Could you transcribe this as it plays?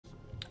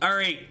All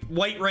right,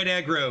 white-red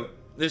aggro.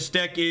 This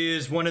deck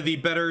is one of the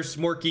better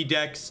Smorky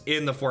decks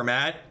in the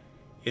format.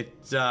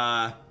 It's,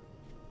 I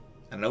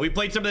don't know, we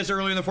played some of this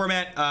earlier in the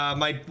format.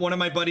 One of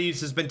my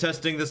buddies has been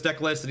testing this deck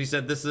list, and he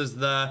said this is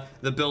the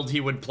build he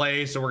would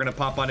play, so we're gonna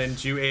pop on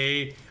into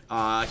a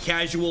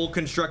casual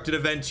constructed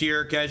event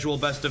here, casual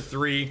best of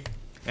 3,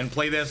 and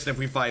play this, and if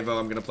we 5-0,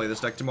 I'm gonna play this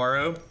deck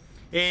tomorrow.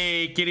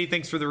 Hey, Kitty,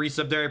 thanks for the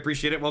resub there, I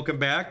appreciate it, welcome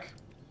back.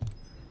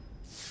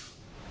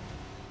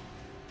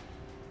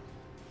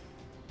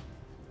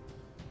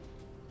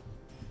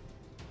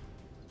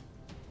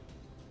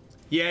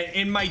 Yeah,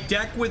 in my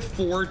deck with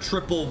 4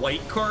 triple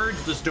white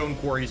cards, the Stone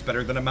Quarry is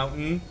better than a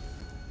mountain.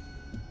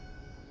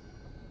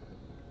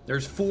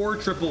 There's 4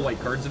 triple white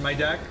cards in my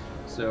deck,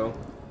 so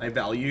I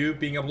value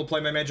being able to play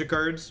my magic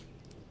cards.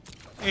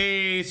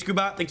 Hey,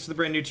 Scuba, thanks for the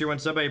brand new tier 1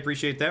 sub. I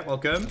appreciate that.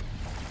 Welcome.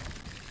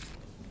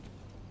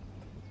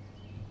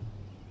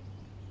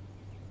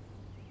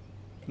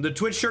 The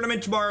Twitch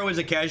tournament tomorrow is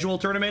a casual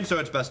tournament, so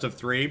it's best of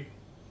 3.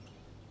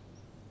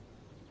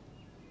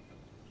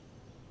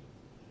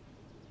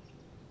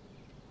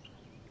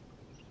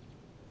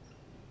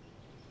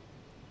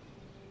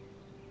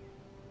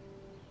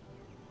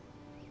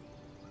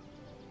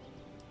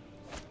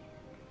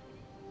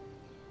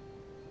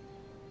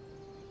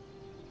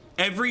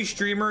 Every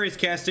streamer is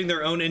casting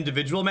their own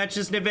individual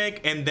matches,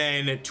 Nivik, and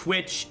then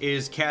Twitch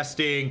is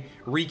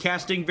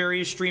recasting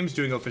various streams,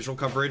 doing official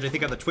coverage, I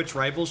think on the Twitch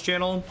Rivals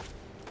channel.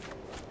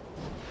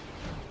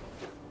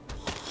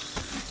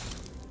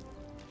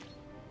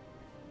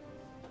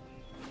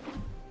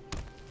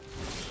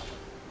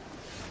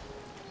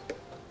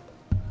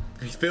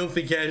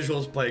 Filthy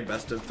casuals playing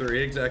best of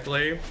 3,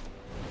 exactly.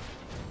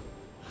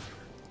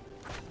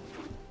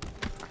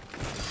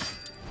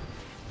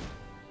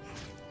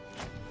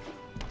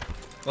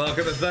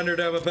 Welcome to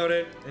Thunderdome,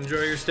 opponent. Enjoy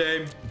your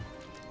stay.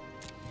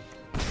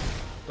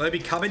 Will I be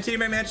commentating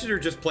my matches or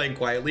just playing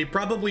quietly?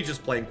 Probably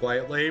just playing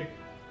quietly.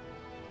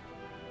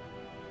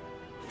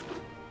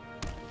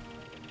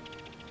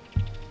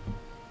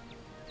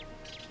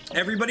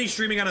 Everybody's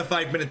streaming on a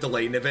 5-minute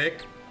delay,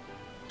 Nivik,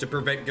 to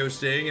prevent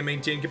ghosting and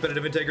maintain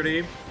competitive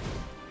integrity.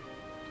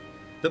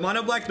 The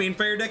mono black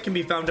Banefire deck can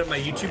be found on my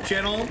YouTube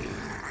channel.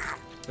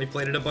 I've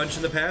played it a bunch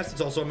in the past.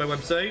 It's also on my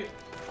website.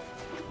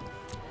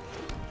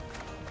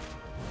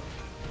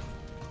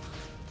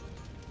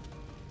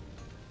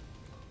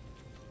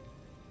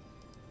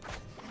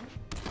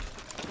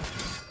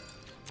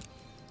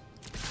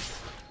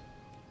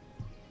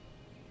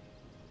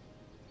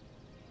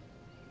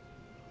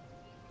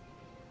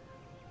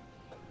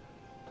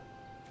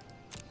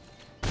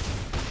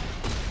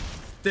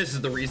 This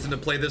is the reason to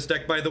play this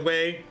deck, by the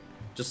way.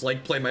 Just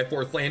like play my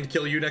 4th land,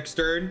 kill you next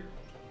turn.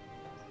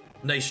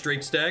 Nice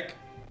Drake's deck.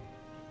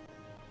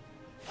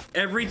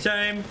 Every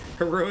time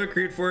Heroic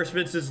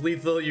Reinforcements is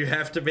lethal, you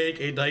have to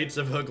make a Knights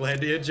of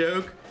Hooglandia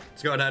joke.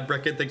 What's going on,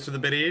 Brecken? Thanks for the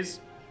biddies.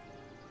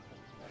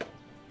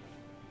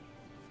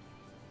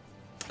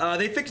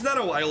 They fixed that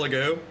a while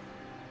ago.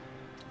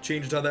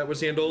 Changed how that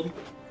was handled.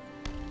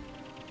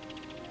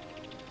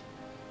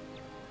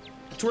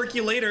 Twerk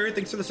you later.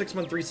 Thanks for the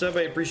 6-month resub.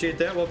 I appreciate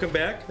that. Welcome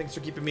back. Thanks for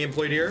keeping me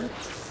employed here.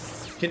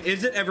 Can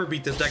Izzet ever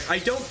beat this deck? I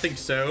don't think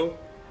so.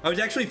 I was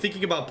actually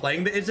thinking about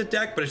playing the Izzet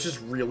deck, but it's just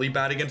really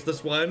bad against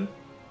this one.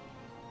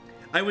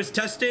 I was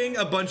testing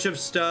a bunch of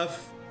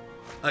stuff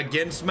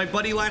against my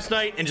buddy last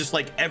night, and just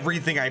like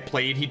everything I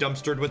played, he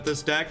dumpstered with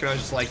this deck. And I was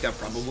just like, that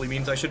probably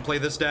means I should play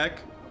this deck.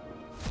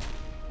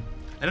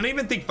 I don't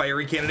even think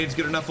Fiery Cannonade's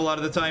good enough a lot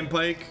of the time,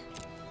 Pike.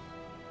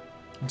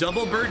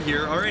 Double bird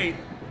here. All right.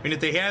 I mean, if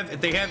they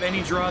have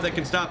any draw that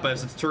can stop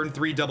us, it's turn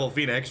 3 double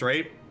Phoenix,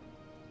 right?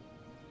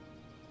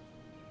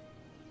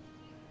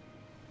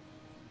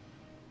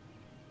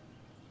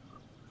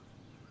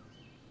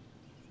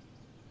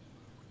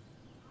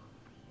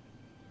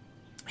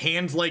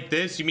 Hands like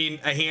this? You mean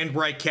a hand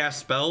where I cast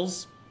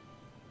spells?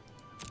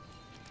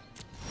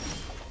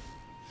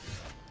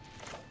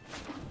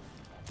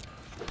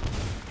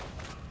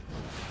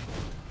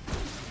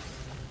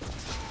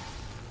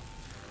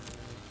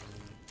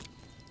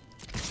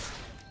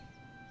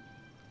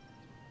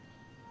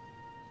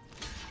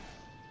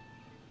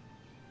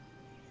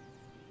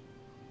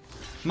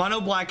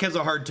 Mono Black has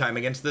a hard time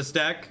against this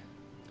deck.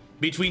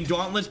 Between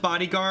Dauntless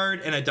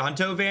Bodyguard and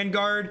Adanto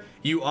Vanguard,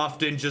 you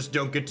often just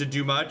don't get to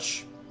do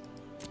much.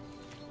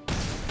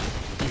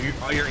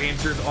 Your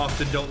answers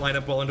often don't line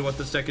up well into what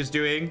this deck is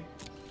doing.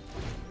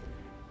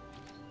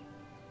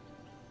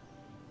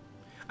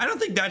 I don't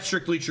think that's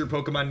strictly true,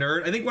 Pokemon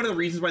Nerd. I think one of the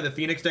reasons why the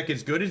Phoenix deck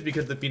is good is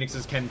because the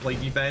Phoenixes can play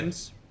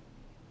defense.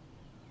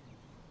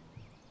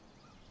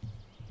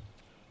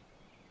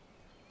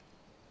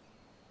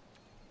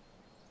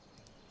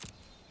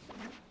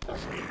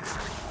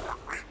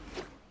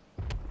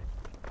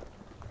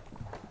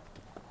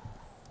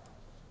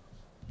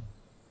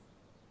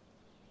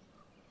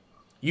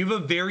 You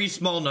have a very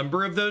small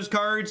number of those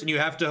cards, and you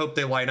have to hope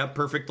they line up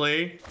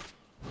perfectly.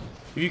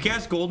 If you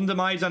cast Golden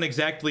Demise on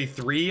exactly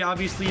 3,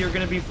 obviously you're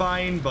going to be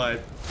fine,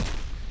 but...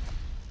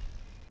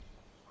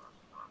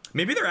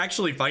 maybe they're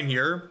actually fine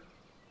here.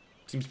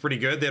 Seems pretty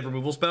good. They have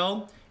removal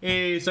spell.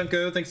 Hey,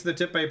 Sunko, thanks for the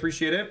tip. I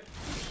appreciate it.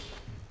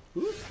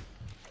 Ooh.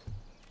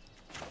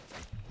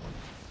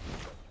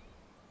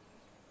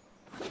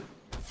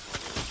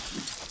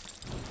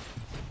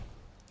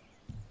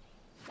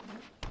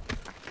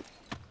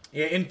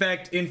 Yeah,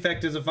 Infect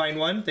is a fine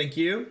one. Thank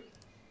you.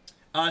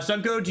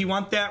 Sunko, do you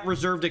want that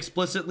reserved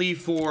explicitly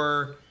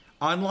for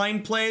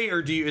online play, or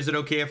is it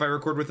okay if I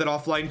record with it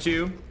offline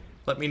too?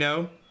 Let me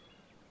know.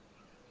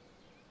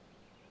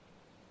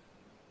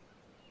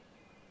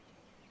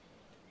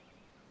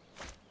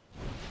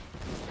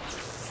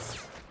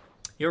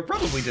 Yeah, we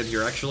probably did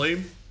here,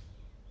 actually.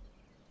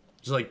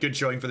 Just like good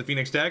showing for the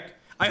Phoenix deck.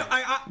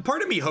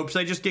 Part of me hopes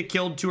I just get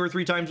killed 2 or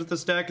 3 times with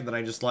this deck, and then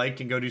I just like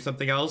can go do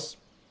something else.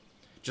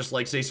 Just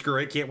like say screw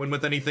it, can't win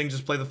with anything,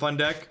 just play the fun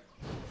deck.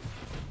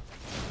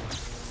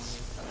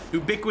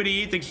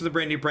 Ubiquity, thanks for the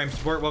brand new Prime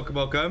support. Welcome,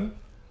 welcome.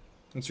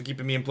 Thanks for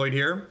keeping me employed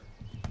here.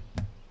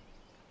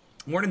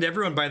 Morning to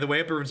everyone, by the way.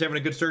 Hope everyone's having a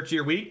good start to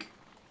your week.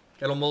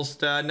 Got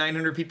almost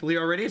 900 people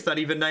here already. It's not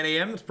even 9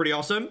 a.m. It's pretty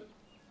awesome.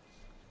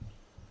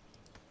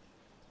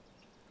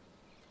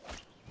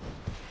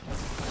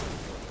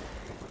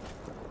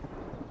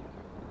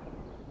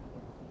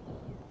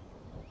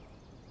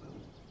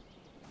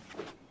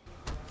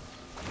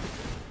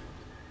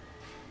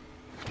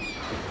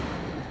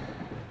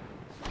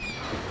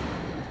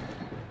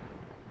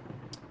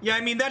 Yeah,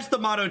 I mean, that's the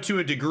motto to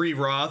a degree,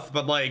 Roth,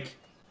 but, like,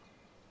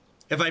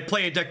 if I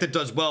play a deck that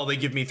does well, they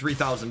give me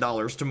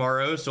 $3,000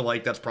 tomorrow, so,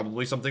 like, that's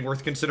probably something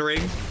worth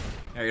considering.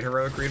 All right,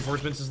 Heroic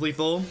Reinforcements is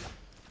lethal.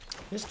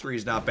 History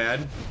is not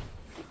bad.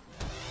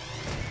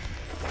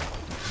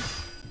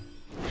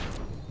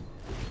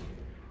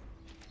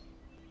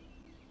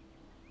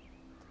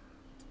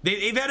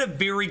 They've had a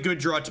very good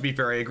draw, to be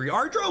fair, I agree.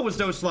 Our draw was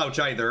no slouch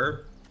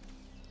either.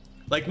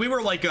 Like, we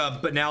were like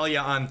a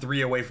Benalia on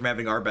 3 away from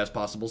having our best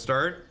possible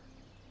start.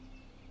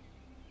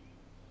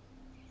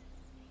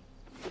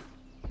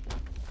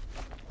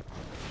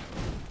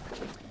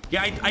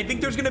 Yeah, I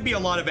think there's going to be a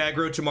lot of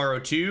aggro tomorrow,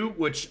 too,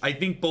 which I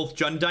think both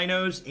Jund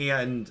Dinos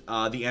and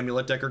the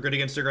Amulet deck are good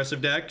against aggressive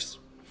decks.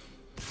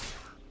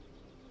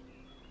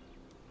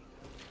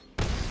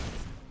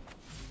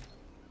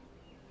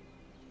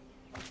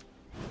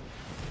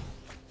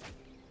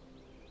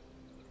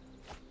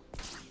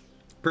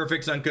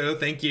 Perfect, Sunko.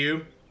 Thank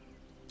you.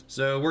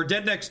 So we're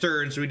dead next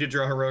turn, so we did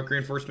draw Heroic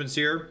Reinforcements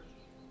here.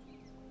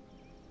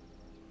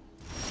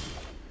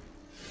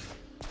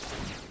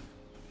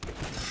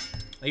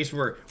 I guess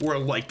we're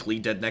likely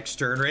dead next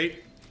turn,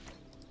 right?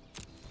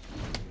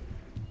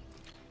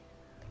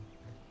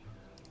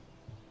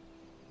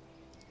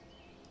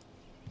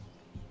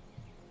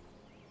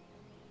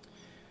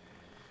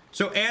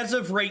 So as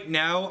of right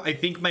now, I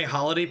think my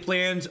holiday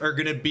plans are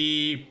going to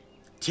be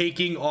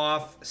taking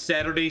off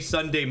Saturday,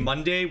 Sunday,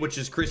 Monday, which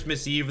is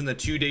Christmas Eve, and the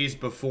 2 days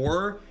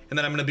before. And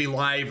then I'm going to be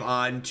live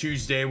on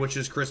Tuesday, which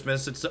is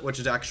Christmas, which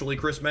is actually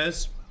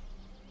Christmas,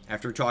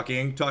 after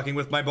talking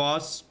with my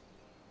boss.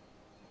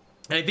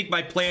 And I think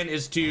my plan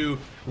is to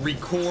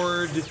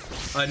record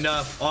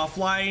enough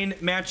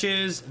offline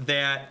matches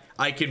that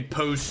I can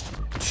post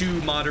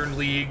 2 Modern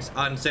Leagues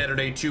on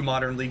Saturday, 2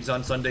 Modern Leagues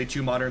on Sunday,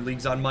 2 Modern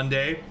Leagues on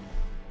Monday.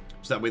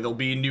 So that way there'll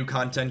be new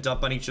content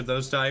up on each of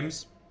those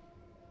times.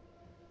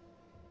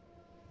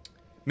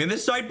 I mean,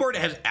 this sideboard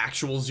has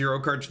actual 0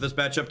 cards for this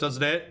matchup,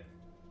 doesn't it?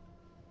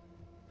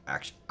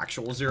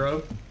 Actual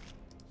 0.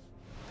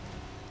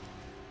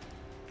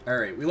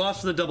 Alright, we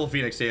lost to the double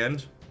Phoenix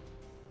hand.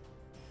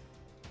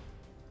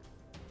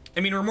 I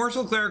mean,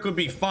 Remorseful Cleric would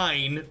be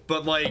fine,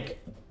 but, like,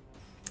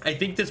 I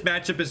think this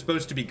matchup is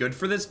supposed to be good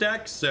for this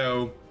deck,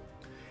 so...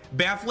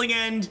 Baffling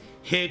End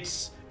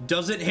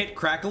doesn't hit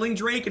Crackling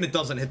Drake, and it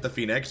doesn't hit the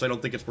Phoenix, so I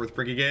don't think it's worth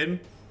bringing in.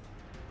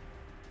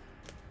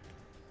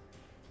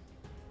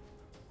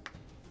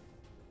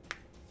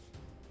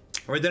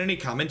 Have I done any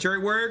commentary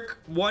work?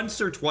 Once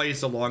or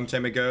twice a long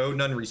time ago,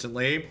 none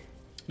recently. It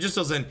just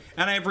doesn't,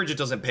 on average, it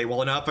doesn't pay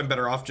well enough. I'm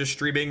better off just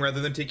streaming rather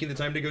than taking the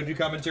time to go do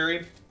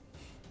commentary.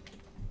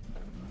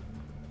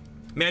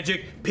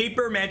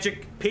 Paper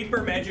magic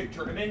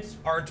tournaments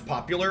aren't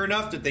popular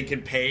enough that they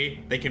can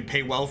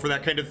pay well for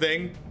that kind of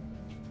thing.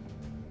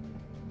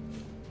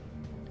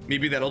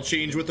 Maybe that'll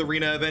change with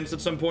arena events at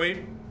some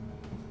point.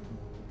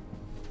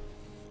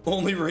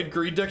 Only red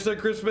green decks on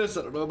Christmas?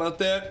 I don't know about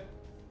that.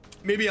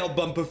 Maybe I'll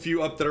bump a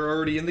few up that are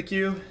already in the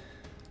queue.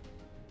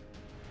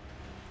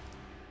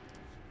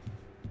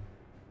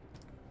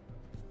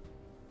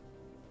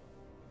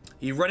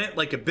 You run it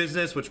like a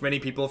business, which many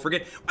people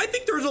forget. I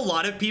think there's a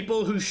lot of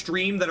people who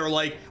stream that are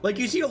like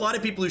you see a lot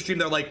of people who stream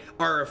that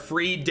are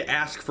afraid to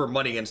ask for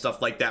money and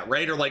stuff like that,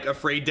 right? Or like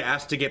afraid to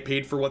ask to get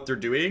paid for what they're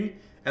doing.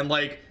 And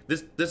like,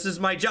 this is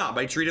my job.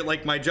 I treat it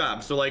like my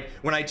job. So like,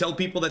 when I tell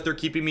people that they're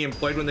keeping me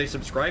employed when they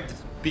subscribe,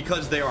 it's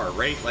because they are,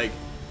 right? Like,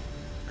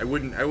 I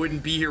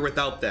wouldn't be here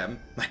without them.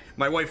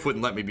 My wife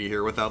wouldn't let me be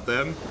here without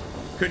them.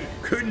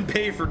 Couldn't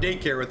pay for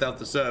daycare without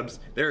the subs.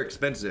 They're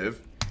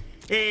expensive.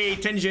 Hey,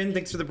 Tenjin,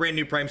 thanks for the brand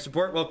new Prime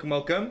support. Welcome,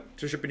 welcome.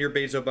 To shipping your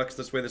Bezo bucks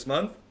this way this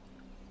month.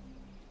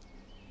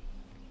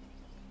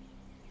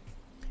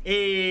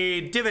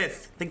 Hey,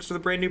 Divith, thanks for the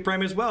brand new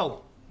Prime as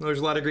well. There's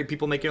a lot of great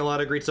people making a lot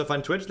of great stuff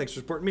on Twitch. Thanks for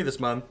supporting me this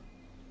month.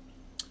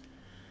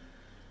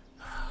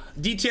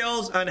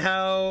 Details on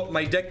how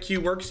my deck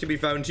queue works can be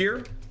found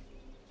here.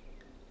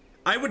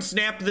 I would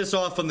snap this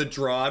off on the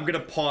draw. I'm going to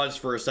pause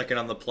for a second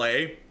on the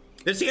play.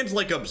 This hand's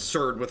like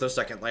absurd with a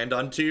second land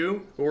on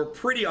 2, but we're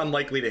pretty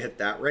unlikely to hit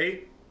that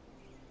rate.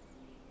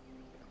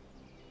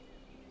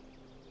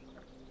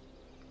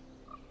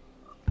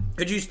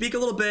 Could you speak a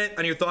little bit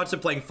on your thoughts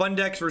of playing fun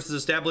decks versus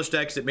established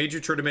decks at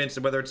major tournaments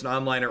and whether it's an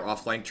online or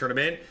offline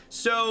tournament?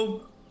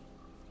 So,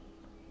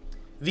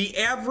 the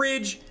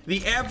average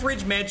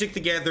Magic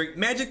the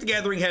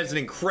Gathering has an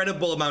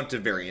incredible amount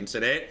of variance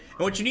in it. And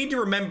what you need to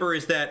remember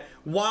is that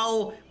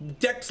while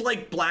decks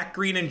like Black,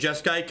 Green, and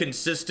Jeskai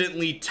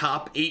consistently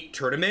top 8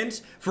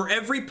 tournaments, for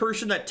every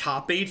person that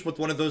top 8s with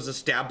one of those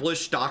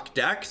established stock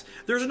decks,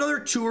 there's another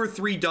 2 or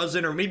 3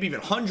 dozen or maybe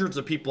even hundreds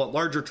of people at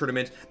larger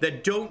tournaments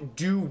that don't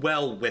do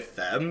well with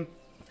them.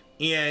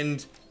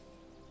 And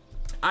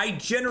I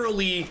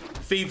generally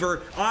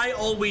I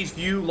always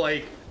view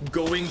like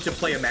going to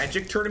play a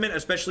Magic tournament,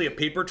 especially a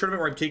paper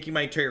tournament where I'm taking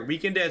my entire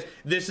weekend, as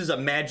this is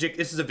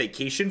a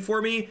vacation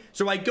for me.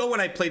 So I go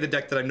and I play the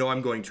deck that I know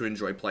I'm going to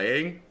enjoy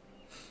playing.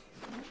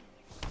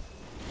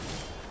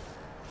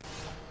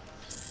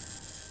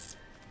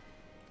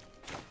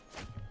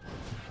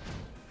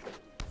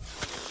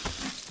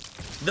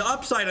 The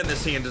upside on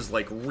this hand is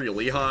like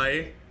really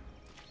high.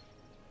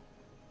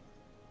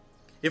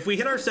 If we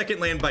hit our second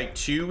land by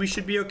 2, we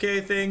should be okay,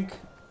 I think.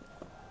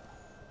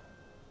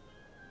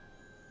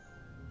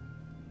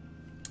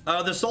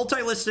 The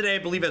Sultai list today, I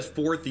believe, has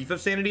 4 Thief of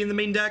Sanity in the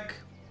main deck.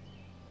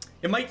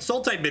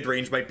 Sultai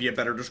Midrange might be a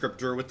better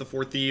descriptor with the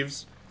 4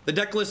 Thieves. The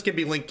deck list can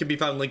be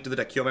found linked to the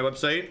deck queue on my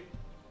website.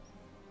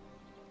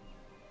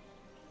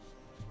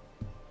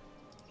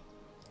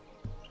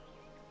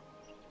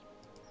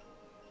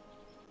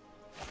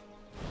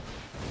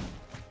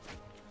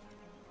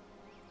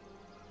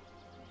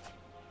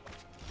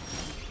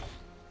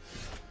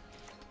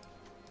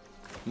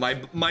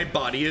 My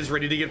body is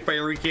ready to get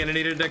fiery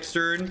cannonaded next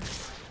turn.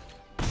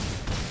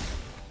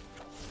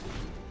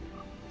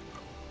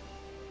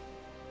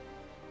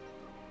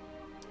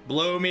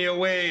 Blow me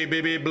away,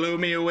 baby, blow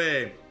me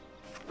away.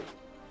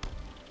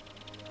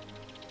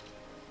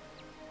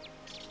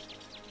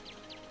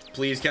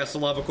 Please cast a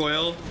lava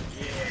coil.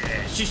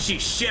 Yeah,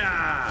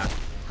 shisha.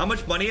 How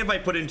much money have I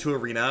put into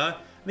Arena?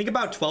 I think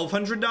about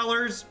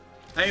 $1,200.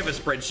 I have a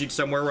spreadsheet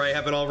somewhere where I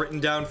have it all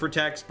written down for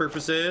tax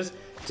purposes.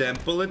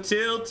 Temple of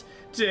Tilt,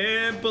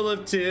 Temple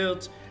of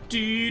Tilt.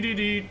 Do do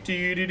do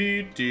do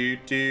do do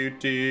do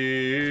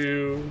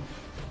do.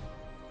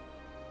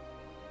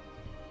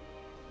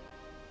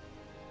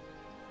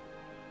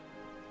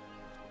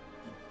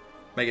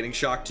 Am I getting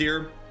shocked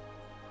here?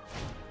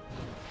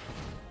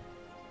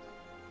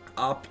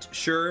 Opt,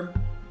 sure.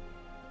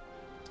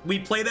 We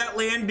play that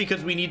land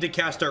because we need to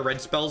cast our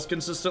red spells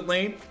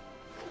consistently.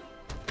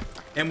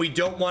 And we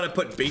don't want to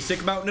put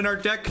basic mountain in our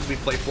deck because we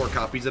play 4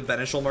 copies of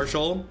Benalish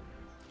Marshal.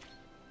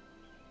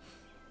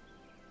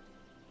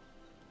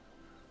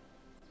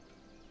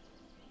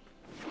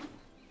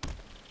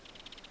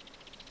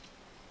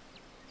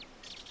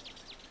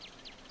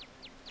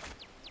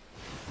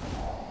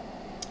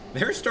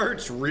 Their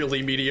start's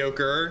really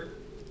mediocre.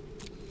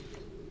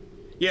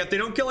 Yeah, if they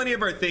don't kill any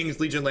of our things,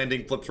 Legion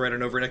Landing flips right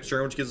on over next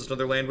turn, which gives us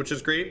another land, which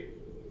is great.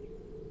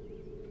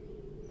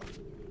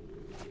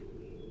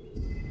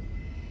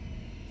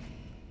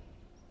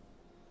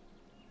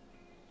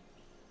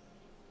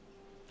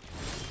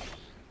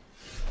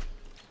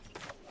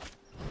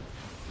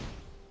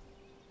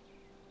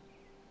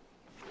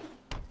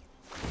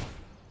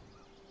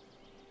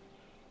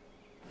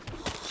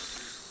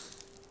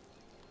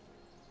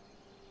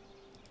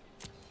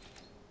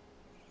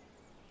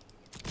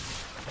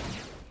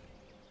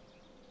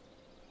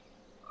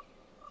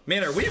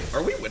 Man, are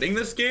we winning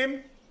this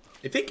game?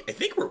 I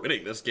think we're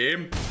winning this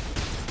game.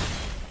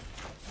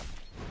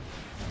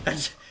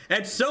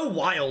 That's so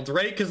wild,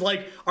 right? Because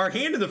like our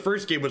hand in the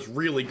first game was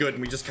really good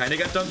and we just kind of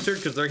got dumpstered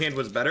because their hand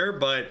was better,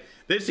 but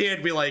this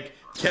hand we like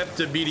kept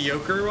a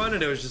mediocre one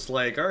and it was just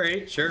like, all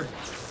right, sure.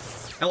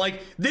 And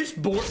like this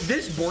board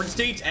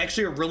state's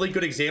actually a really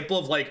good example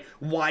of like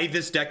why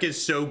this deck is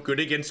so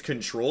good against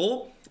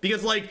control,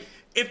 because like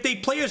if they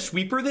play a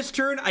sweeper this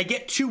turn, I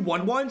get 2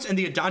 1/1s and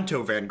the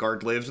Adanto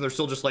Vanguard lives and they're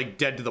still just like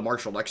dead to the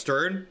Marshal next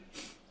turn.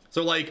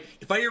 So like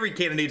Fiery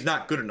Cannonade's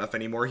not good enough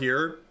anymore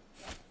here.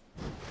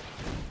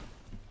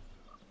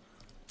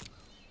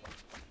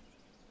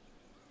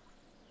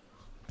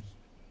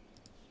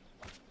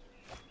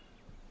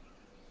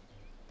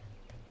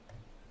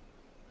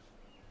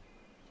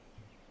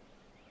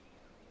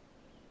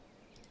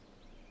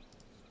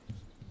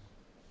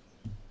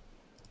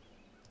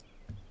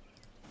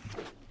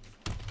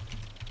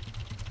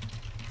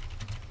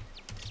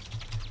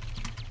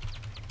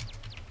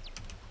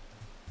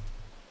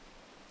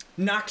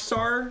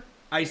 Noxar,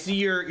 I see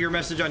your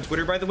message on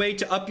Twitter, by the way.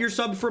 To up your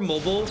sub for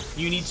mobile,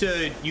 you need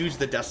to use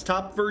the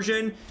desktop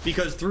version,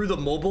 because through the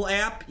mobile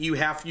app,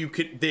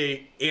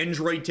 the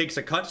Android takes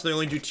a cut, so they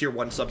only do tier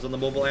 1 subs on the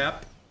mobile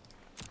app.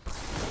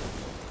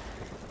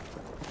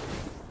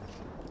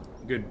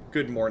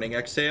 Good morning,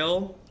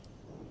 Exhale.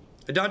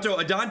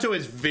 Adanto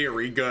is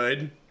very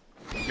good.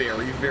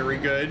 Very, very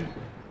good.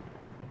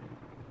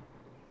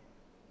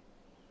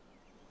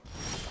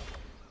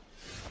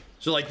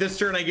 So like this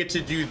turn I get to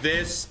do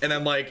this and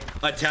then like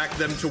attack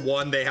them to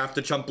 1. They have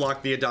to chump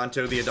block the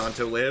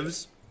Adanto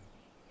lives.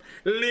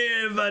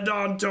 Live,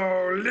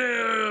 Adanto,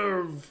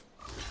 live!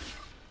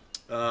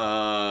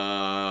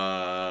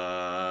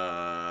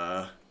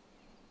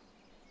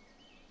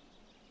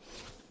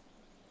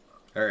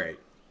 Alright.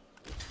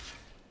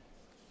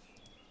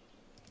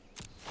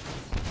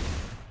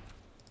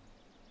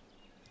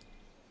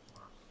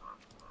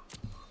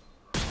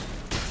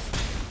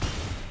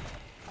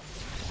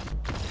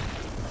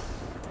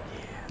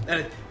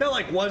 That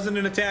like wasn't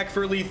an attack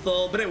for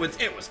lethal, but it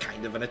was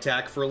kind of an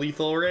attack for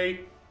lethal,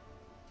 right?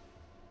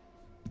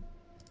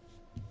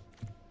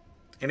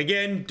 And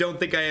again, don't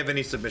think I have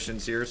any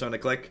submissions here, so I'm gonna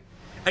click.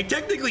 I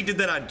technically did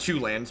that on 2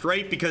 lands,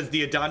 right? Because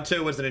the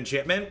Adanto was an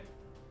enchantment.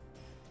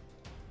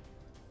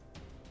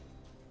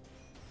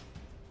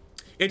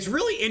 It's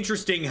really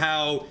interesting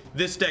how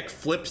this deck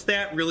flips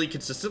that really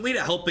consistently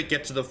to help it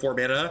get to the 4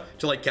 mana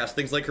to like cast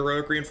things like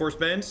Heroic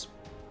Reinforcements.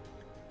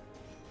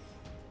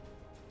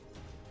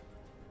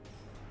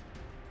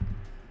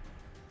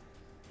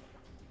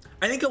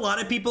 I think a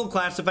lot of people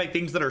classify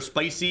things that are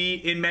spicy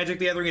in Magic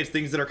the Gathering as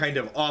things that are kind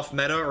of off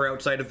meta or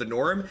outside of the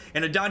norm,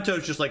 and Adanto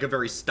is just like a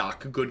very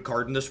stock good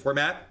card in this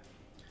format.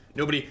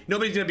 Nobody's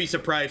gonna be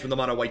surprised when the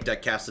mono white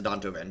deck casts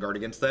Adanto Vanguard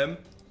against them.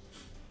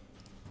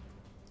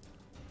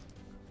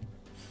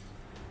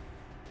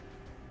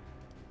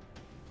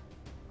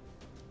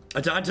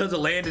 Adanto's a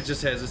land, it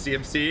just has a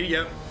CMC,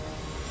 yep.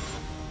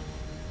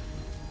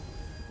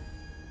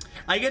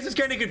 I guess it's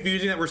kind of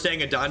confusing that we're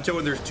saying Adanto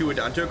when there's 2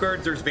 Adanto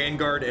cards. There's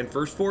Vanguard and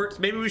First Fort.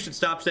 Maybe we should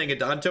stop saying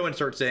Adanto and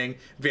start saying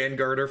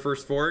Vanguard or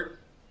First Fort.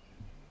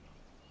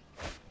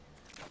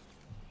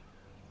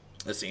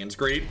 That sounds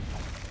great.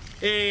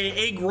 Hey,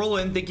 Egg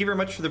Roland, thank you very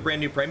much for the brand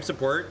new Prime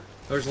support.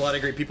 There's a lot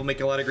of great people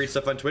making a lot of great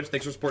stuff on Twitch.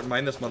 Thanks for supporting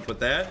mine this month with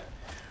that.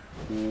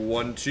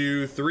 1,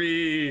 2,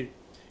 3.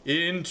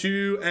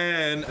 Into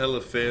an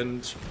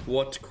elephant.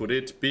 What could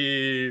it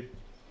be?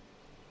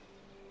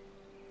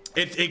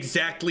 It's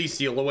exactly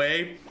Seal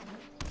Away.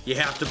 You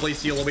have to play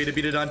Seal Away to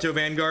beat Adanto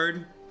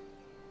Vanguard.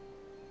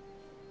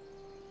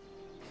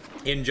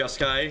 In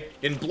Jeskai.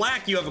 In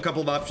black, you have a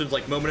couple of options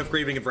like Moment of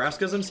Craving and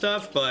Vraskas and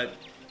stuff, but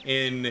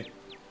in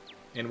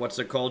what's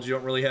it called, you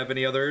don't really have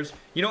any others.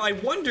 You know, I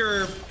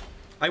wonder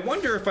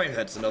if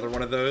that's another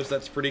one of those.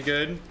 That's pretty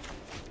good.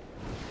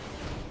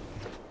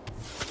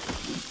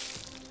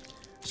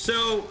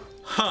 So,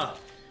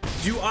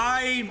 do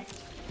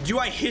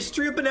I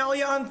History of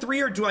Benalia on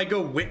 3 or do I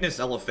go Witness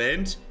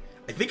Elephant?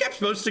 I think I'm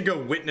supposed to go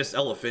Witness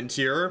Elephant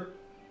here.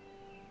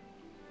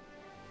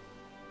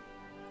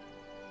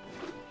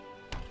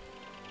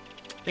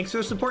 Thanks for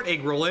the support,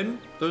 Egg Rollin'.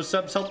 Those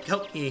subs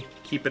help me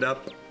keep it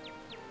up.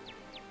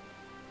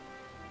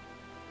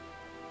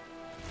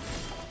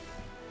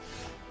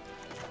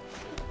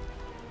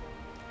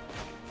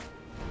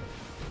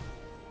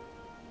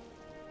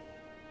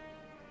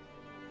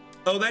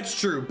 Oh, that's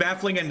true.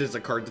 Baffling End is a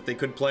card that they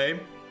could play.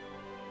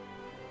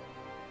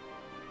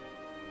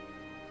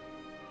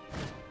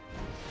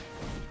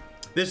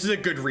 This is a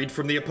good read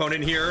from the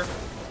opponent here.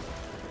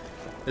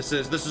 This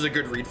is a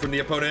good read from the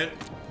opponent.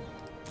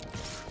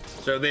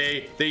 So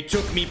they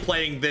took me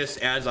playing this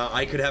as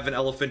I could have an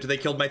elephant. They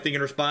killed my thing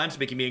in response,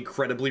 making me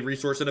incredibly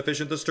resource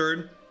inefficient this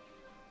turn.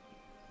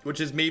 Which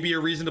is maybe a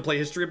reason to play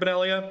History of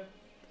Benalia.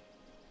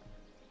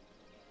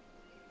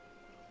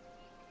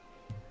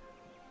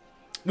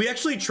 We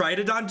actually tried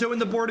Adanto in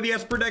the board of the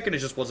Esper deck and it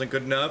just wasn't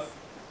good enough.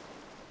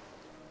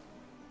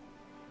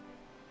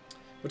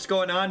 What's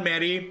going on,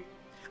 Maddie?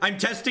 I'm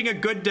testing a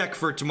good deck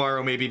for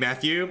tomorrow, maybe,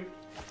 Matthew.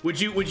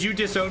 Would you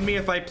disown me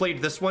if I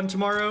played this one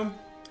tomorrow?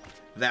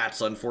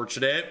 That's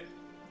unfortunate.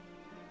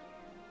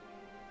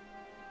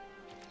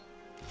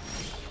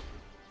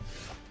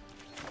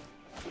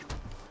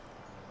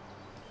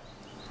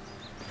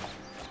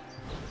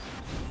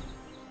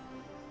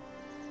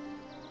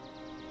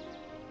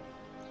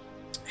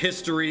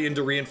 History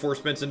into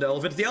reinforcements into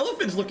elephants. The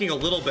elephant's looking a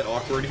little bit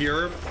awkward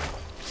here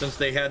since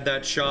they had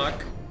that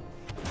shock.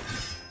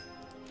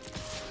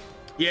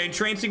 Yeah,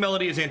 Entrancing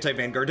Melody is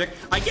anti-Vanguard deck.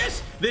 I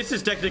guess this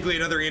is technically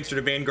another answer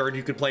to Vanguard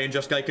you could play in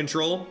Jeskai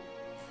Control.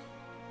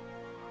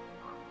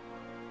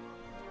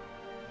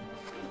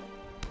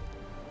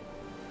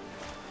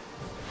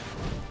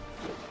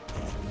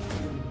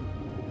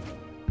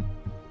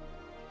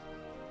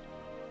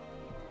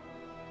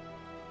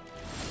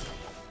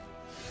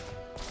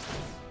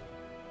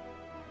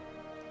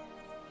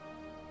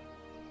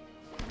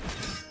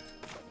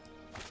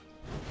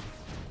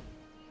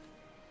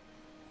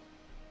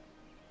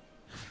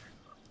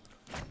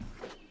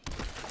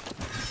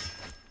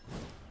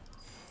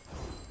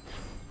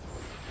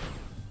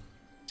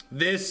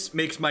 This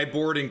makes my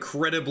board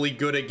incredibly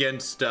good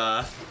against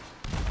a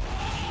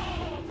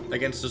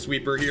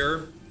sweeper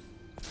here.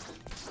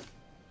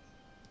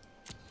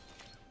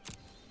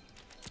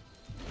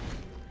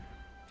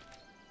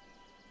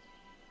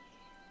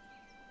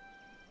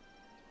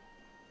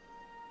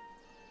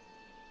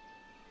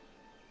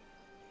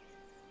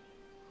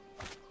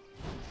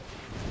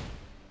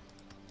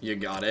 You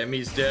got him,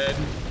 he's dead.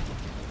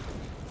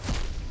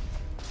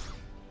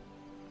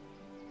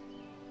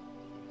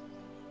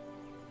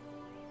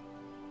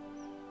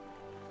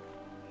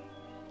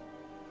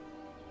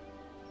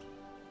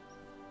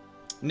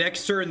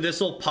 Next turn,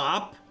 this'll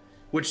pop,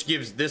 which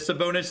gives this a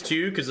bonus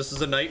too, because this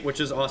is a knight,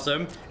 which is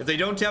awesome. If they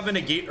don't have a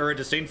negate or a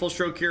disdainful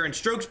stroke here, and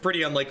stroke's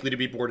pretty unlikely to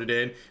be boarded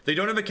in. If they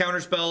don't have a counter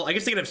spell, I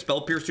guess they can have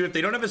spell pierce too. If they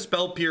don't have a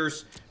spell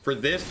pierce for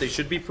this, they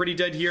should be pretty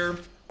dead here.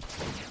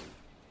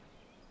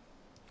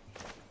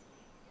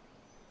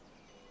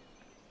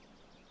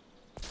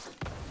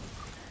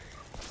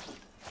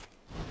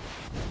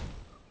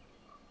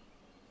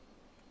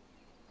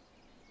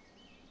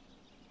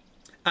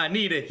 I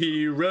need a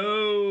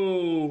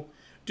hero.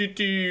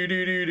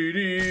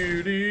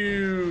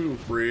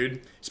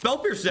 Rude. Spell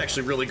Pierce is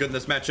actually really good in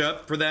this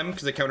matchup for them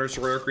because it counters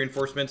heroic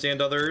reinforcements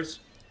and others.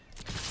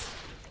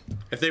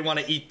 If they want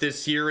to eat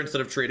this here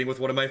instead of trading with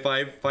one of my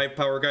five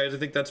power guys, I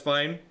think that's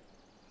fine.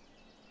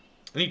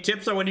 Any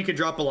tips on when you can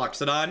drop a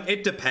Loxodon?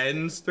 It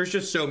depends. There's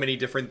just so many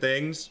different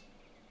things.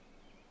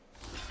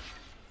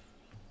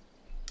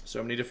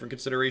 So many different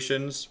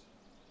considerations.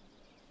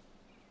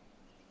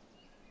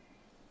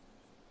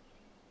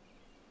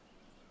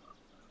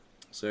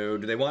 So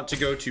do they want to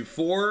go to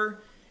 4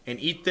 and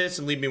eat this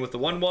and leave me with the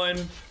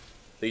 1/1?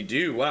 They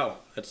do. Wow.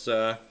 That's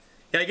yeah,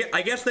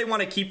 I guess they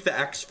want to keep the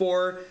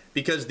X4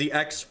 because the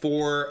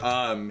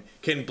X4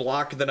 can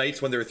block the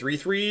knights when they're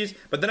 3/3s,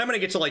 but then I'm going to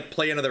get to like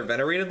play another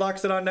Venerated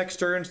Loxodon next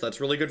turn, so that's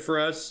really good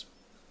for us.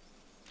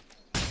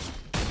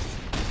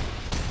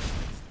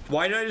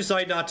 Why did I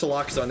decide not to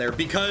Loxodon there?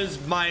 Because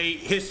my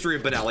History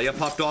of Benalia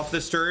popped off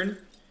this turn.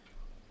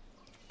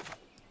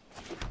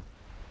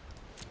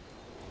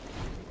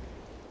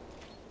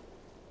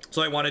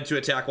 So I wanted to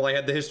attack while I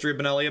had the History of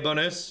Benalia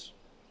bonus.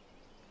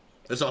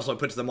 This also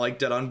puts them like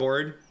dead on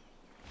board.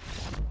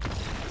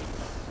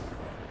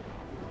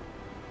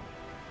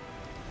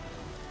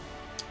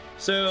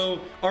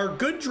 So our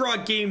good draw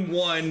game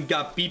 1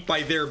 got beat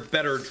by their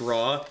better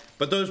draw,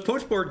 but those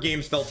post-board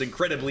games felt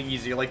incredibly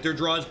easy. Like their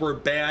draws were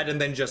bad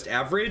and then just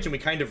average, and we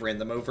kind of ran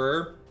them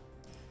over.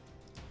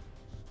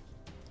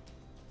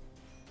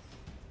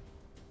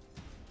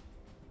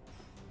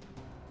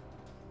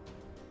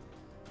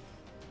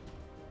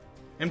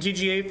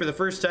 MTGA for the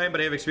first time, but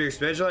I have experience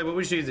specially. What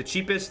would you say is the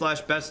cheapest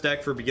 / best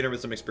deck for a beginner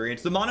with some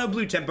experience? The mono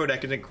blue tempo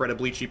deck is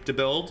incredibly cheap to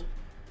build.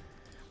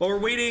 While we're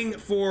waiting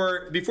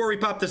for, before we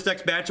pop this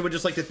next match, I would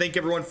just like to thank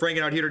everyone for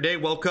hanging out here today.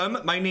 Welcome.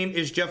 My name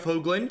is Jeff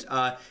Hoagland.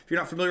 If you're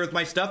not familiar with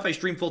my stuff, I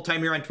stream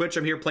full-time here on Twitch.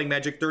 I'm here playing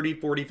Magic 30,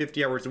 40,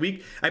 50 hours a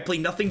week. I play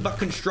nothing but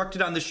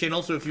Constructed on this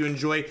channel, so if you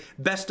enjoy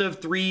best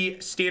of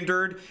 3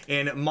 standard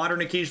and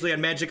modern occasionally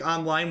on Magic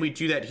Online, we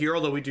do that here,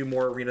 although we do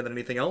more arena than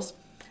anything else.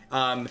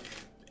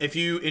 If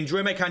you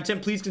enjoy my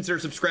content, please consider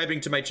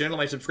subscribing to my channel.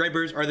 My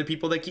subscribers are the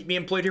people that keep me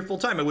employed here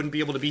full-time. I wouldn't be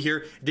able to be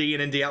here day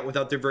in and day out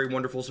without their very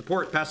wonderful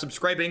support. Past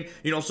subscribing,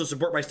 you can also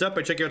support my stuff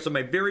by checking out some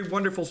of my very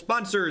wonderful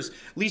sponsors.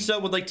 Lisa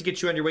would like to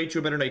get you on your way to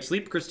a better night's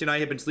sleep. Christy and I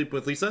have been sleeping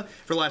with Lisa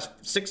for the last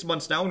 6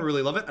 months now and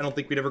really love it. I don't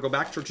think we'd ever go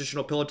back to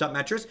traditional pillow top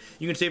mattress.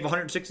 You can save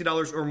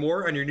 $160 or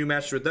more on your new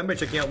mattress with them by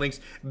checking out links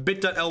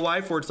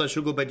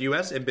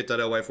bit.ly/HugoBedUS and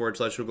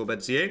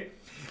bit.ly/HugoBedCA.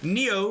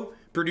 Neo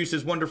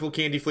produces wonderful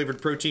candy flavored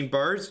protein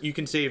bars. You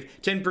can save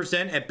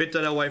 10% at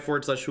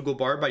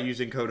bit.ly/HugoBar by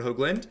using code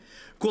Hoagland.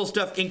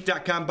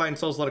 CoolStuffInc.com buy and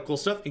sells a lot of cool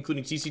stuff,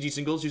 including CCG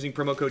singles using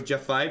promo code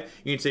Jeff5.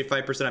 You can save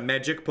 5% on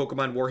Magic,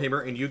 Pokemon,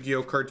 Warhammer, and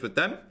Yu-Gi-Oh cards with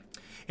them.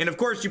 And of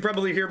course, you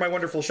probably hear my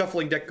wonderful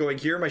shuffling deck going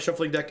here. My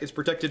shuffling deck is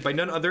protected by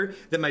none other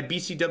than my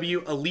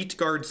BCW Elite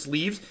Guard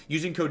sleeves.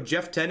 Using code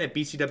Jeff10 at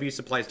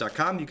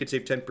bcwsupplies.com, you can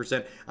save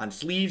 10% on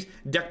sleeves,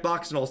 deck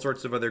box, and all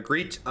sorts of other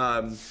great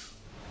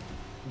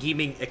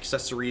gaming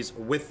accessories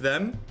with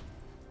them.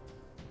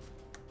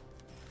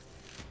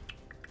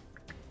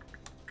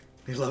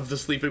 I love the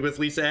Sleeping with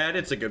Lisa ad.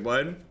 It's a good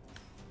one.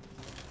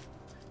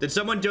 Did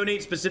someone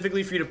donate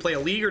specifically for you to play a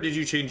league, or did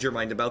you change your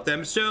mind about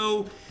them?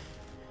 So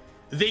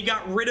they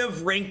got rid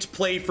of ranked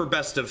play for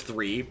best of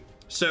 3.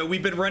 So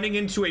we've been running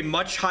into a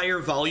much higher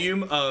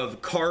volume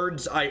of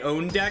cards I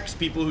own decks,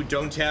 people who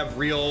don't have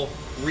real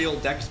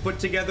decks put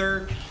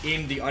together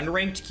in the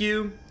unranked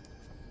queue.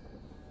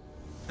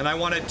 And I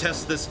want to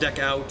test this deck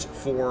out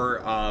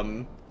for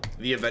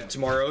the event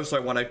tomorrow, so I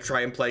want to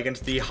try and play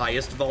against the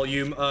highest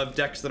volume of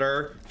decks that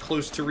are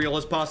close to real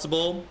as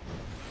possible.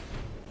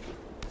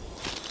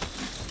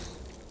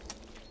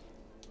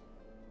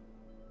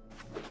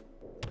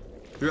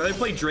 Would you rather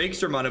play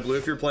Drakes or Mono Blue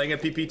if you're playing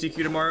at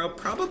PPTQ tomorrow?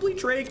 Probably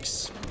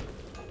Drakes.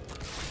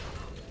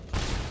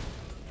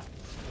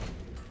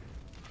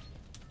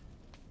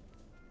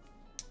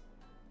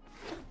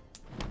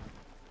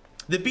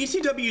 The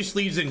BCW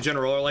sleeves in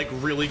general are like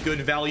really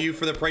good value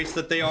for the price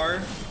that they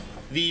are.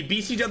 The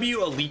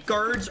BCW Elite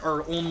Guards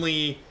are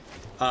only,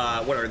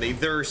 what are they?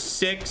 They're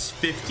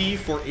 $650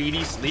 for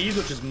 80 sleeves,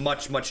 which is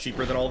much, much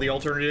cheaper than all the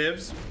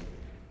alternatives.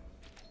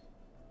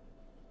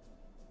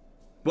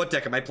 What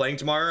deck am I playing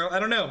tomorrow? I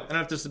don't know. I don't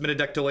have to submit a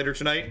deck till later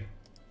tonight.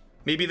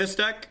 Maybe this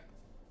deck?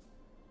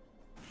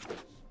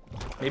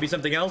 Maybe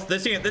something else?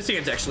 This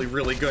hand's actually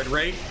really good,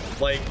 right?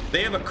 Like,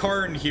 they have a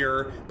Karn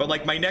here, but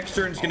like my next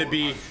turn's gonna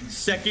be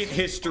second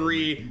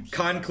history,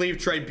 Conclave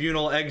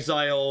Tribunal,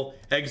 exile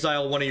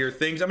one of your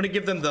things. I'm gonna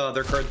give them the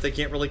other card that they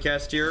can't really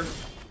cast here.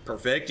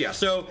 Perfect, yeah.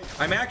 So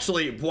I'm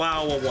actually,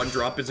 wow, a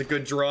 1-drop is a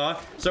good draw.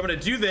 So I'm gonna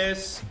do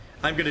this.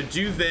 I'm gonna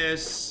do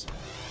this.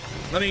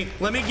 Let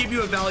me give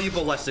you a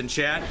valuable lesson,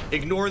 chat.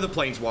 Ignore the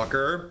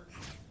Planeswalker.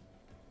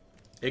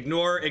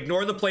 Ignore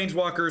the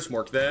Planeswalkers,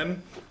 mork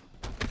them.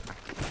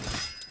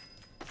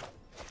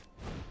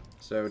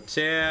 So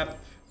tap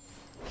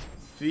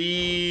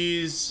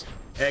these,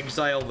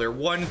 exile their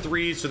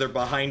 1/3, so they're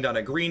behind on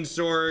a green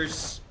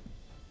source.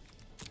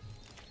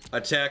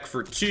 Attack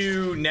for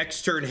 2.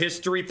 Next turn,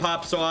 history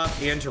pops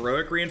off and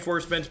heroic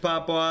reinforcements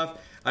pop off.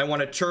 I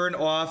want to turn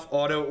off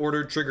auto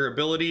ordered trigger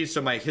abilities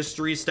so my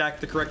history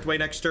stacked the correct way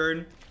next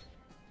turn.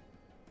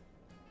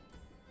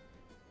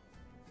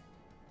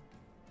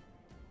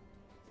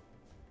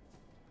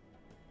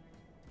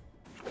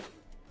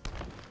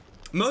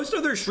 Most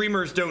other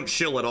streamers don't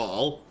shill at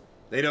all.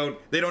 They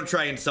don't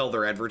try and sell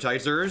their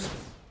advertisers.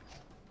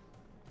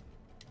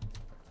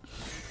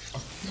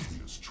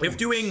 If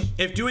doing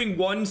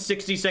 1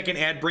 60-second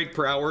ad break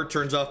per hour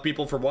turns off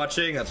people from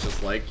watching, that's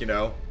just like, you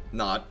know,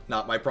 not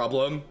my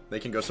problem.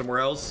 They can go somewhere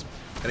else.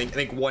 I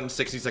think 1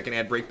 60-second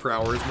ad break per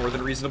hour is more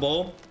than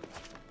reasonable.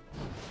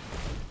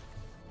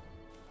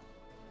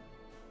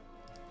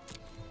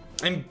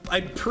 I'm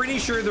pretty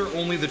sure they're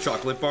only the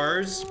chocolate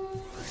bars.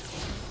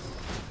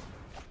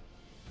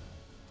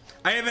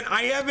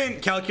 I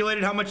haven't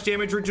calculated how much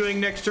damage we're doing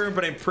next turn,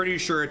 but I'm pretty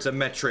sure it's a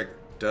metric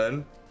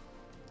ton.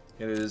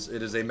 It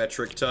is a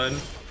metric ton.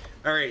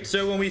 All right,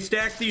 so when we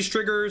stack these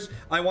triggers,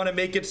 I want to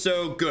make it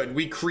so good.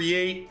 We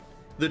create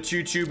the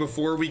 2/2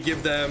 before we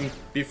give them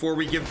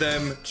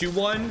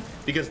 2/1,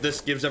 because this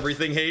gives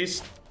everything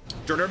haste.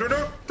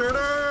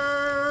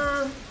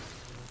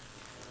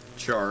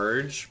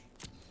 Charge.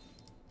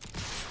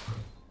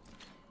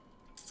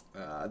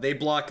 They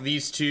block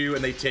these 2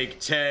 and they take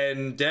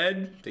 10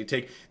 dead. They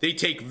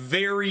take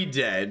very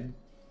dead.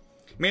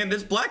 Man,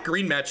 this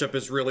black-green matchup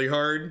is really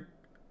hard.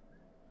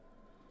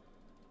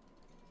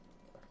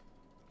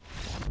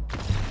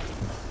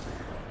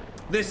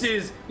 This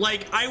is,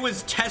 like, I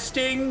was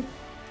testing.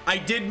 I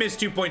did miss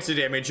 2 points of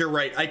damage. You're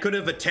right. I could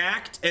have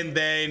attacked and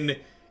then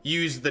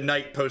used the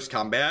knight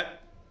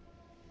post-combat.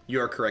 You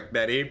are correct,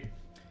 Betty.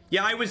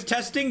 Yeah, I was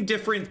testing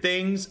different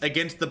things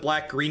against the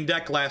black-green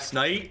deck last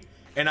night,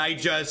 and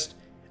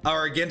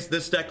or against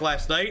this deck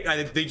last night.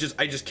 I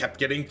just kept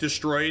getting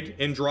destroyed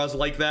in draws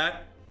like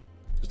that.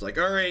 Just like,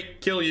 all right,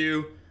 kill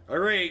you. All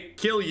right,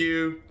 kill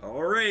you.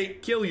 All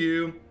right, kill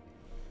you.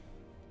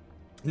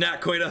 Not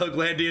quite a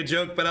Hooglandia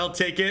joke, but I'll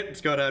take it. Let's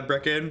go ahead,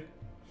 Brecken.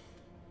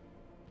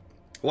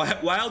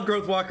 Wild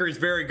Growth Walker is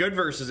very good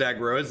versus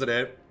aggro, isn't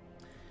it?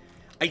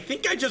 I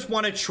think I just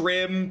want to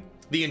trim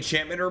the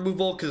enchantment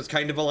removal because it's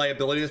kind of a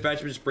liability this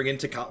matchup. Just bring in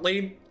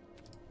Tocatli.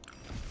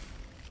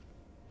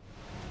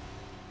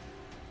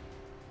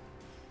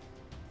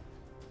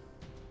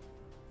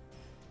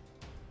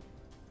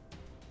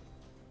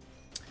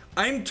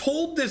 I'm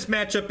told this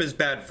matchup is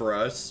bad for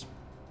us.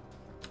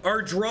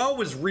 Our draw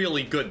was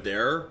really good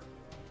there.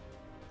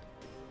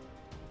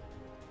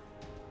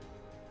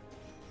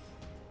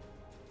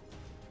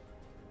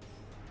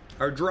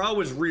 Our draw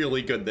was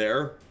really good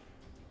there.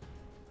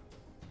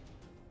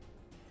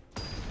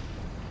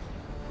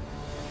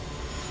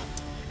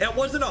 It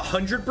wasn't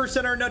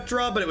 100% our nut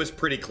draw, but it was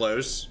pretty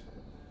close.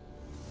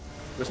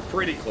 It was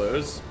pretty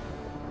close.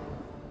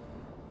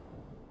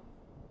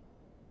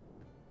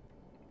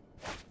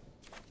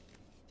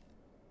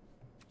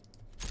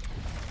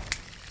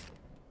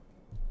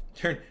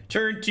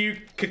 Turn to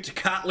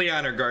Tocatli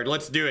Honor Guard.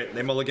 Let's do it.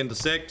 They mulligan to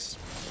 6.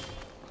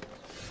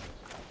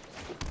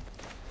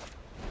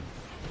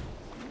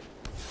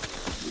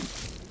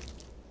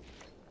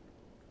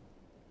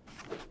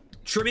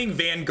 Trimming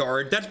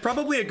Vanguard. That's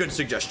probably a good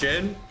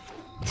suggestion.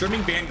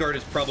 Trimming Vanguard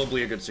is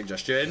probably a good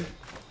suggestion.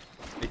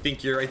 I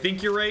think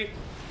you're right.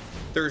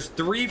 There's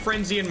 3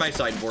 Frenzy in my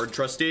sideboard,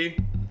 Trusty.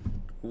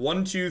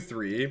 1, 2,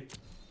 3.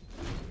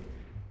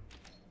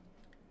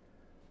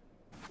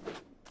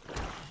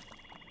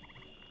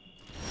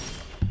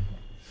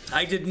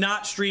 I did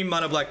not stream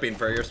Mono Black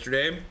Banefire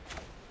yesterday.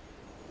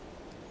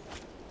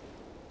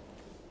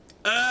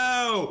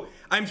 Oh,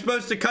 I'm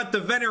supposed to cut the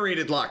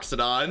Venerated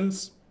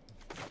Loxodons.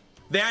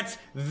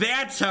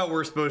 That's how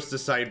we're supposed to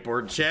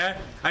sideboard,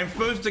 chat. I'm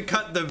supposed to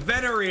cut the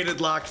Venerated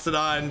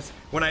Loxodons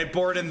when I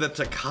board in the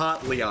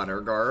Tocatli Honor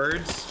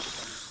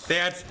Guards.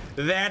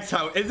 That's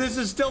how. This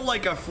is still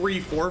like a free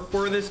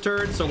 4/4 this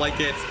turn, so like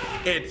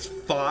it's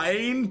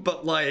fine,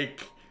 but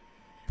like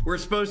We're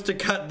supposed to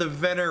cut the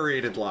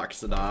Venerated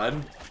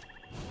Loxodon.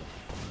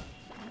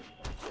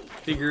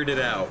 Figured it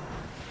out.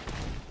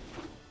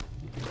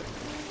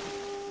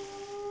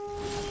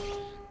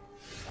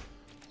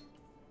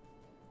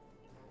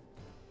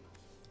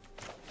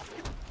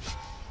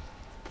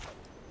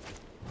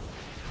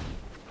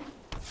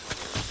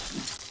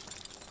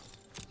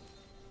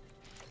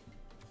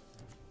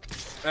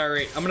 All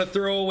right, I'm gonna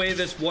throw away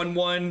this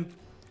 1/1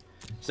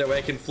 so that way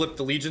I can flip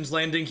the Legion's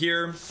Landing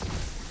here.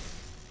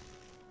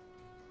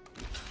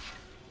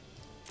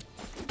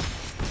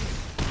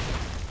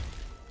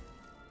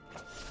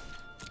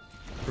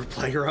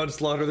 Reply your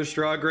Onslaught or the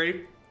Straw,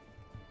 great.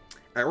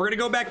 All right, we're gonna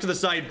go back to the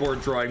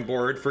sideboard drawing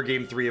board for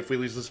game 3 if we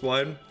lose this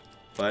one.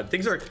 But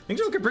things are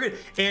looking pretty good.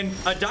 And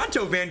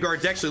Adanto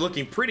Vanguard's actually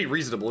looking pretty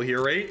reasonable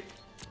here, right?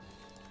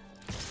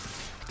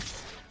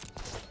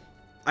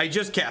 I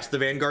just cast the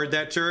Vanguard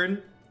that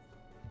turn.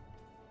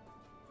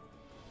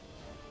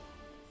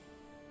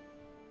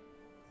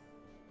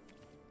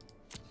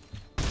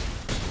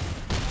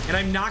 And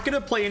I'm not going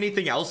to play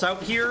anything else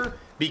out here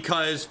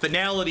because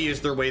Finality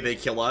is their way they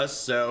kill us.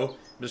 So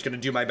I'm just going to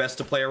do my best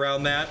to play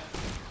around that.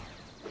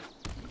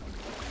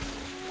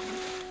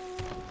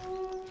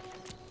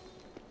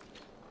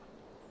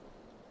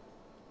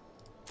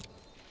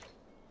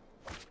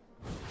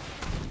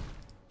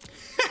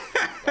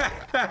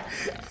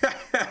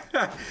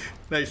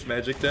 Nice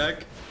Magic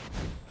deck.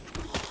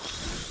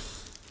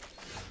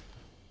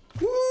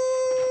 Woo,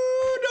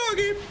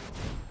 doggy.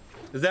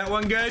 Is that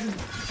one good?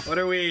 What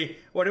do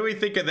we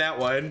think of that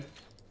one?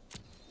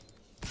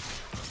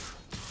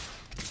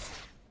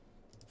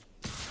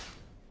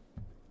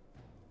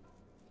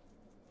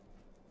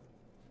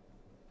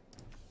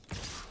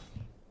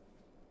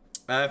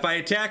 If I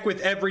attack with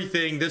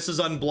everything, this is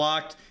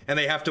unblocked, and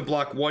they have to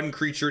block one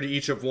creature to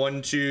each of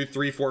 1, 2,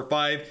 3, 4,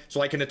 5.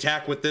 So I can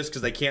attack with this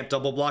because they can't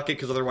double block it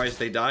because otherwise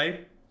they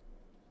die.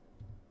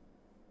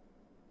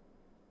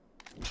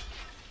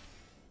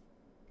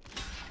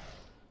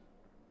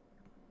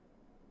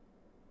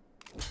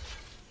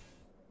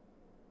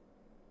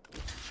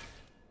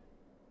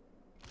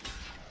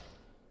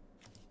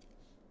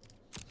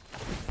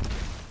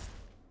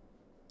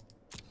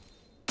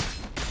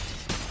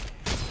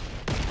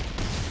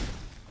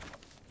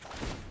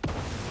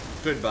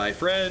 Goodbye,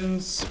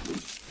 friends.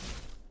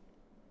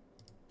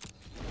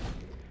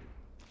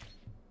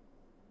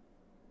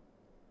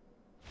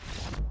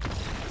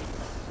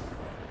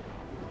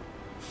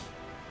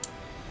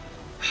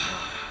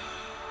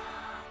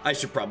 I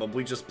should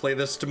probably just play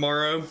this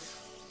tomorrow.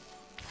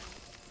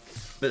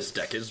 This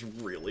deck is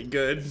really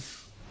good.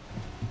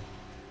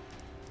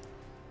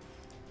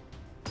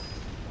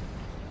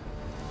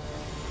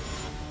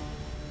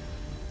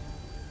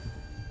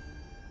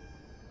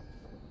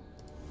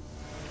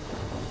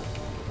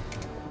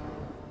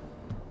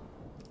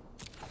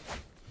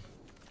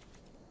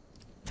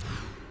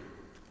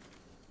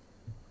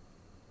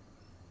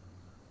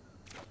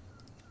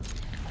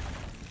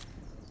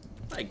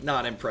 Like,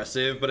 not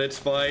impressive, but it's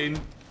fine.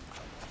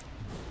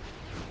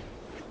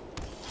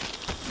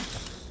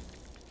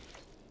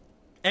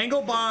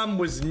 Anglebomb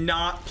was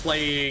not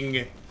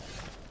playing...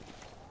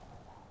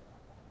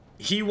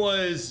 He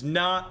was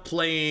not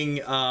playing,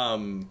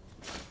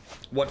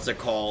 what's it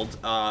called?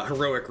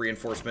 Heroic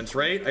Reinforcements,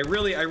 right? I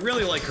really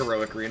like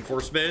Heroic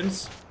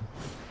Reinforcements.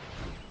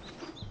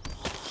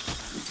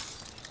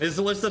 Is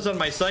the list that's on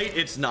my site?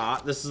 It's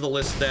not. This is the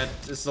list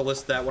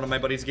that one of my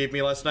buddies gave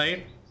me last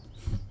night.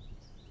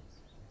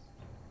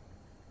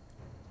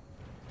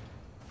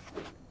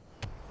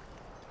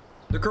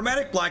 The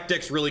chromatic black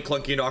deck's really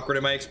clunky and awkward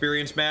in my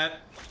experience, Matt.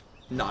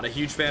 Not a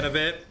huge fan of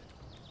it.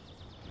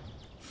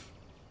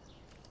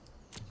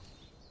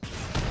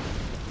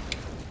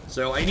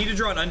 So I need to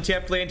draw an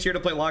untapped land here to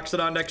play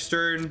Loxodon next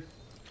turn.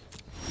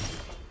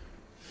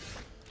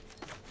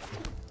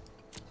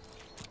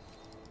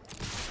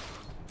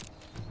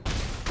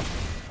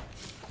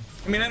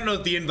 I mean, I don't know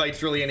if the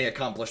invite's really any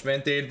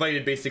accomplishment. They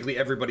invited basically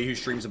everybody who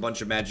streams a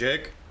bunch of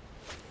Magic.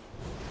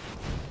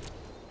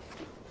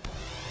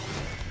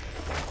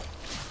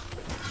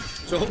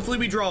 So hopefully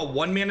we draw a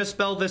 1-mana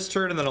spell this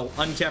turn and then an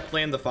untapped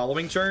land the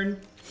following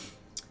turn.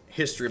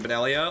 History of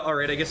Benalia. All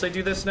right, I guess I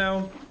do this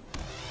now.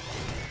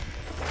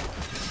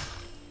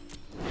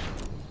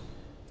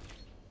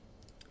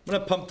 I'm gonna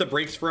pump the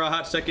brakes for a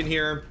hot second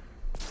here.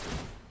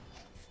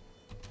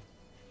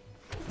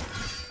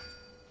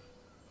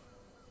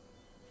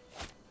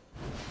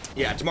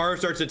 Yeah, tomorrow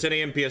starts at 10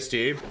 a.m.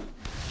 PST.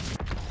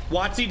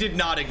 WotC did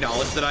not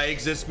acknowledge that I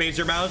exist,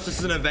 Major Mouse. This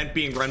is an event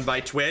being run by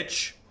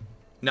Twitch,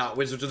 not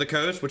Wizards of the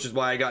Coast, which is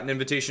why I got an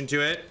invitation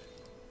to it.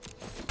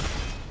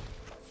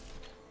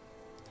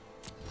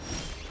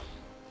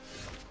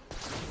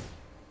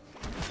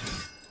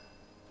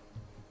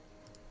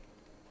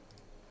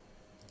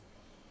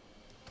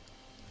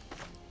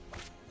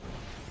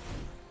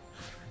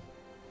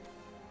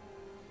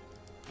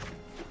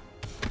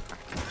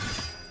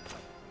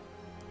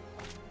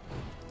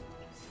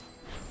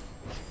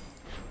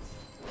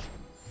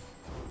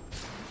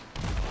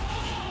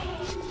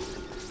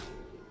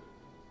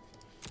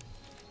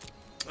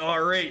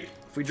 All right.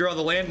 If we draw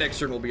the land next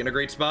turn, we'll be in a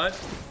great spot.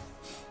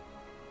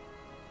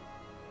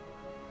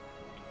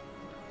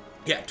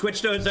 Yeah,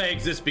 Twitch knows I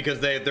exist because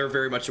they're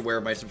very much aware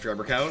of my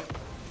subscriber count.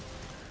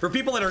 For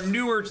people that are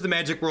newer to the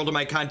Magic world of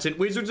my content,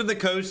 Wizards of the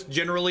Coast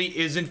generally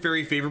isn't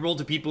very favorable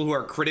to people who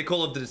are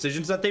critical of the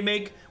decisions that they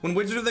make. When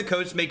Wizards of the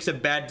Coast makes a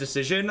bad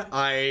decision,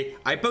 I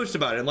post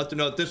about it and let them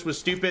know that this was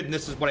stupid and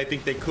this is what I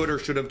think they could or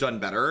should have done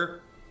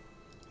better.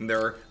 And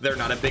they're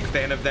not a big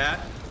fan of that.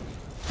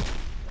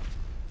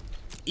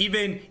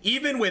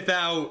 Even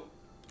without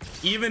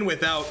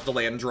the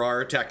land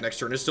drawer, attack next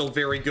turn is still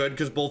very good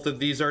because both of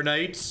these are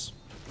knights.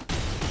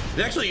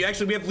 Actually,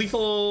 we have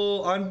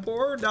lethal on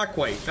board? Not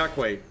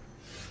quite.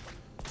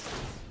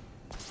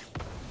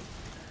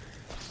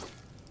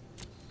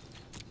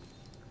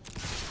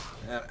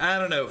 I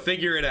don't know.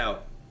 Figure it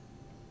out.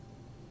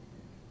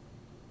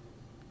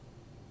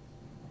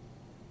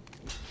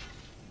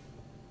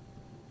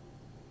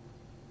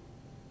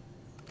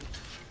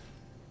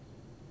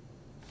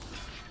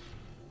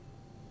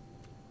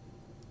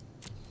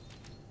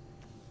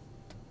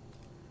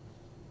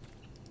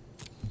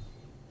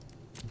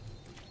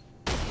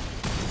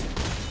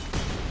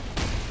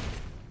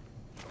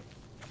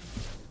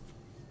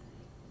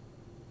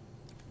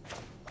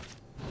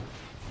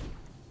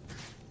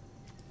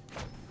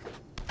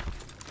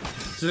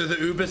 So the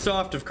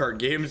Ubisoft of card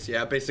games,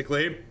 yeah,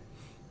 basically.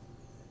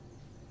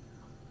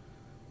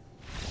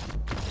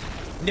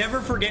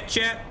 Never forget,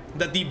 chat,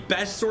 that the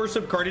best source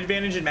of card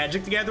advantage in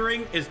Magic the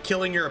Gathering is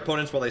killing your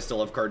opponents while they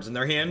still have cards in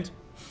their hand.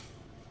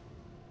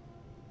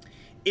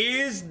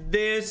 Is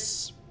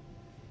this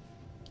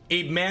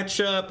a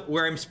matchup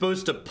where I'm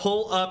supposed to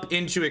pull up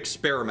into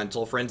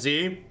Experimental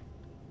Frenzy?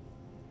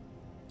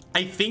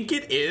 I think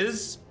it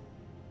is.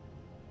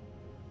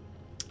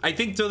 I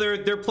think so.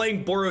 They're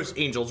playing Boros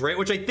Angels, right?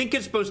 Which I think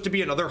is supposed to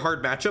be another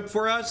hard matchup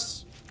for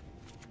us.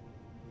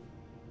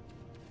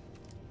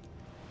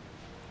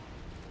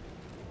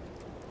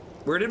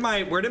 Where did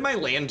my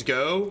land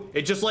go?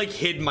 It just like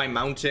hid my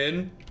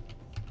mountain.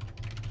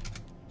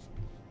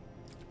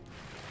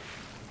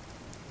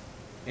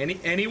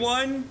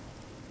 Anyone?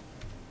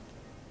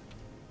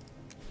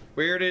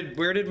 Where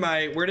did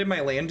my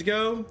land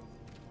go?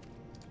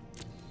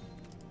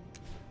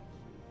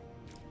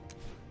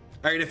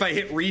 All right, if I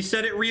hit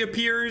reset, it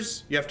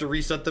reappears. You have to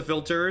reset the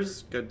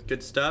filters.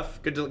 Good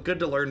stuff. Good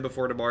to learn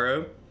before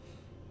tomorrow.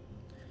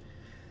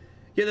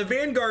 Yeah, the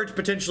Vanguards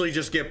potentially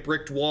just get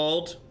bricked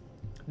walled.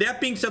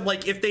 That being said,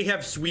 like if they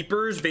have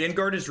sweepers,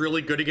 Vanguard is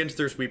really good against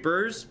their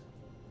sweepers.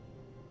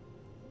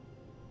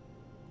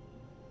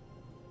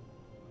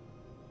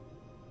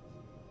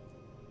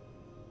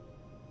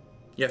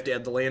 You have to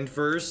add the land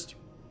first.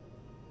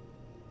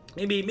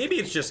 Maybe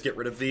it's just get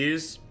rid of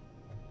these.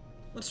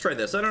 Let's try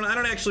this. I don't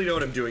actually know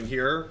what I'm doing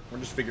here. We're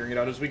just figuring it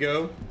out as we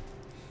go.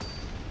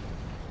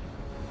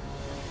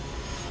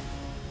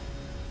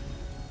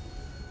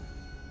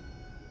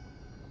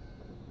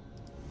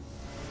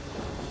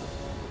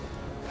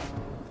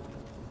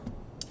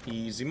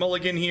 Easy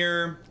mulligan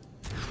here.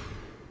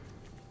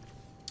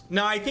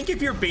 Now, I think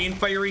if you're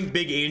Banefiring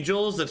big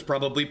angels, that's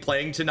probably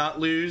playing to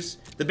not lose.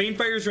 The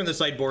Banefires are in the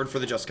sideboard for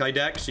the Jeskai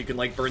deck, so you can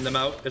like burn them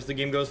out as the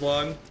game goes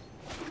along.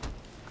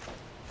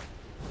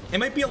 It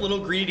might be a little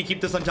greedy to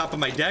keep this on top of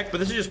my deck, but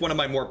this is just one of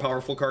my more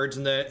powerful cards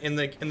in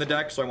the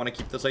deck, so I want to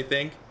keep this, I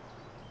think.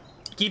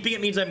 Keeping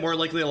it means I'm more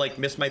likely to like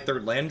miss my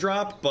third land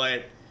drop, but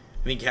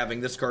I think having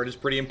this card is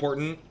pretty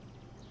important.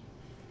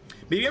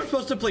 Maybe I'm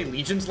supposed to play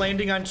Legion's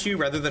Landing on 2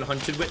 rather than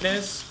Hunted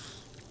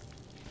Witness,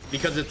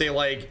 because if they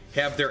like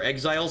have their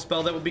exile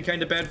spell, that would be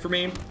kind of bad for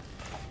me.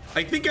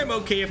 I think I'm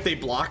okay if they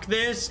block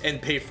this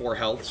and pay 4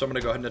 health, so I'm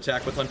gonna go ahead and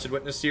attack with Hunted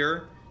Witness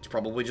here. It's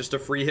probably just a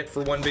free hit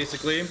for 1,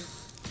 basically.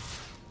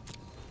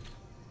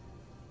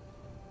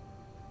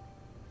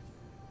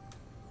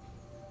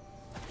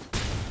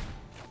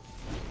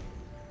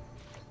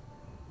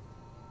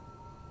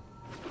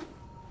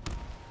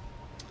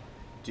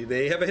 Do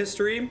they have a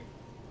history?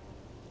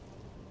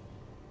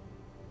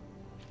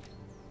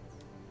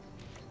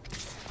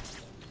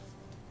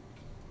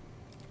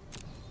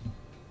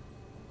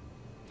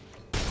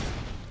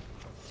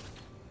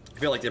 I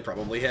feel like they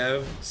probably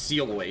have.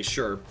 Seal away,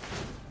 sure.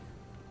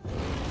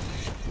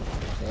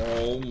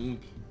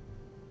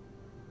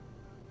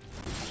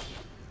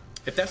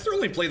 If that's their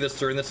only play this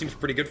turn, that seems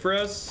pretty good for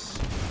us.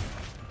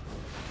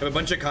 I have a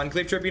bunch of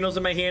Conclave Tribunals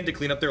in my hand to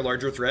clean up their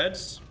larger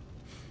threats.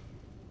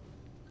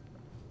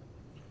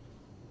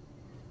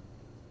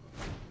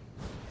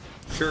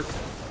 Sure.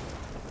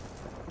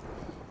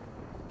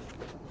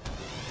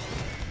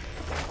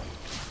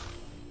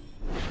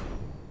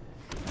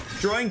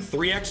 Drawing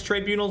 3x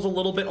Tribunal's a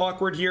little bit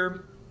awkward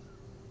here.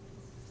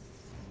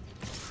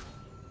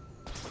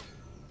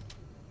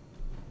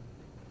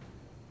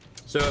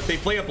 So if they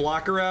play a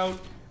blocker out,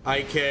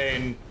 I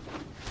can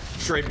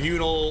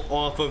Tribunal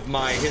off of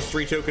my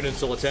history token and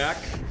still attack.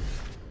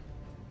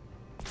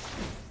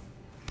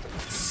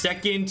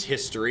 Second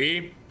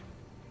history.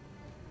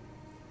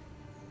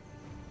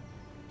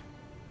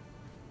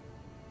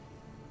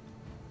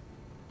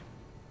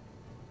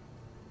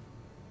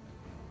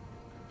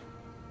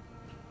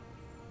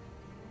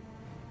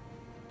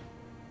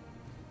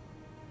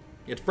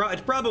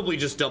 It's probably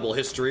just double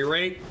history,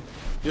 right?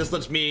 This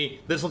lets me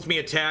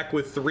attack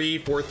with 3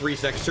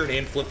 4/3 next turn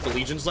and flip the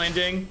Legion's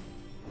Landing.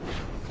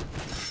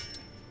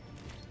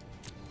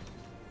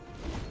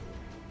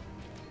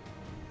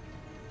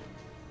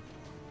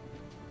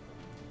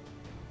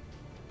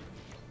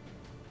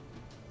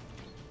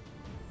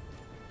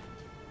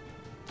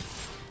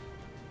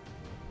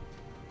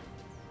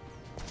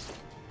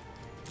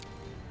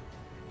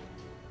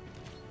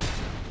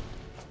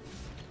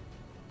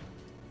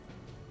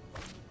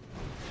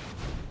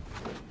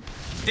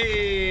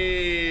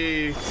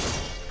 Hey,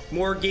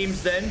 more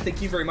games then.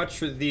 Thank you very much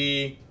for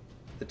the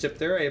tip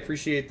there. I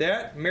appreciate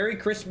that. Merry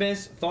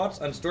Christmas. Thoughts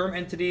on Storm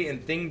Entity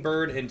and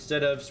Thingbird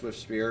instead of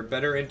Swiftspear?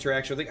 Better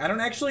interaction. I don't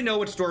actually know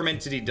what Storm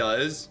Entity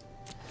does.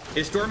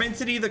 Is Storm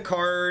Entity the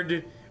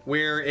card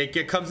where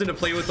it comes into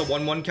play with the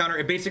 1/1 counter?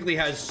 It basically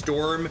has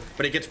Storm,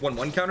 but it gets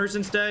 1/1 counters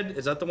instead.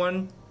 Is that the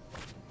one?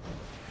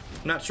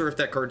 I'm not sure if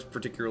that card's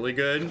particularly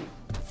good.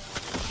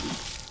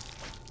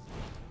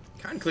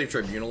 Conclave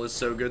Tribunal is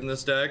so good in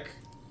this deck.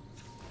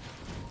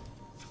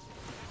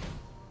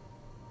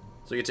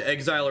 So you get to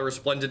exile a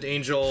Resplendent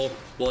Angel,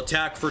 will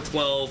attack for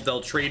 12, they'll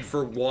trade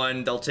for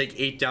 1, they'll take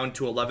 8 down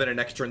to 11, and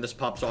next turn this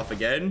pops off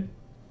again.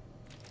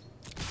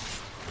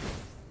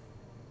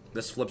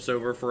 This flips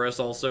over for us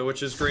also,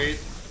 which is great.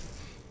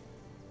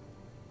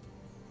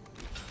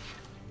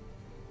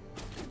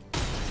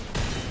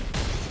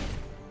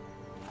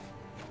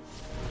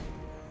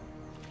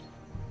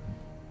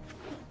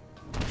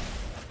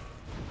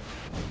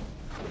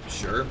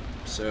 Sure.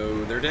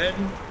 So they're dead?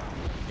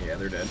 Yeah,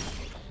 they're dead.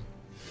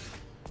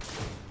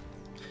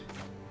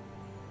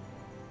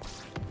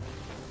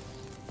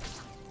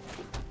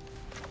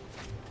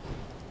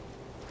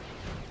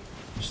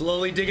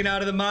 Slowly digging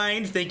out of the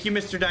mine. Thank you,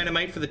 Mr.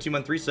 Dynamite, for the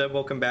 2-month resub.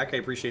 Welcome back. I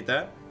appreciate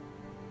that.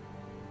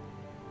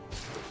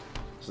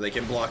 So they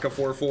can block a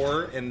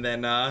 4/4, and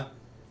then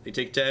they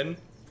take 10.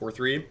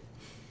 4/3.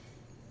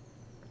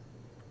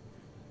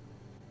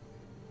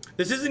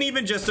 This isn't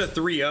even just a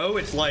 3-0.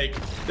 It's like,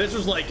 this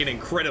was like an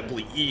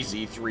incredibly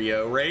easy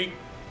 3-0, right?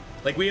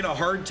 Like, we had a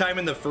hard time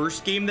in the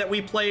first game that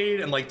we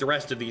played, and like the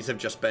rest of these have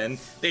just been,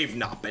 they've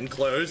not been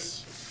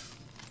close.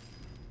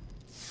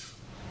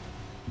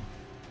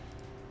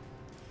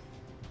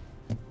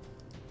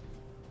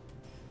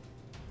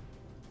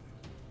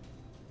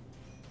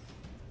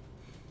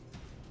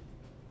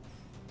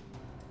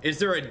 Is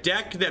there a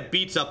deck that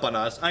beats up on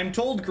us? I'm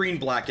told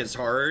green-black is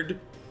hard,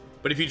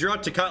 but if you draw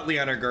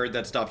Tocatli on our guard,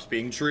 that stops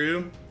being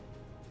true.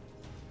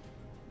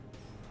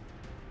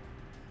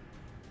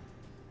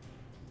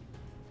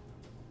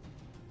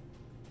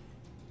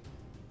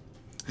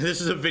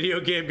 This is a video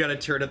game, gotta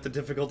turn up the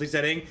difficulty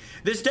setting.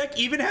 This deck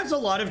even has a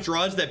lot of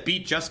draws that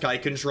beat Jeskai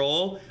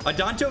control.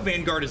 Adanto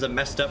Vanguard is a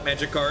messed up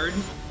magic card.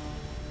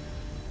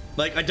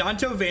 Like,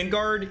 Adanto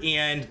Vanguard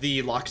and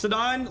the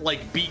Loxodon,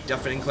 like, beat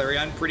Deafening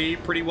Clarion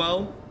pretty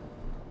well.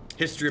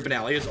 History of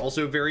Benalia is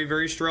also very,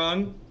 very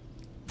strong.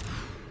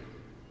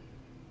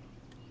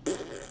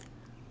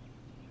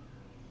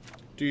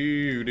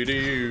 Do do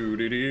do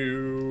do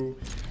do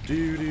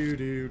do do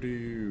do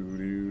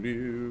do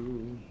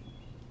do.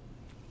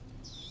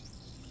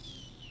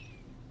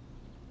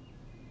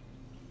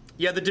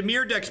 Yeah, the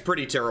Dimir deck's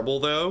pretty terrible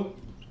though.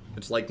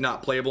 It's like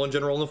not playable in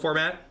general in the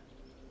format.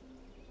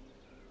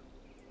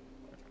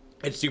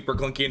 It's super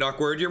clunky and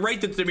awkward. You're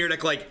right that the Dimir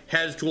deck like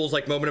has tools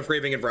like Moment of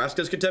Craving and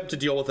Vraska's Contempt to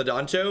deal with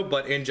Adanto,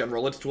 but in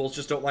general its tools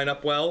just don't line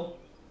up well.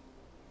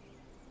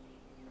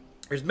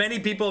 There's many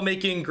people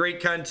making great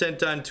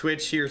content on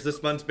Twitch. Here's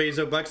this month's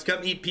Bezo Bucks.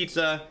 Come eat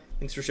pizza.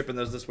 Thanks for shipping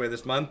those this way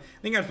this month.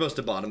 I think I'm supposed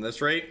to bottom this,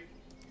 right?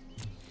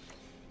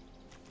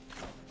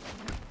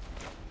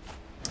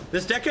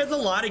 This deck has a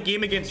lot of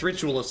game against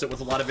Ritualists with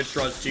a lot of its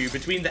draws too.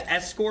 Between the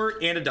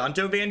Escort and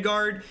Adanto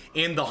Vanguard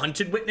and the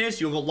Hunted Witness,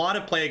 you have a lot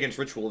of play against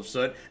Ritual of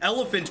Soot.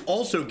 Elephant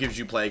also gives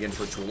you play against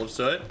Ritual of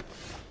Soot.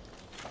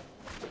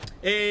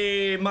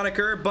 Hey,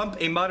 Moniker, bump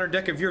a modern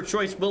deck of your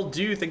choice will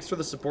do. Thanks for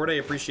the support. I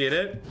appreciate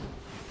it.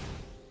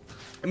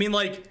 I mean,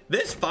 like,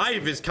 this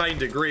 5 is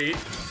kind of great.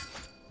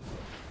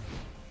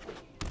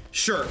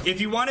 Sure, if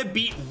you want to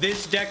beat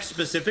this deck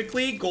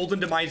specifically, Golden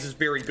Demise is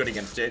very good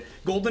against it.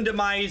 Golden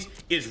Demise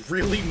is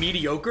really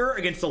mediocre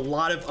against a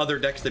lot of other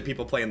decks that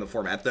people play in the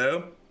format,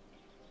 though.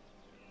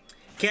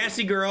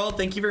 Cassie Girl,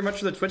 thank you very much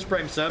for the Twitch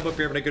Prime sub. Hope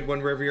you're having a good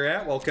one wherever you're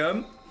at.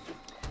 Welcome.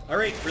 All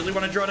right, really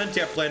want to draw an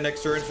untapped land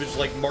next turn, which is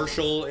like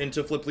Marshal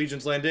into Flip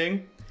Legion's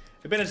Landing.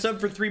 I've been a sub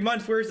for 3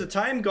 months. Where's the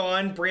time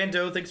gone?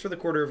 Brando, thanks for the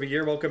quarter of a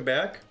year. Welcome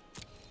back.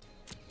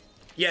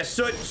 Yeah,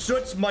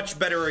 Soot's much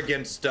better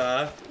against,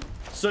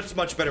 Soot's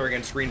much better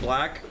against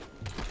green-black.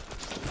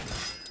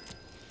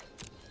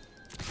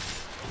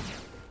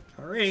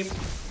 All right.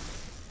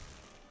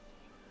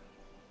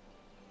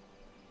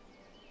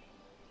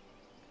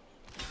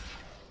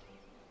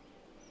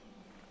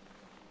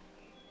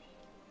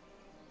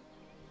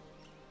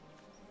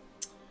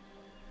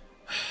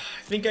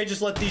 I think I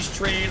just let these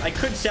trade. I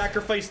could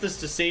sacrifice this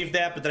to save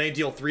that, but then I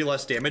deal 3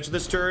 less damage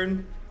this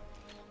turn.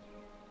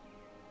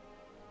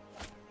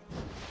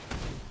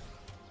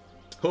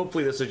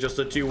 Hopefully this is just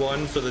a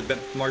 2-1 so that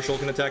Marshal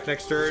can attack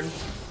next turn.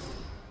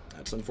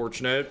 That's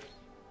unfortunate.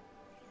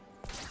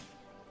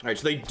 Alright,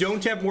 so they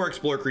don't have more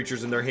Explorer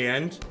creatures in their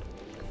hand.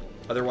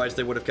 Otherwise,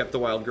 they would have kept the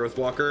Wild Growth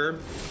Walker.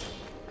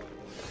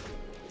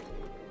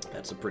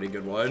 That's a pretty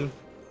good one.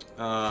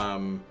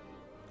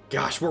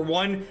 Gosh, we're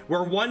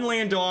one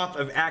land off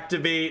of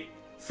activate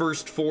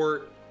First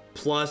Fort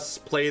plus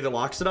play the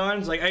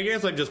Loxodons. Like, I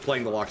guess I'm just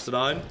playing the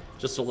Loxodon.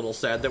 Just a little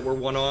sad that we're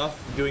one off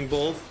doing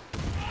both.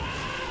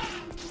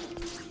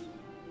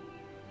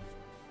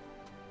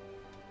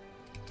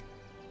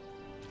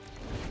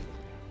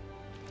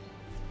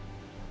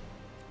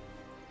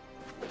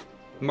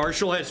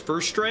 Marshal has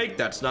first strike.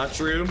 That's not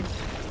true.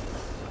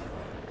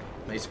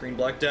 Nice green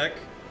black deck.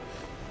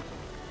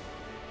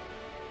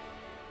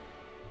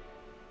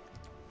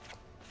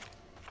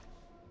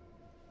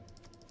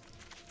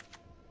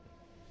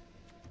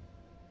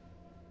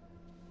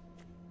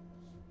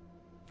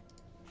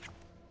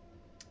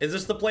 Is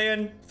this the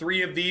plan?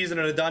 3 of these and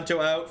an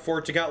Adanto out,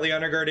 4 Tocatli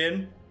Honor Guard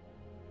in?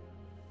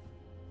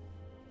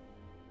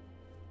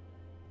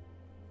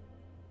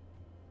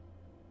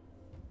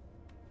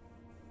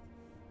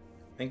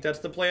 I think that's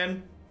the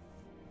plan.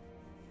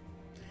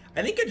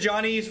 I think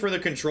Ajani's for the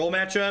control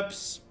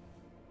matchups.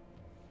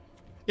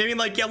 I mean,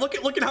 like, yeah, look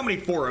at how many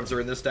 4-ofs are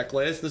in this deck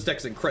list. This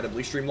deck's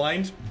incredibly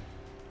streamlined.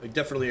 I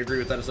definitely agree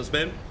with that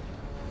assessment.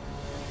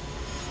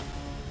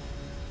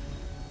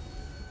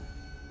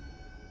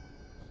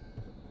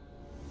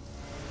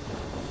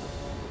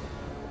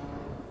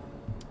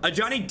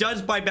 Ajani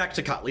does buy back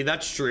Tocatli,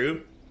 that's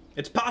true.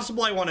 It's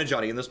possible I want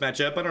Ajani in this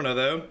matchup. I don't know,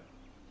 though.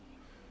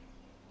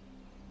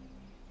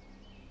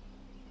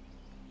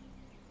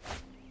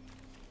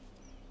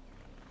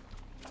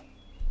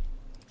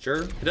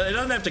 Sure. It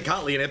doesn't have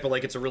Tocatli in it, but,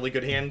 like, it's a really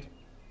good hand.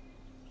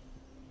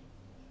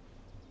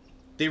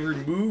 They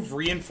remove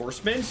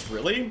reinforcements?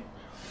 Really?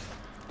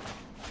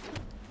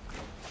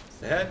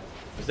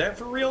 Is that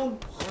for real?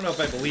 I don't know if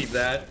I believe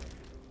that.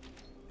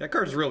 That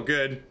card's real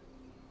good.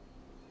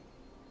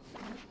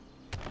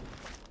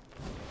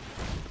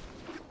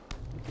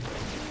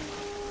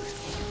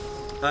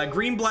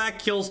 Green-black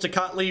kills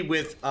Tocatli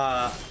with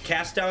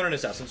Cast Down and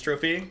Assassin's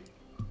Trophy.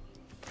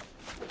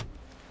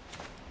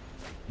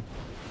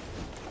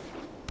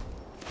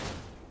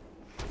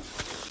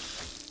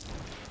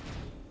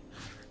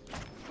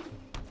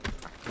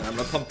 I'm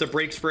gonna pump the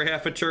brakes for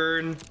half a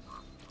turn.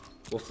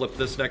 We'll flip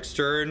this next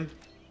turn.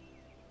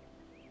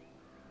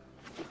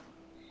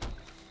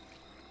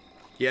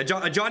 Yeah,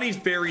 Ajani's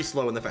very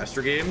slow in the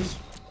faster games.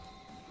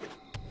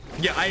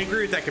 Yeah, I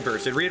agree with that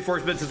comparison.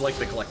 Reinforcements is like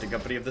the collecting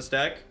company of this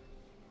deck.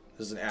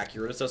 This is an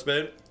accurate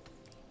assessment.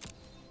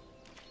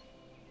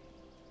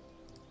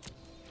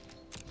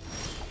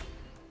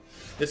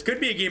 This could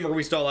be a game where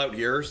we stall out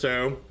here,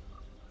 so...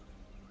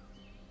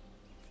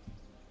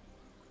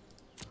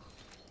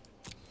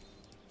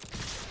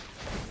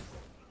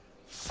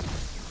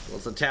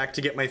 let's attack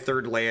to get my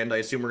 3rd land. I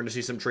assume we're going to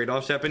see some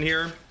trade-offs happen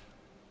here.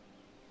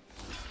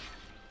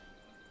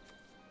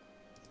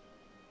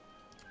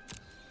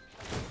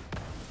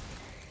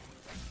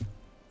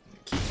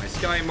 Keep my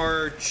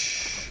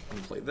Skymarch.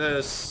 And play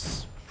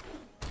this.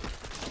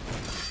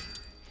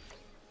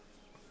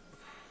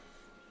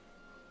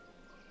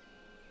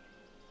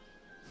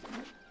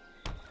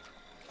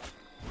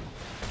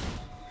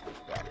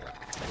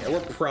 Yeah, we're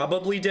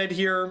probably dead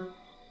here.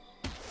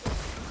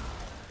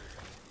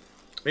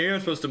 Maybe I'm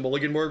supposed to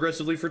mulligan more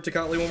aggressively for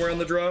Tocatli when we're on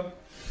the draw.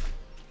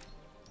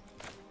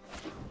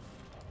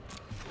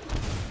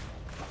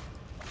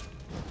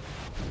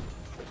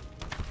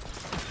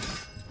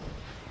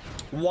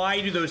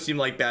 Why do those seem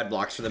like bad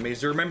blocks for the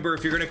Mazer? Remember,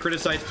 if you're going to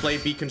criticize play,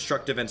 be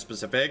constructive and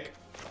specific.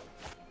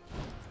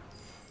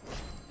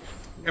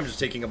 I'm just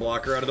taking a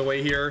blocker out of the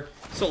way here.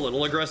 It's a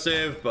little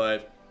aggressive,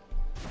 but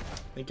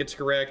I think it's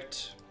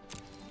correct.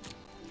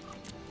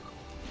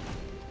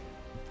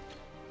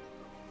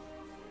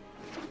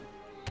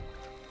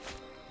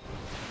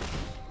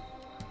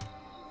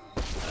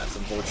 That's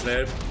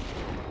unfortunate.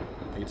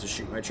 I get to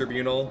shoot my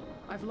Tribunal.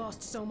 I've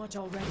lost so much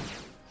already.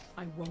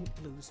 I won't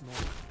lose more.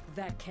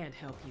 That can't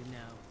help you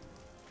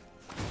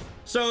now.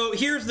 So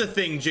here's the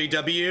thing,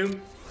 JW.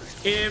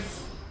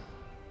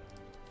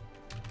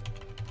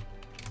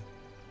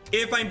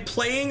 If I'm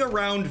playing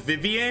around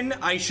Vivian,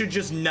 I should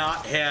just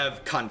not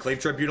have Conclave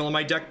Tribunal in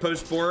my deck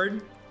post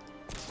board.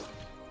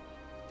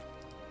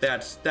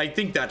 I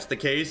think that's the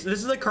case.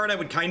 This is a card I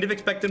would kind of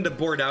expect them to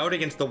board out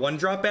against the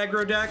 1-drop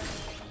aggro deck.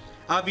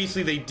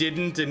 Obviously they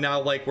didn't, and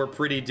now like we're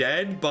pretty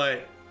dead,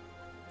 but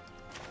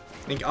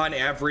I think on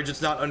average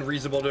it's not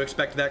unreasonable to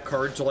expect that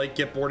card to like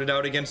get boarded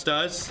out against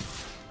us.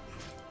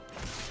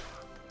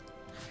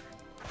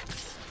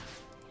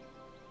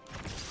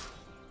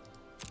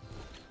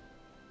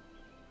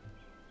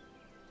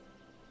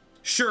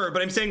 Sure,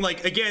 but I'm saying,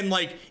 like, again,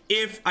 like,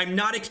 if I'm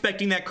not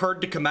expecting that card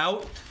to come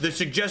out, the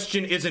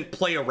suggestion isn't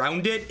play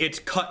around it, it's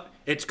cut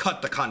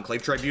the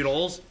Conclave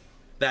Tribunals.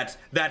 That's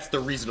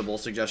the reasonable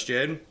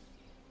suggestion.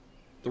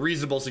 The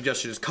reasonable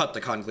suggestion is cut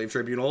the Conclave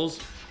Tribunals.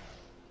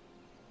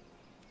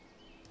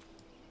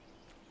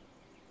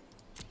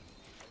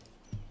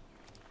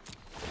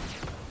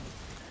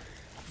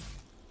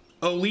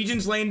 Oh,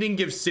 Legion's Landing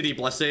gives City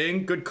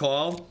Blessing. Good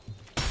call.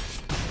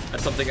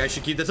 That's something I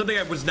should keep. That's something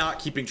I was not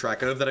keeping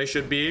track of that I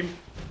should be.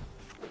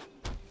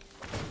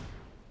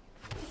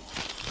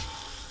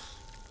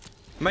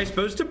 Am I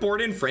supposed to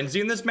board in Frenzy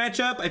in this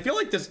matchup? I feel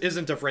like this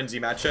isn't a Frenzy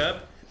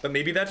matchup, but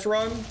maybe that's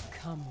wrong.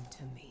 Come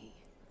to me.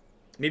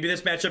 Maybe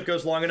this matchup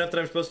goes long enough that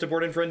I'm supposed to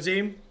board in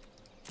Frenzy.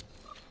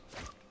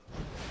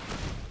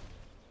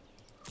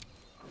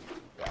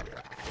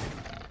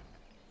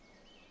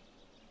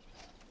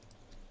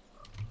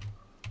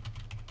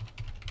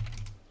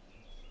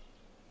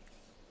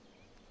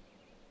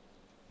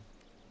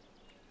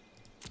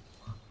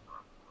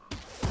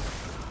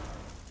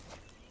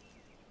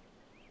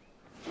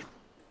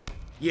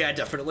 Yeah,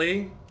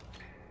 definitely.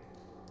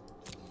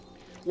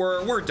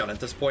 We're done at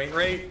this point,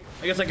 right?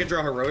 I guess I could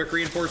draw heroic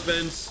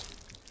reinforcements.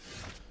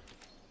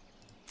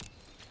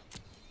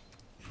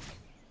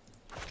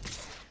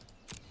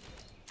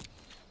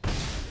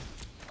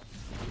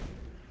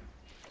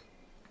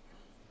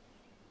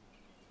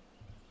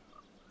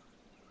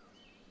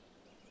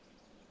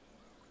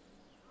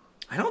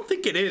 I don't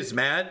think it is,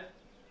 Matt.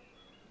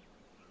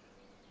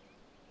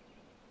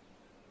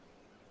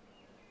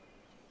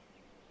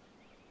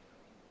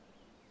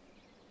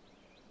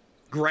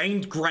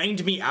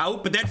 Grind me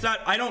out, but that's not,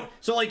 I don't,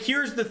 so like,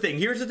 here's the thing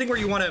where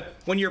you want to,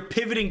 when you're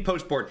pivoting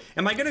post board,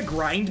 am I gonna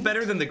grind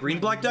better than the green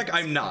black deck?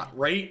 I'm not,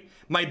 right?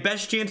 My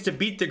best chance to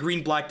beat the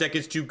green black deck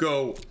is to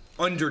go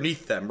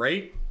underneath them,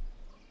 right?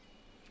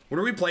 What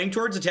are we playing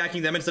towards?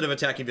 Attacking them instead of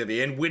attacking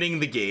Vivian, winning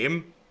the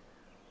game,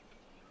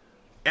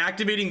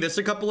 activating this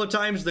a couple of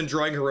times, then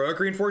drawing heroic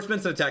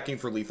reinforcements and attacking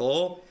for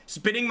lethal.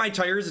 Spinning my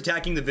tires,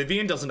 attacking the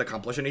Vivian doesn't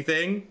accomplish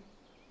anything.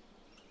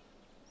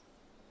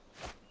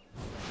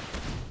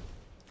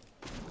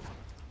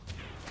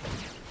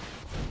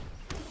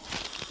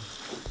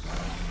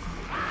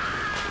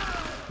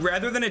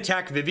 Rather than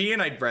attack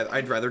Vivian, I'd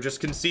rather just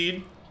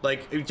concede.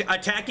 Like,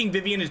 attacking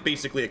Vivian is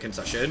basically a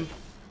concession.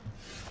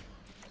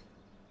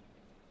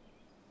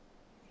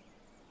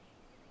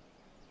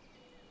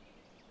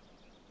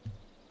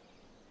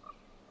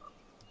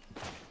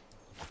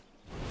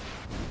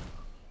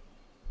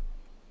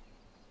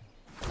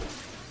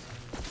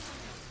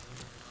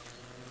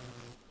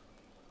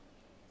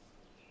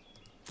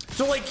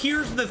 So, like,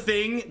 here's the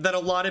thing that a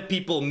lot of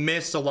people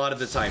miss a lot of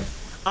the time.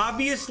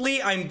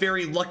 Obviously, I'm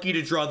very lucky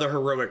to draw the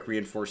heroic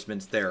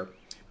reinforcements there.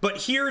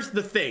 But here's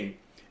the thing.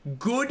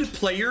 Good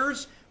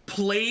players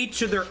play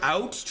to their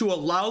outs to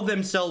allow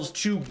themselves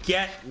to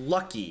get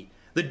lucky.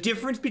 The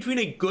difference between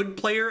a good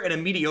player and a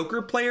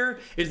mediocre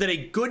player is that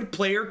a good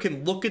player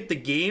can look at the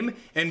game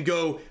and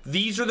go,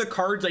 these are the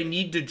cards I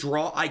need to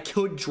draw, I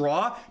could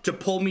draw to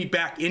pull me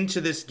back into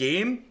this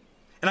game.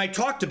 And I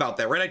talked about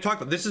that, right? I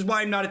talked about, this is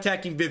why I'm not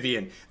attacking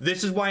Vivian.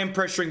 This is why I'm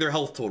pressuring their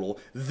health total.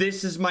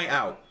 This is my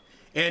out.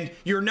 And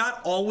you're not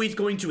always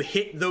going to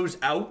hit those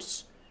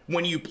outs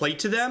when you play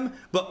to them,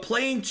 but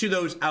playing to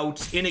those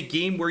outs in a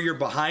game where you're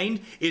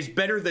behind is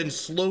better than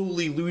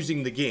slowly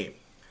losing the game.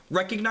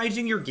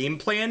 Recognizing your game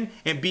plan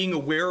and being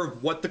aware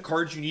of what the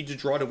cards you need to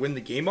draw to win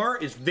the game are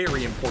is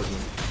very important.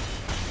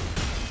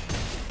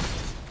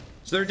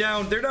 So they're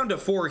down to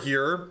 4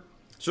 here.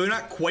 So they're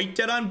not quite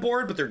dead on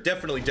board, but they're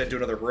definitely dead to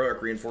another heroic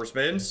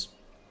reinforcements.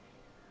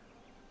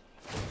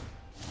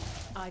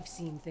 I've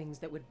seen things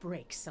that would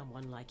break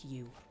someone like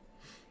you.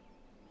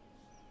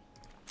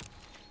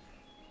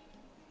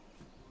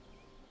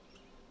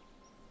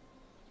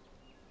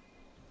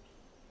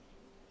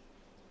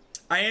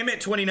 I am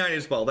at 29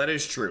 as well. That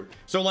is true.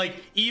 So, like,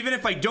 even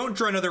if I don't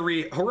draw another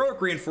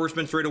heroic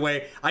reinforcements right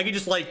away, I can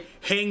just, like,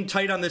 hang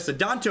tight on this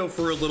Adanto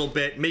for a little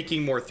bit,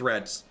 making more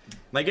threats.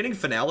 Am I getting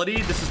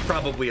finality? This is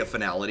probably a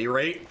finality,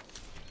 right?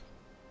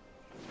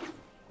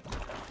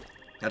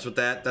 That's what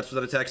that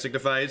attack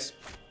signifies.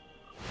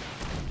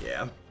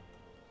 Yeah.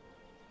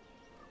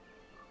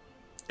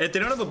 If they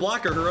don't have a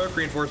blocker, heroic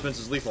reinforcements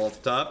is lethal at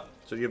the top.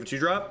 So do you have a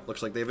 2-drop?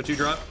 Looks like they have a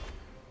 2-drop.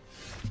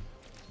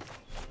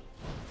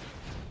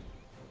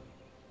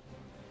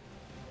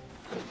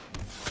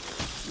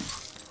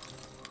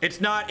 It's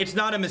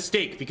not a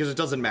mistake because it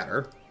doesn't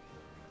matter.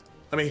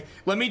 I mean,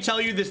 let me tell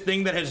you, this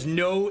thing that has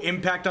no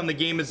impact on the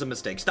game is a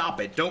mistake.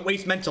 Stop it. Don't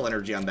waste mental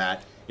energy on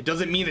that. It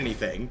doesn't mean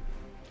anything.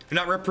 You're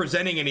not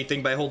representing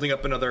anything by holding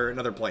up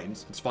another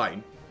planes. It's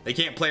fine. They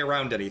can't play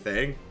around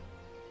anything.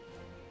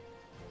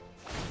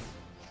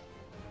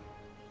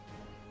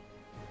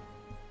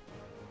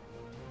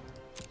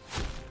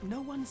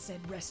 No one said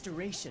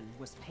restoration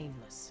was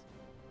painless.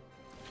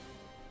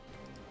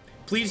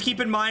 Please keep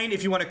in mind,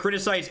 if you want to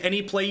criticize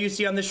any play you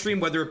see on this stream,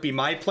 whether it be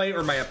my play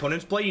or my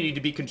opponent's play, you need to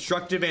be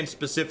constructive and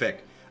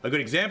specific. A good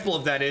example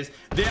of that is,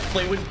 that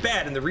play was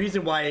bad, and the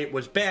reason why it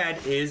was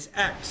bad is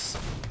X.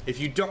 If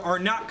you are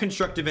not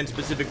constructive and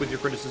specific with your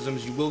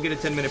criticisms, you will get a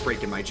 10-minute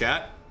break in my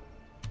chat.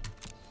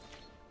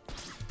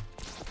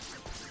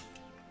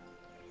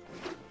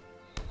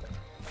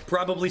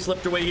 Probably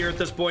slipped away here at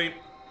this point,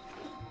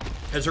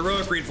 as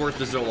heroic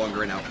reinforcement is no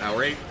longer an out now,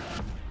 right?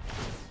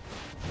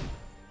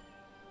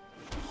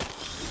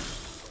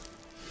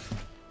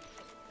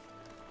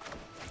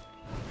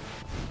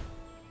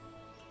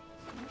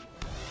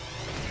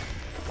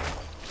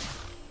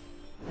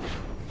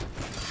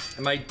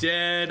 Am I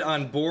dead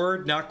on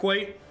board? Not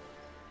quite.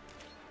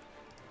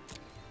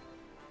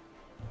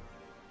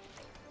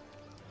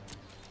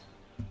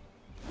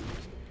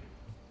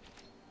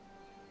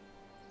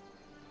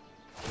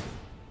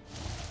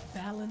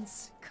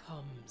 Balance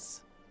comes.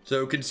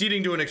 So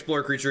conceding to an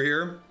explore creature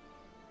here.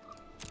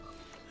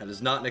 That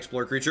is not an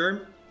explore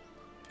creature.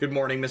 Good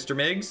morning, Mr.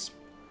 Miggs.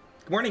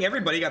 Good morning,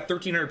 everybody. Got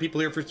 1,300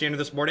 people here for standard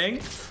this morning.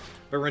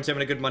 Everyone's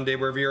having a good Monday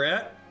wherever you're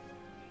at.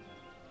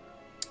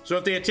 So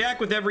if they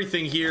attack with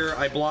everything here,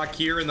 I block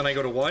here and then I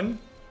go to 1.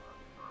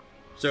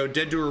 So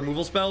dead to a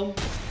removal spell.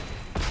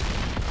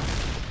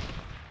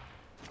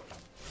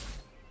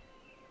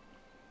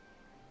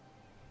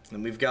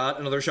 And we've got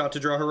another shot to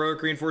draw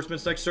heroic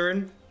reinforcements next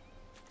turn.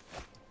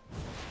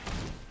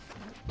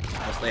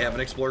 Unless they have an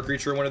explore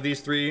creature in one of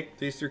these three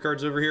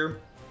cards over here.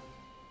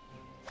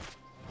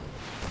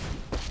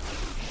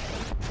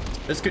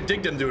 This could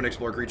dig them to an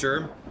explore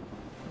creature.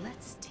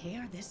 Let's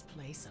tear this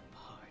place apart.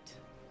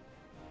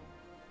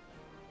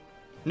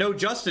 No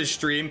Justice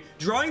stream.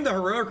 Drawing the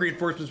heroic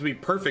reinforcements would be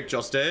perfect,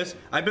 Justice.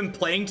 I've been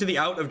playing to the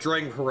out of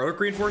drawing heroic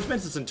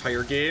reinforcements this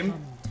entire game.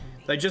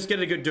 Did I just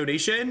get a good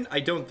donation? I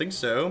don't think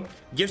so.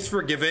 Gifts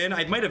Forgiven.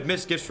 I might have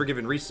missed Gifts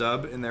Forgiven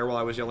resub in there while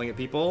I was yelling at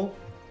people.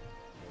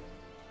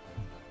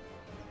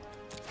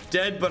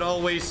 Dead but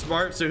always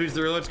smart. So who's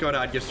the real? What's going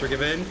on? Gifts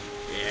Forgiven.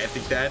 Yeah, I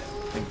think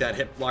that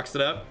hit locks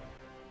it up.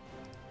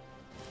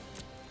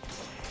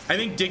 I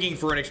think digging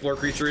for an explore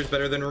creature is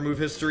better than remove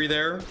history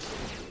there.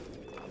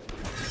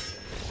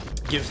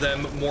 Gives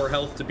them more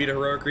health to beat a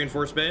heroic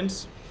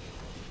reinforcements.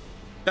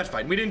 That's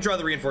fine. We didn't draw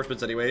the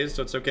reinforcements anyways,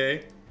 so it's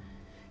okay.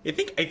 I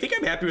think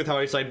I'm happy with how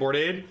I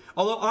sideboarded.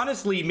 Although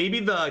honestly,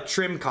 maybe the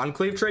Trim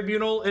Conclave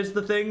Tribunal is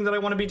the thing that I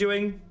want to be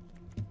doing.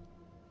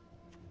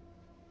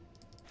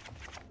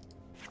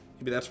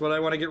 Maybe that's what I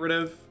want to get rid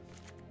of.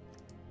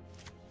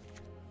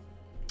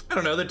 I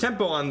don't know. The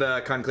tempo on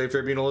the Conclave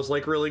Tribunal is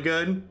like really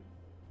good.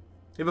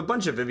 They have a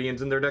bunch of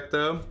Vivians in their deck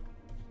though.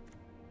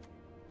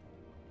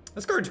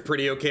 This card's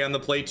pretty okay on the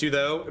play too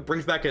though. It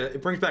brings back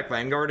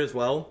Vanguard as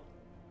well.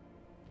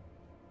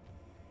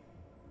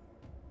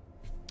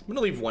 I'm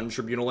gonna leave one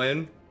Tribunal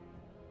in.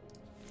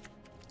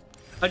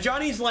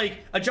 Ajani's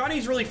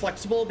really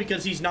flexible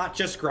because he's not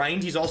just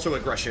grind, he's also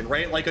aggression,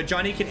 right? Like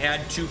Ajani can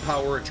add 2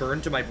 power a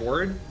turn to my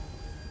board.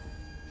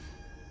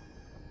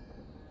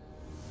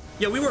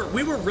 Yeah, we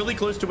were really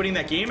close to winning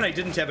that game, and I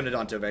didn't have an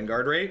Adanto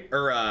Vanguard, right?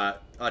 Or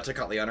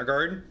Tocatli Honor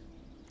Guard.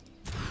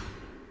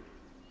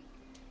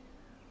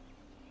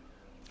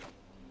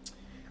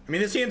 I mean,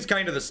 this hand's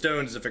kind of the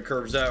stones if it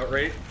curves out,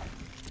 right?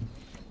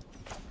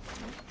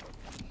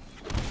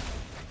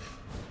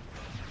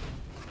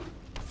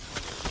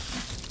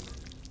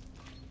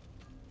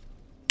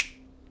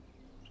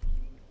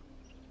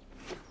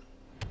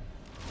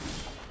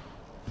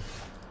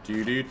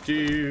 And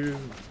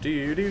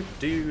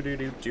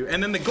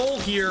then the goal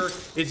here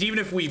is even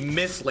if we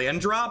miss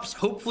land drops,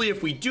 hopefully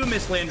if we do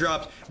miss land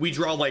drops, we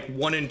draw like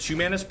 1 and 2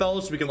 mana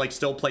spells so we can like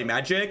still play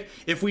Magic.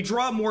 If we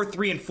draw more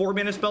 3 and 4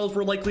 mana spells,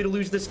 we're likely to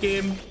lose this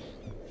game.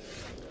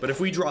 But if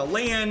we draw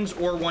lands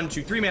or 1,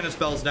 2, 3 mana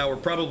spells now, we're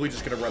probably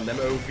just gonna run them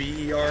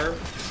OVER.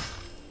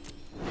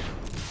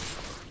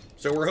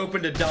 So we're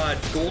hoping to dodge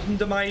Golden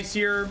Demise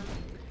here.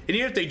 And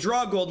even if they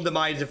draw Golden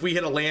Demise, if we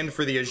hit a land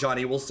for the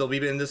Ajani, we'll still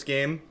be in this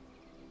game.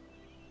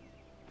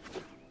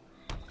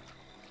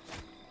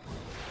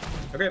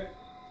 Okay.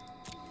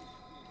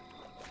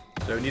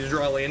 So we need to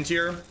draw a land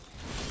here.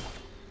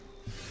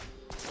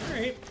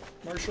 Alright.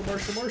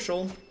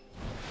 Marshal.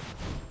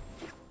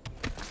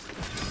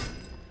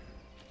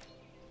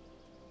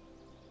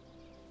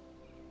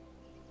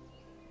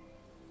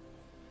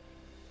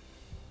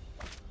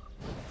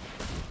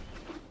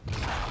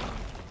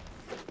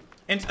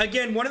 And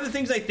again, one of the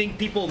things I think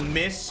people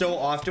miss so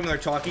often when they're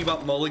talking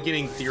about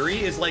mulliganing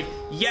theory is like,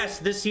 yes,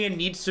 this hand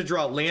needs to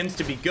draw lands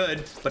to be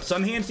good, but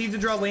some hands need to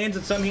draw lands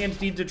and some hands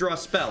need to draw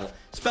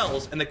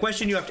spells. And the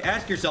question you have to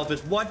ask yourself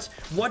is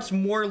what's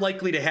more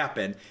likely to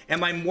happen?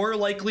 Am I more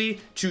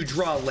likely to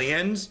draw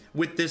lands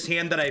with this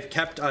hand that I've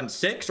kept on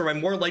 6, or am I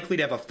more likely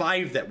to have a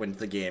 5 that wins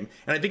the game?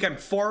 And I think I'm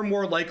far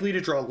more likely to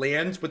draw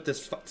lands with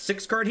this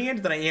 6 card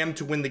hand than I am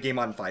to win the game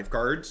on 5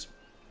 cards.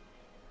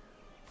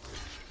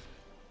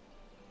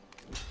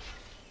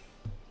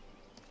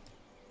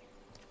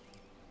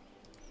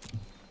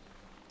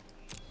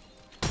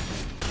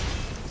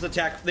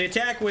 The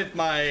attack with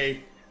my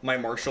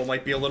Marshal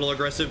might be a little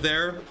aggressive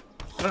there.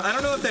 I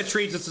don't know if that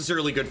trade's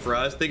necessarily good for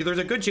us. There's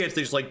a good chance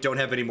they just like don't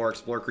have any more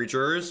explore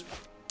creatures.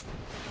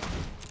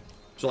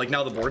 So like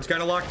now the board's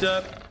kind of locked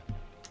up.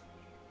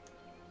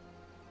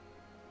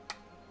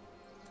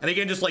 And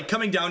again, just like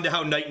coming down to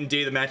how night and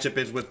day the matchup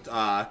is with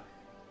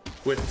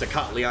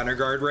Tocatli Honor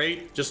Guard,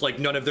 right? Just like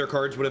none of their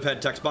cards would have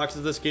had text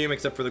boxes this game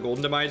except for the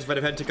Golden Demise if I'd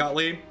have had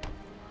Tocatli.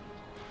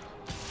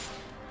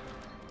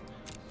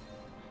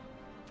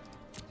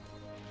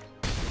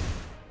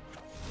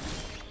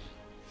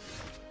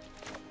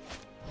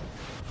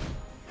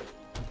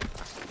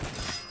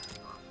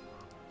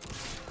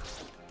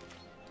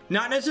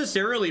 Not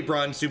necessarily,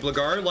 Bronze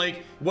Subligar.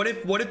 Like, what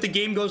if the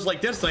game goes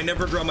like this and I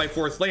never draw my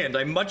 4th land?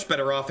 I'm much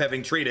better off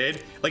having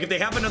traded. Like, if they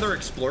have another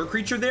Explorer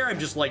creature there, I'm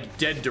just, like,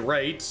 dead to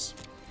rights.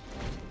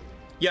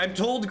 Yeah, I'm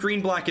told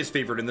green-black is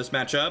favored in this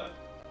matchup.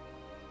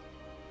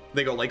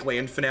 They go, like,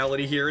 land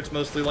finality here. It's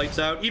mostly lights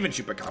out. Even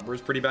Chupacabra is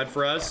pretty bad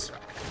for us.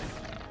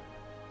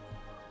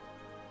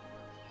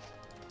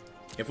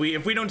 If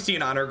we don't see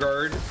an Honor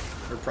Guard,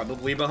 we're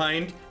probably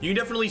behind. You can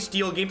definitely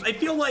steal games. I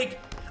feel like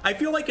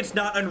it's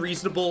not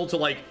unreasonable to,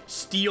 like,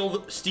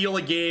 steal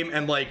a game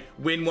and, like,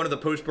 win one of the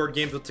post-board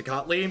games with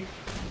Tocatli.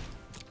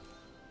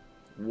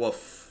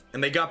 Woof.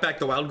 And they got back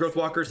the Wild Growth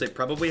Walkers. They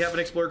probably have an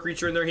Explorer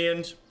creature in their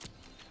hand.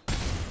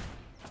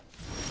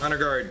 Honor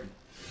Guard.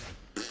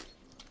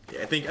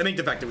 Yeah, I think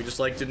the fact that we just,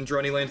 like, didn't draw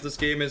any lands this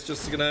game is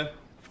just gonna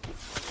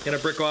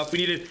brick off. We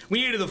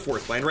needed the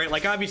 4th land, right?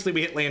 Like, obviously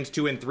we hit lands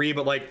 2 and 3,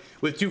 but, like,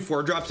 with 2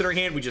 4-drops in our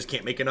hand, we just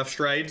can't make enough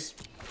strides.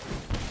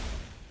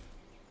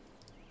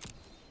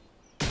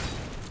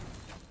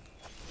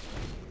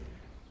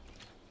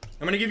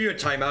 I'm gonna give you a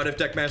timeout if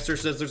Deckmaster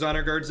says there's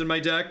Honor Guards in my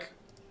deck.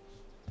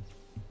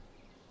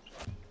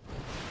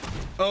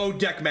 Oh,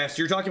 Deckmaster,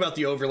 you're talking about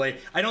the overlay.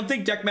 I don't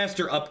think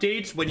Deckmaster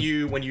updates when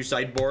you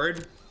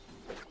sideboard.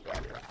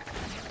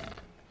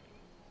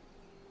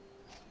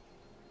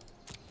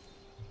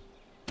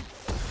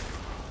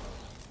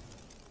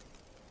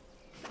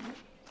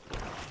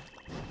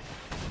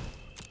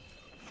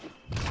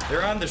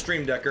 They're on the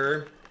Stream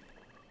Decker.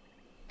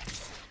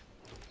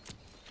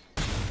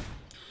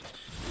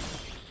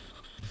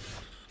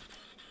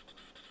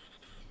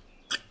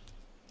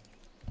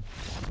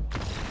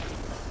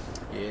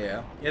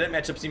 Yeah, that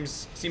matchup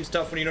seems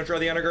tough when you don't draw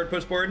the Honor Guard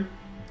post board.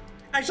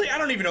 Actually, I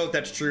don't even know if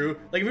that's true.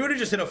 Like, if we would have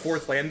just hit a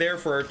 4th land there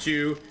for our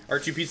two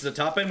pieces of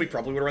top end, we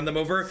probably would have run them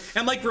over.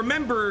 And, like,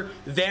 remember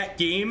that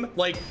game?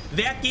 Like,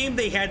 that game,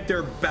 they had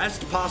their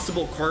best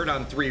possible card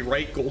on 3,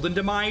 right? Golden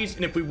Demise.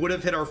 And if we would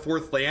have hit our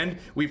 4th land,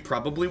 we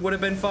probably would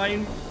have been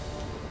fine.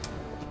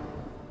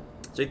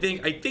 So I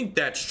think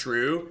that's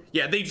true.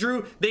 Yeah,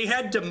 they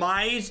had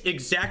Demise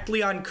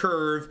exactly on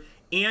curve,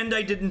 and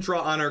I didn't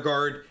draw Honor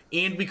Guard,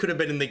 and we could have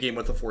been in the game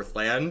with a 4th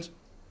land.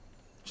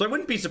 So I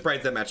wouldn't be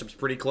surprised that matchup's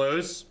pretty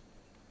close.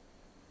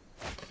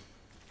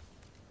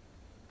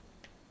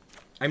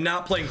 I'm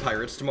not playing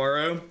Pirates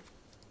tomorrow.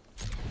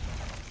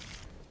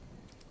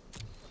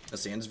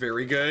 Asan's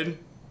very good.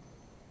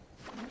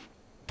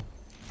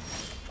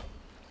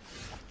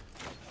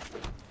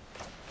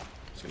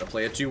 Just gonna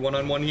play a 2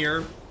 1-on-1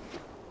 here.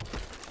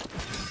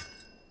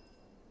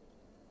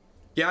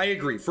 Yeah, I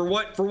agree. For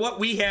what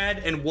we had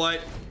and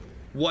what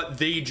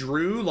they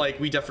drew, like,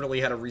 we definitely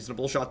had a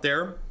reasonable shot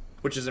there,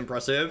 which is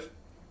impressive.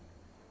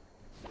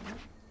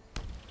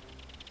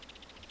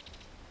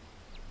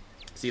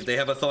 See if they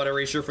have a thought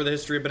erasure for the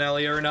History of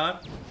Benalia or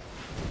not.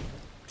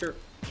 Sure.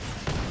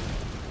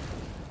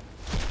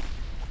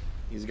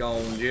 He's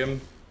gone, Jim.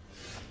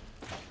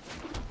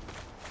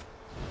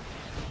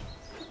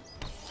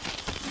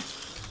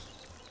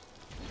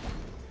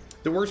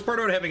 The worst part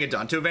about having a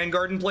Adanto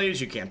Vanguard in play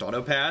is you can't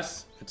auto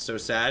pass. It's so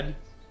sad.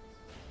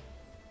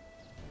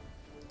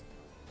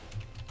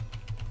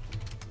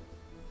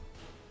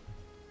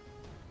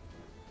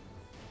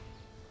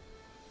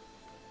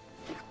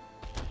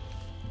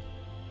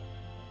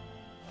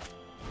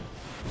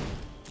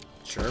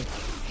 Sure.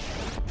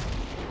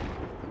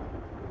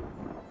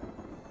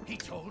 He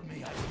told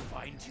me I would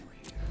find you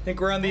here. I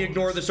think we're on the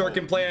ignore the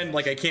Sorkin plan.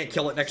 Like, I can't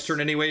kill it next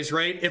turn anyways,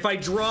 right? If I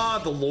draw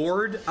the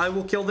Lord, I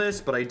will kill this,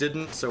 but I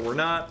didn't, so we're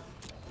not.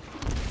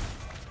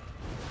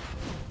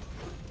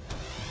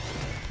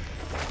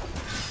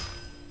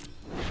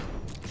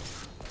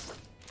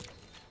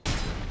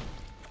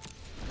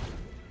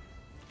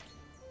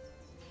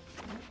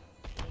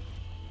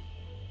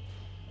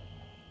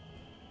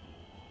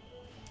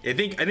 I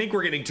think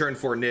we're getting turn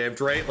 4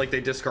 niv'd, right? Like, they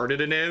discarded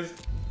a niv.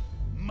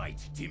 Might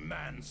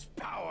demands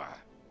power.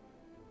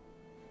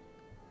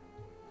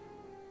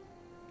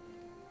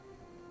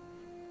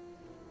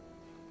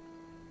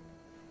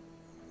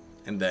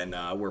 And then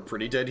we're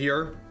pretty dead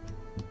here. We'll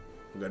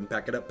go ahead and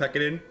pack it up, pack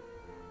it in.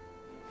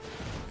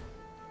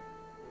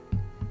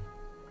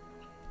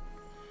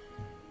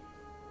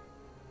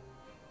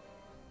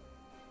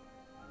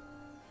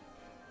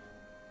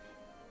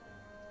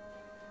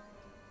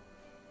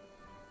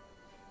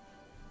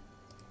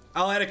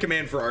 I'll add a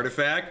command for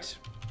artifact.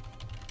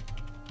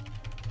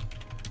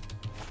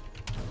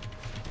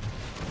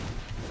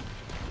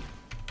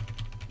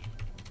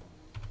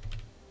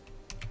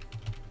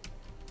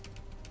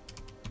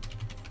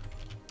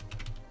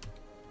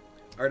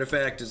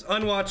 Artifact is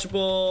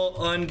unwatchable,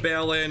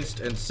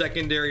 unbalanced, and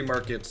secondary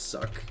markets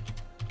suck.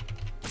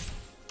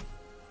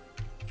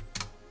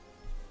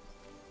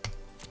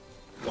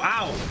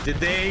 Wow, did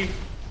they?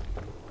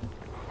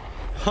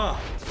 Huh.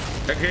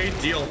 Okay,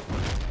 deal.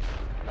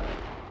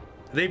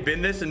 They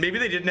bin this and maybe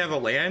they didn't have a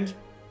land.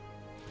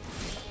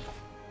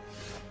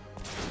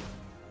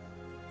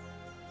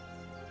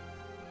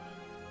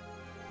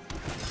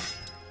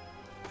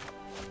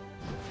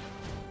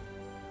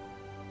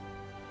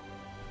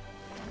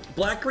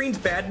 Black-green's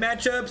bad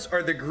matchups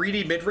are the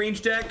greedy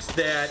mid-range decks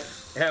that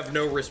have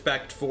no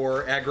respect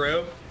for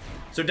aggro.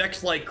 So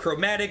decks like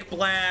Chromatic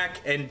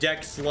Black and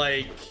decks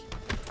like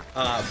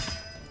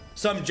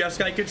some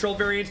Jeskai control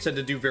variants tend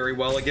to do very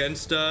well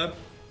against in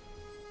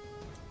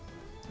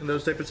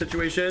those type of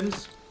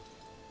situations.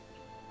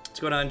 What's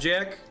going on,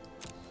 Jack?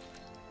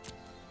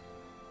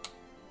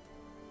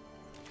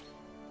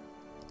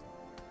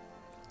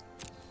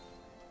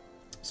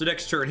 So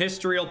next turn,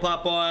 History will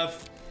pop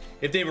off.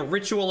 If they have a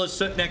Ritualist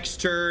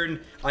next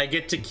turn, I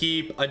get to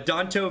keep a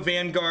Adanto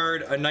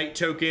Vanguard, a Knight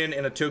token,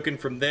 and a token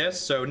from this.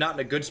 So not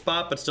in a good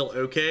spot, but still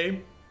okay.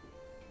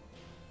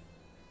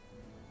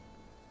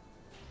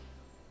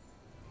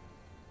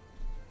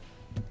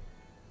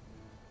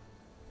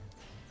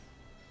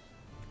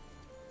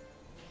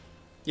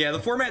 Yeah, the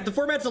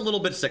format's a little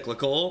bit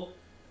cyclical.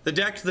 The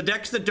decks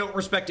that don't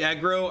respect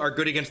aggro are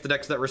good against the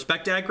decks that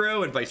respect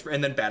aggro,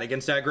 and then bad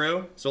against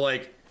aggro. So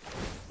like,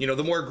 you know,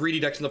 the more greedy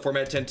decks in the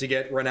format tend to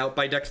get run out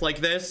by decks like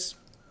this.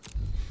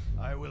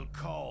 I will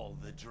call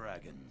the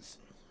dragons.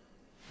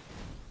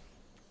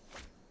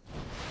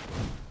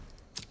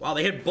 Wow,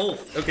 they hit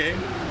both. Okay.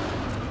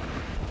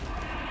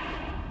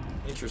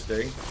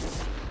 Interesting.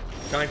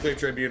 Conclave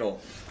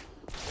Tribunal.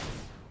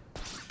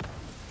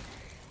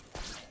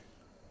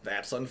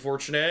 That's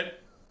unfortunate.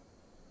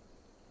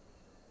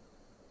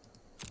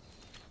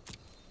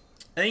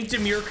 I think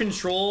Dimir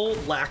Control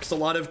lacks a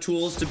lot of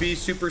tools to be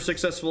super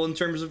successful in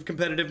terms of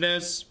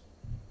competitiveness.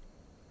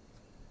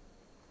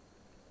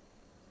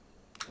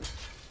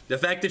 The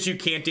fact that you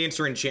can't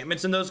answer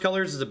enchantments in those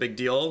colors is a big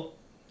deal.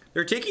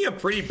 They're taking a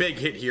pretty big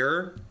hit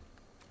here.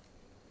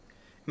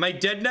 Am I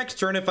dead next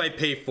turn if I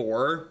pay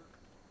 4?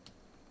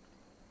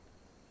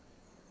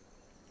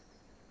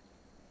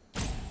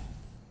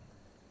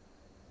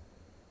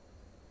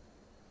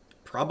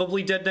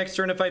 Probably dead next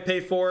turn if I pay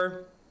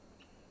 4.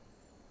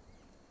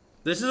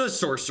 This is a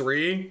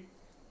sorcery.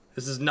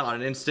 This is not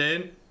an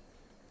instant.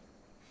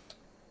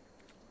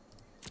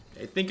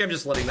 I think I'm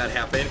just letting that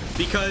happen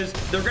because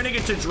they're gonna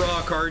get to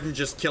draw a card and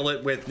just kill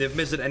it with Niv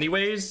Mizzet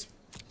anyways.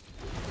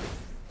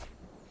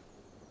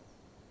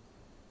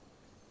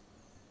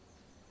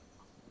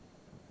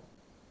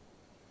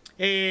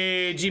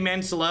 Hey, G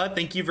Mansala,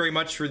 thank you very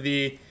much for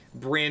the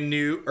brand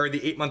new, or the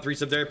 8-month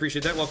resub there. I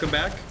appreciate that. Welcome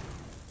back.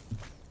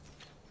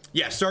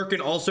 Yeah,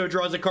 Sarkin also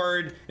draws a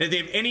card. And if they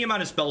have any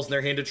amount of spells in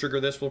their hand to trigger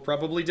this, we're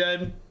probably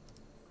dead.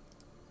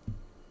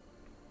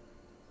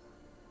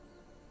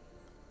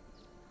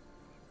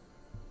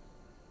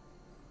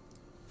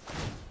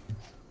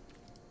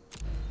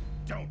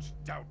 Don't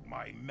doubt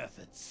my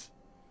methods.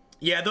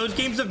 Yeah, those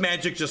games of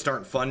Magic just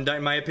aren't fun,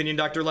 in my opinion,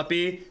 Dr.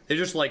 Leppy. They're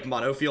just like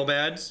mono feel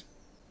bads.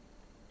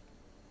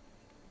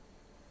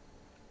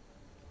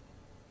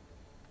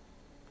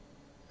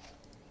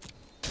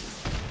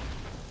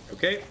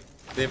 Okay.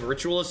 They have a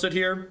Ritualist sit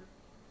here.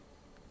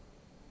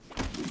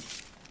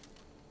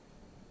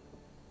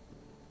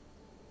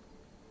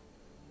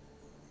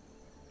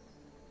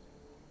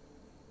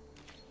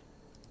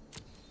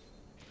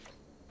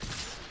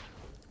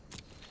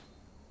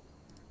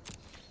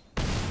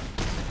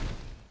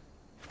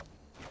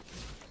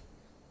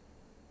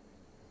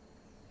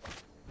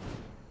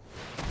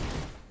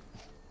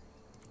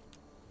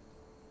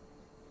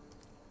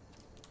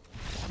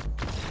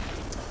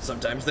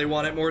 Sometimes they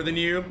want it more than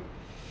you.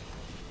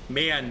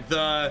 Man,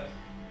 the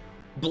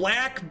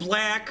black,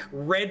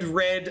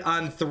 red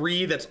on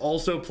 3 that's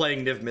also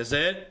playing Niv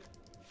Mizzet.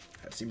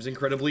 That seems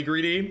incredibly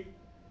greedy.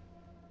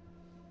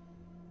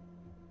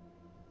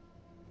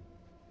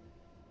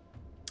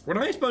 What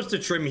am I supposed to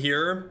trim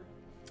here?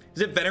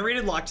 Is it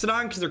Venerated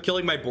Loxodon because they're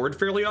killing my board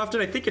fairly often?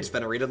 I think it's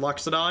Venerated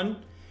Loxodon.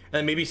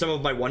 And maybe some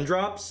of my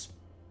 1-drops.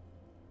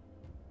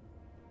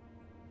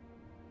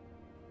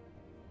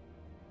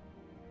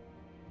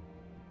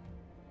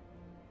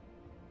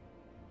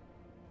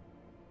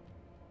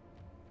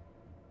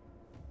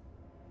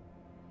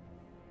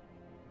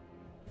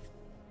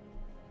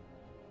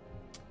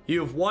 You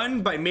have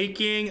won by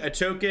making a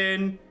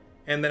token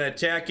and then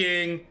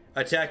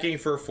attacking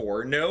for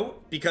 4. No,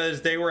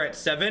 because they were at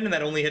 7 and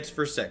that only hits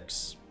for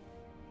 6.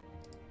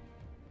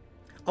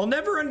 I'll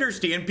never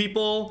understand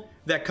people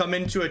that come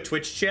into a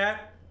Twitch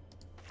chat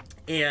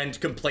and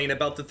complain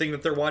about the thing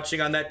that they're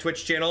watching on that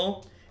Twitch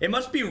channel. It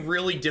must be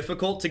really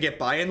difficult to get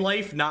by in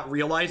life, not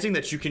realizing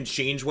that you can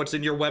change what's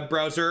in your web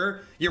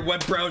browser. Your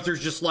web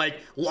browser's just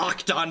like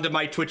locked onto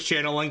my Twitch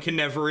channel and can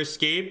never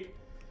escape.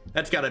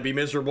 That's gotta be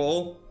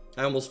miserable.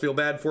 I almost feel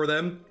bad for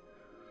them.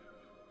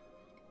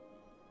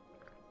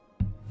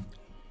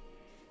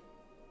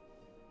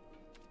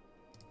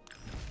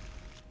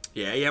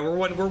 Yeah,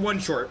 we're one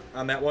short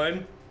on that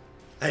one.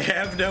 I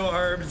have no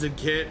arms and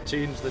can't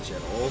change the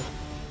channel.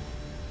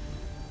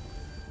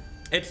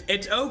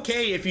 It's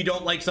okay if you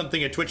don't like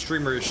something a Twitch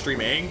streamer is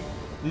streaming.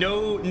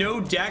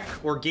 No deck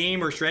or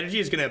game or strategy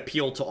is gonna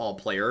appeal to all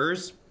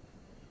players.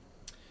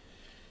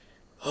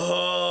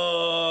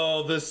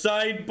 Oh, the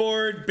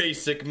sideboard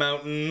basic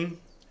mountain.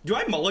 Do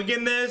I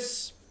mulligan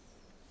this?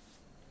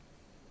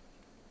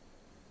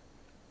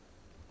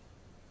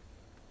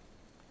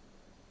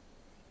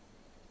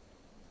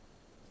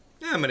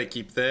 I'm gonna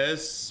keep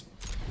this.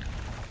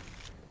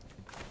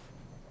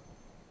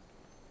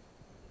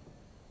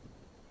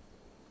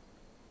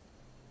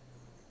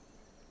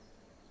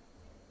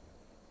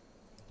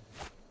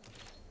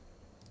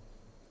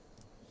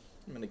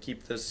 I'm gonna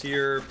keep this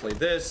here, play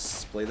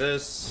this, play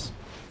this.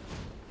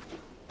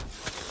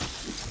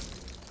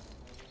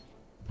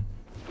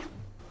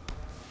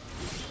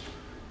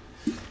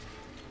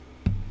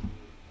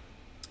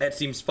 That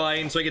seems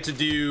fine. So I get to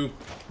do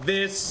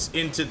this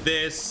into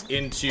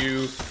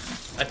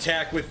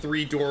attack with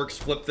 3 dorks,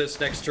 flip this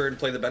next turn,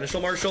 play the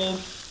Benalish Marshal.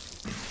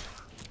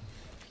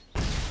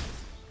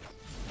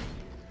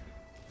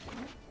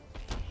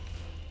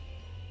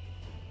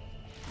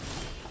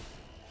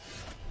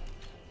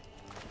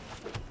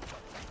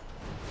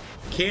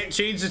 Can't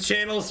change the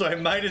channel, so I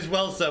might as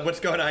well sub. What's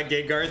going on,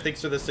 Gagard?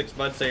 Thanks for the 6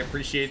 months. I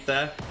appreciate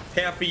that.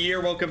 Half a year.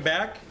 Welcome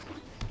back.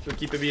 So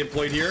keeping me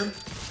employed here.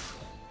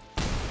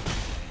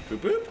 Boop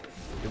boop.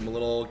 Give him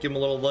a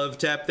little love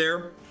tap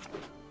there.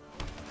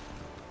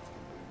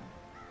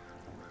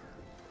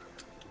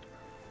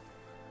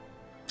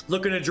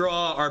 Looking to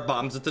draw our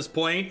bombs at this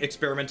point.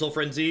 Experimental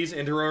Frenzies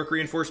and Heroic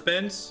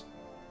Reinforcements.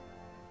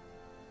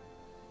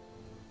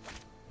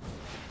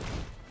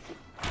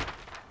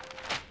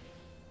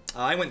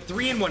 I went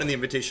 3-1 in the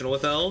Invitational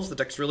with elves. The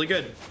deck's really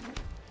good.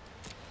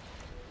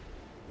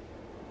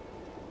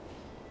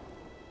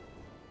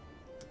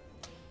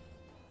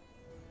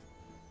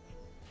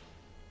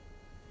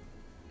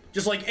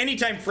 Just like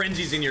anytime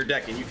Frenzy's in your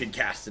deck and you can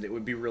cast it, it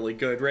would be really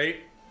good, right?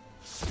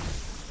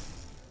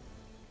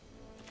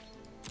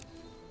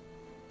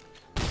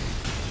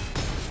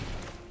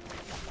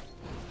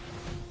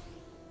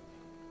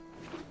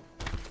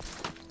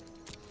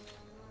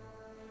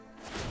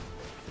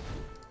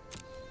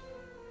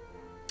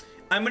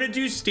 I'm gonna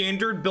do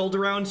standard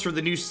build-arounds for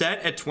the new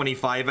set at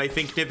 25, I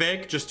think,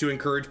 Nivik, just to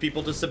encourage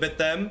people to submit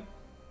them.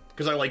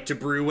 Because I like to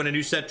brew when a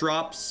new set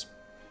drops.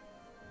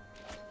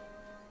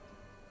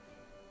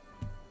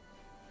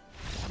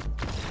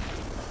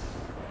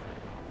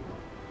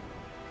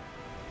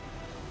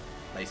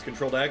 Nice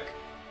control deck.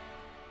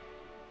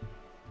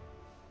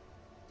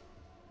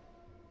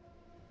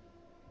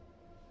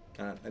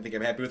 I think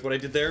I'm happy with what I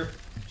did there.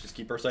 Just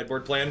keep our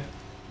sideboard plan.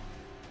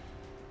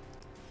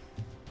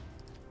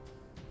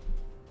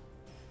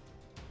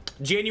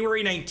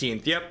 January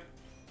 19th, yep.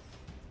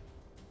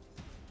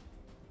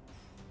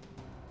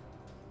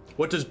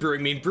 What does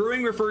brewing mean?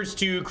 Brewing refers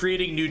to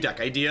creating new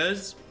deck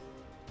ideas.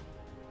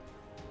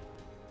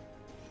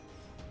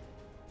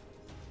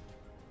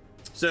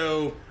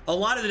 So a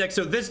lot of the decks,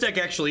 so this deck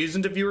actually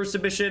isn't a viewer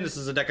submission. This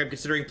is a deck I'm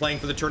considering playing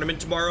for the tournament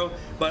tomorrow.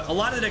 But a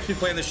lot of the decks we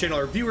play on this channel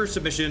are viewer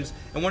submissions.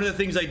 And one of the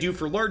things I do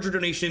for larger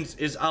donations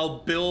is I'll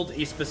build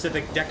a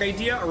specific deck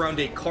idea around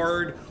a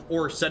card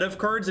or set of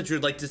cards that you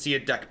would like to see a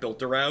deck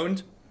built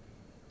around.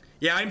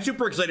 Yeah, I'm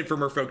super excited for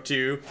Merfolk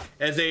too.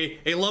 As a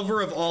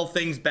lover of all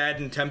things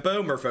bad and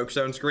tempo, Merfolk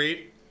sounds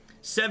great.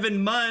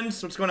 7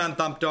 months. What's going on,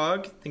 Thump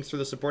Dog? Thanks for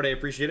the support. I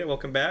appreciate it.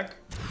 Welcome back.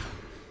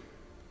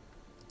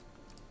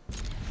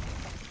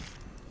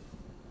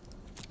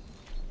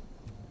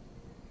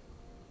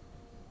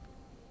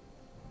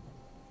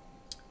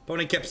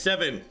 Opponent kept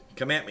 7.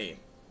 Come at me.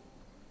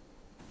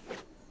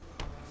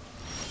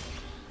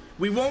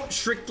 We won't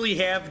strictly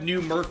have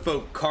new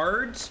Merfolk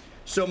cards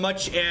so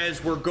much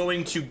as we're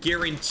going to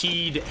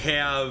guaranteed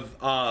have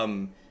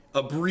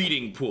a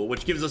breeding pool,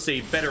 which gives us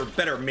a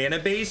better mana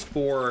base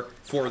for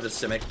the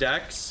Simic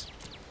decks.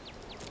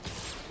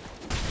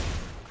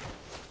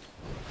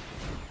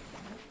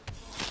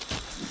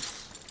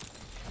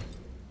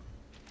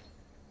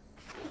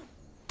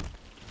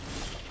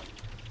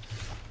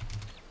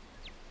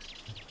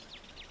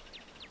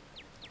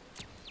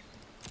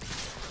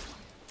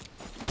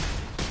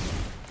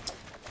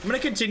 I'm gonna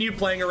continue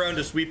playing around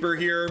a sweeper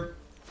here.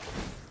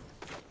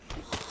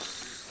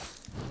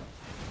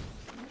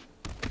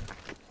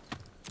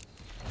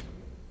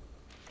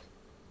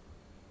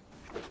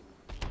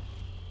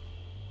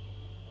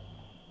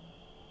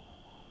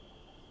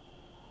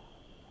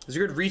 Is a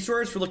good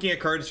resource for looking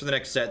at cards for the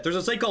next set. There's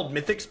a site called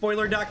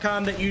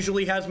mythicspoiler.com that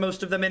usually has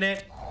most of them in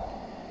it,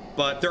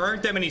 but there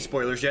aren't that many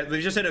spoilers yet.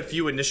 They've just had a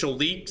few initial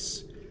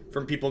leaks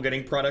from people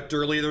getting product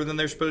earlier than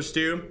they're supposed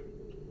to.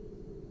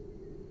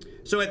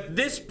 So at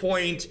this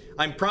point,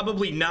 I'm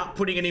probably not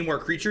putting any more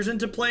creatures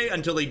into play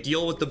until they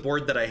deal with the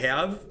board that I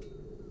have.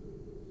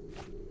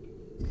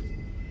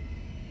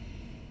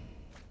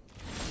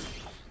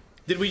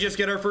 Did we just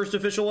get our first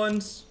official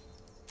ones?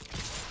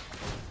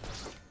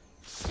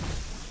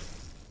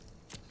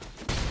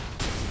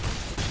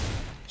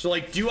 So,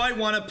 like, do I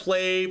want to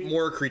play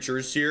more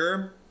creatures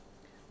here?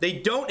 They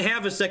don't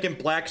have a second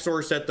black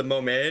source at the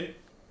moment.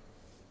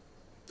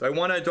 Do I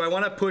want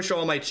to push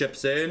all my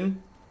chips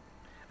in?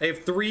 I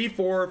have 3,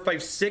 4,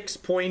 5, 6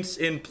 points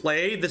in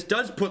play. This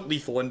does put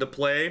lethal into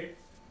play.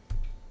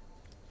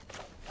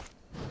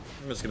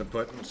 I'm just gonna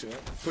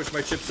push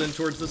my chips in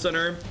towards the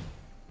center.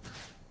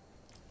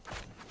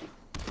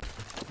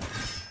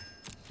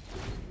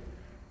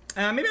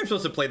 Maybe I'm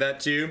supposed to play that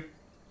too.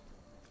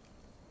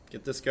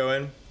 Get this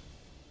going.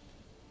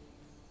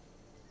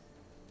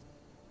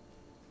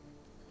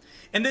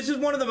 And this is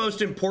one of the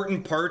most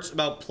important parts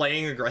about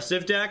playing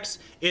aggressive decks,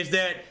 is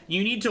that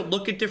you need to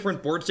look at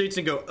different board states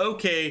and go,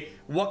 okay,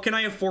 what can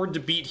I afford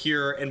to beat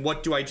here and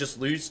what do I just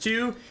lose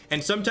to?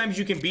 And sometimes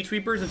you can beat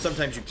sweepers and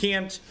sometimes you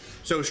can't.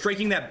 So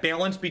striking that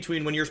balance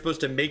between when you're supposed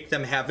to make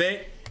them have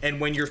it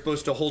and when you're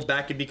supposed to hold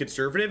back and be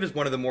conservative is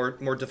one of the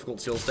more difficult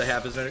skills to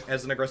have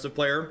as an aggressive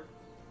player.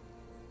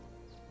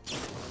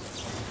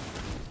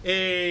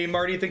 Hey,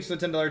 Marty, thanks for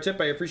the $10 tip.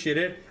 I appreciate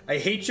it. I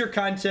hate your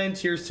content.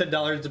 Here's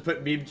 $10 to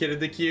put meme kit in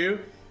the queue.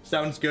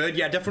 Sounds good.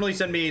 Yeah, definitely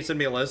send me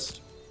a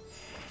list.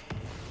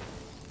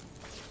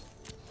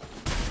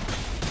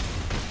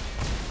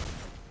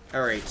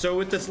 All right, so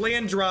with this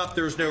land drop,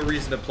 there's no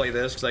reason to play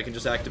this because I can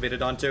just activate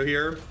Adanto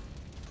here.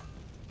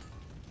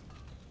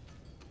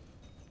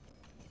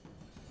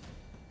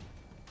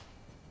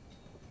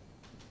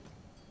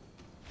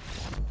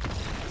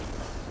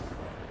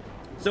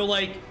 So,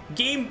 like,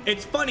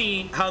 it's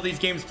funny how these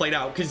games played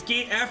out, because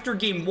after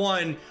game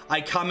 1,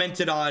 I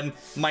commented on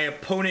my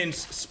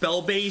opponent's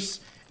spell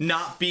base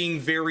not being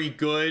very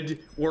good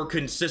or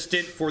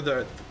consistent for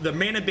the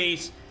mana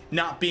base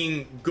not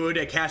being good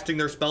at casting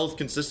their spells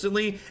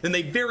consistently, then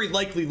they very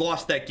likely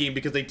lost that game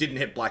because they didn't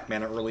hit black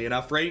mana early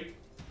enough, right?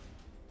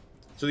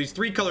 So these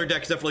 3-color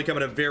decks definitely come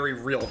at a very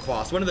real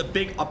cost. One of the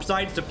big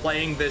upsides to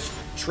playing this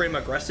trim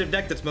aggressive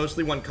deck that's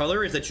mostly 1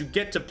 color is that you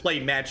get to play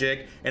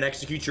Magic and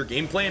execute your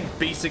game plan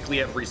basically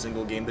every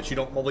single game that you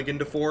don't mulligan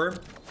to 4.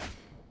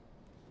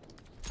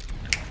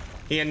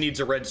 Hand needs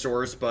a red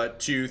source, but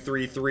 2,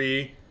 3,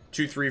 3,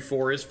 2, 3,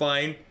 4 is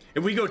fine.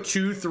 If we go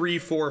 2, 3,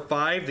 4,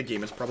 5, the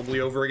game is probably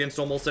over against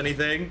almost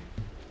anything.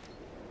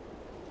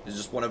 It's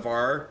just one of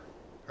our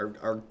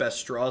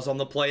best draws on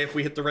the play if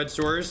we hit the red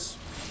source.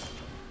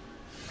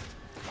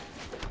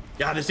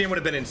 Yeah, this game would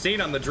have been insane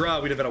on the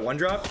draw. We'd have had a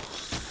 1-drop.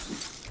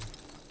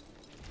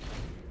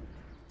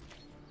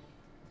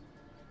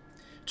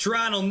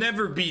 Tron will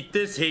never beat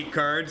this hate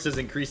card, says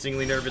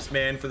Increasingly Nervous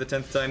Man for the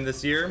 10th time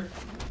this year.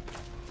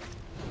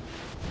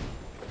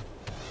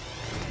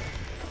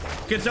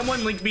 Can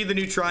someone link me the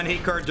new Tron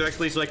hate card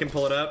directly so I can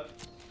pull it up?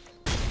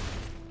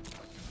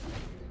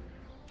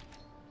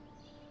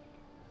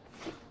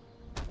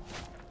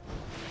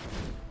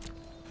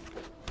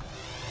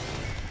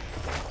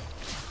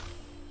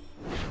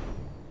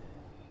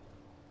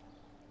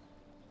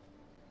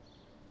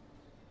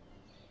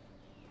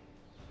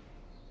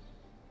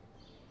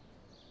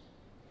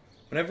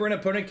 Whenever an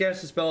opponent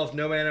casts a spell, if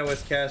no mana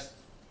was cast,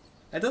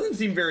 that doesn't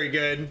seem very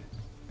good.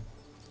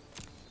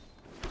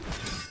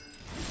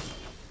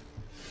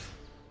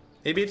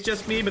 Maybe it's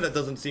just me, but that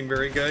doesn't seem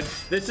very good.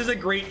 This is a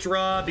great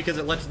draw because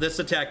it lets this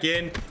attack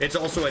in. It's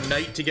also a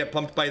knight to get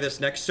pumped by this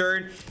next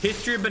turn.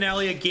 History of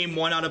Benalia game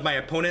 1 out of my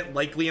opponent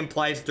likely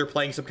implies that they're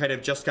playing some kind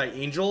of Jeskai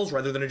Angels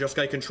rather than a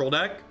Jeskai control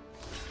deck.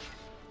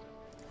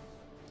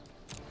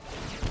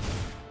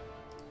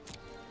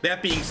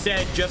 That being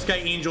said,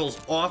 Jeskai Angels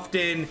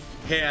often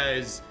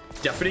has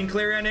Deafening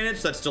Clarion in it,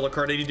 so that's still a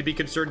card I need to be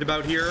concerned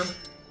about here.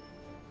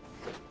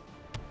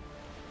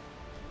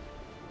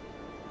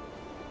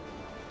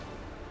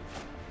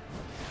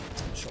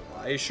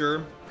 July,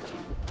 sure.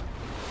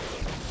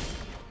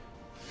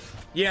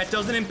 Yeah, it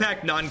doesn't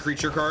impact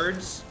non-creature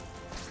cards.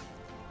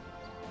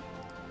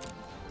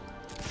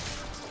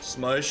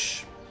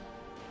 Smush.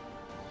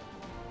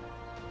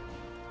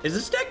 Is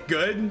this deck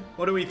good?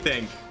 What do we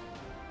think?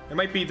 There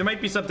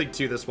might be something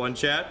to this one,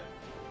 chat.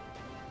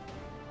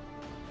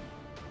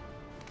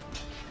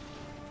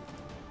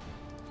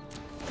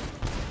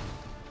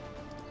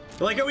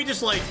 I like how we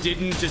just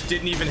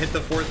didn't even hit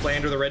the 4th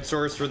land or the red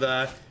source for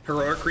the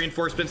heroic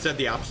reinforcements and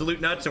the absolute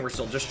nuts, and we're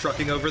still just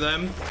trucking over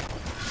them.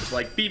 It's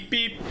like beep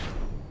beep.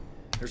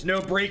 There's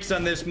no brakes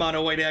on this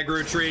mono white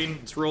aggro train.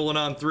 It's rolling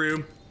on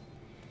through.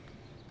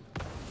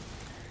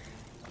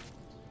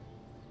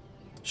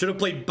 Should have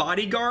played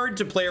Bodyguard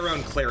to play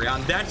around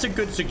Clarion. That's a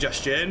good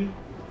suggestion.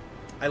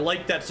 I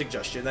like that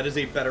suggestion. That is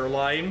a better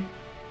line.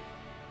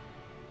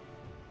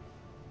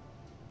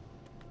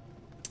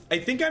 I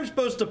think I'm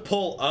supposed to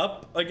pull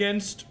up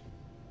against...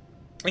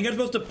 I think I'm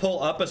supposed to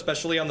pull up,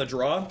 especially on the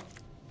draw.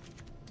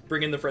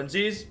 Bring in the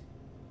frenzies.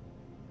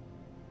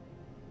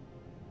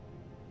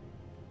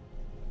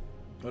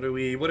 What do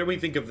we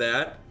think of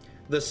that?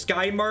 The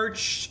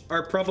Skymarch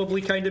are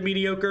probably kind of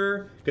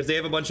mediocre because they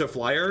have a bunch of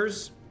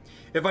flyers.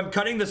 If I'm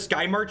cutting the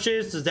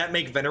Skymarches, does that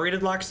make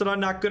Venerated Loxodon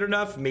not good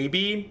enough?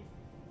 Maybe.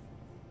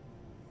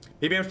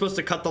 Maybe I'm supposed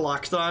to cut the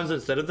Loxodons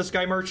instead of the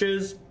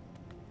Skymarches.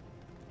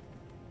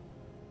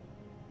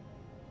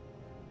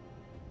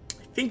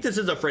 I think this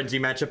is a frenzy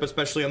matchup,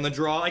 especially on the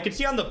draw. I could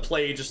see on the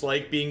play just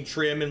like being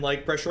trim and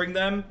like pressuring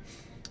them.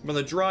 But on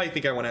the draw, I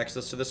think I want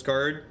access to this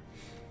card.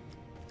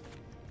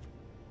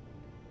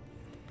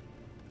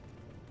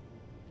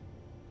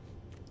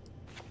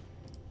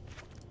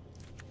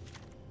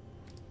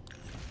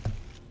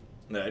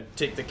 I'm gonna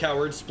take the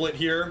coward split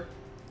here.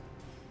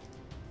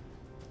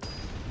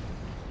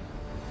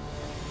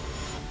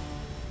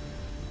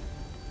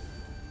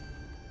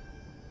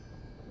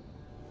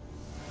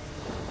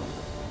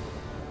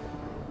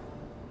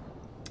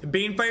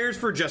 Banefires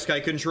for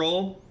Jeskai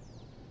control.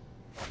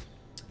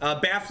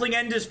 Baffling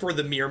End is for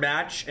the mirror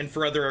match and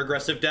for other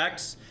aggressive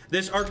decks.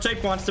 This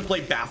archetype wants to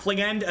play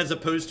Baffling End as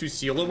opposed to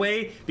Seal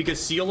Away,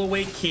 because Seal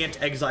Away can't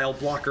exile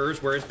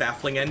blockers, whereas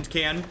Baffling End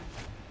can.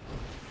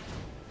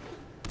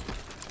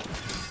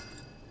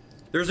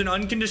 There's an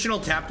unconditional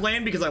tap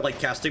land because I like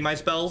casting my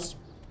spells.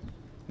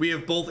 We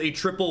have both a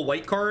triple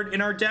white card in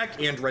our deck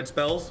and red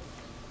spells.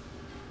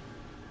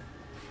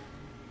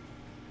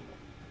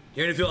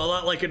 You're gonna feel a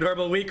lot like a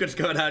normal week. What's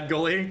going on,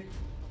 goalie?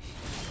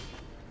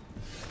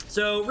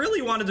 So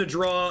really wanted to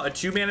draw a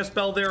 2-mana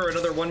spell there or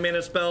another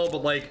 1-mana spell,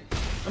 but like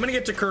I'm gonna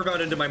get to curve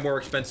out into my more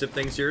expensive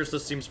things here, so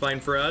this seems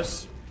fine for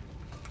us.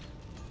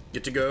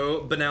 Get to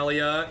go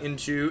Benalia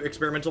into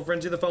Experimental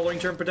Frenzy the following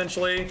turn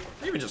potentially.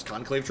 Or even just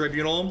Conclave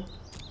Tribunal.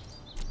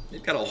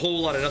 They've got a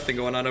whole lot of nothing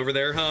going on over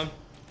there, huh?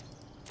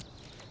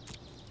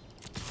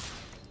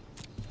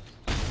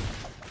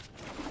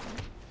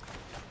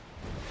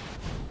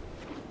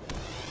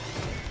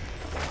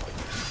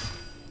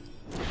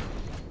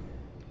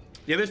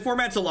 Yeah, this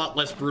format's a lot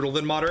less brutal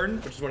than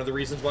Modern, which is one of the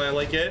reasons why I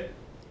like it.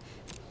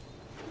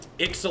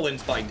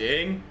 Excellence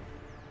Binding.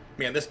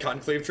 Man, this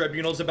Conclave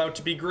Tribunal is about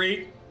to be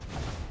great.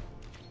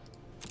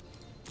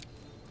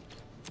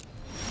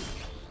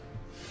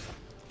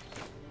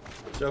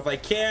 So if I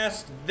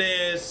cast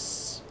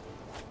this,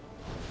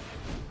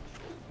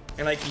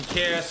 and I can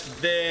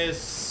cast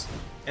this,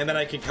 and then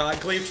I can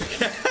Conclave.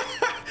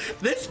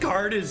 This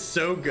card is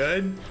so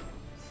good.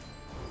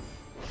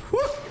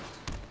 Whew.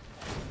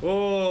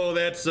 Oh,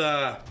 that's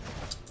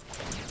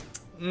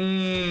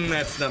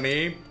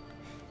nummy.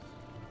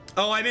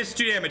 Oh, I missed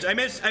 2 damage. I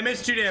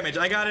missed 2 damage.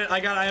 I got it.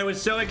 I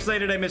was so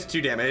excited I missed 2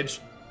 damage.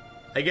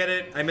 I get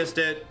it. I missed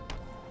it.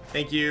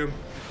 Thank you.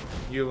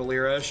 You have a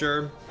Lyra,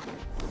 sure.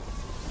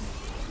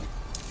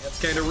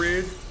 That's kind of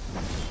rude.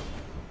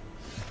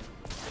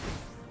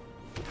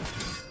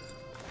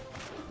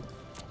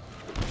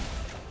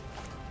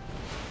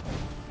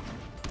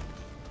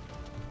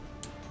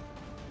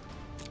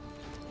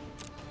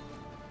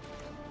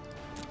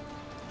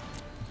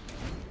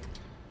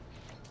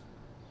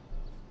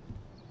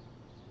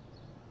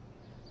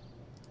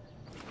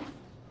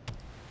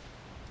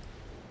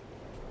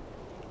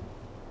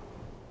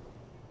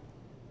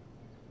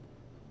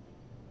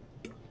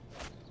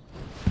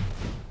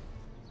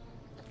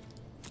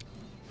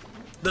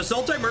 The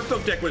Sultai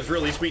Merfolk deck was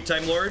really sweet,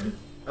 Time Lord.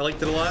 I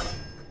liked it a lot.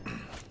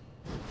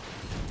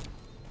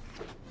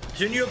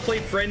 Shouldn't you have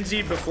played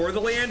Frenzied before the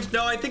land?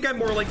 No, I think I'm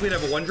more likely to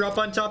have a 1-drop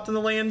on top than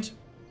the land.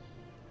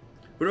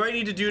 What do I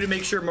need to do to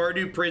make sure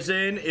Mardu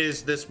Prison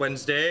is this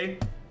Wednesday?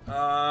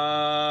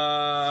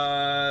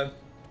 I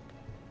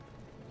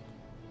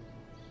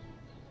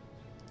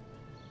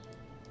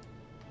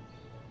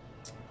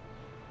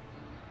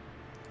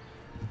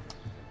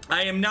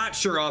am not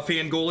sure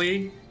offhand,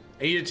 goalie.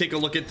 I need to take a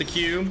look at the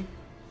queue.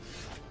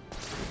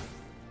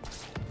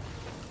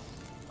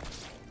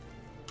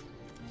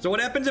 So what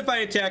happens if I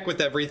attack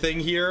with everything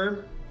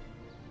here?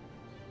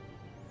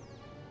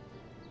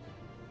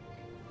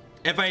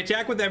 If I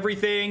attack with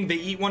everything, they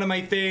eat one of my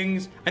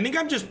things. I think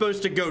I'm just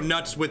supposed to go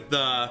nuts with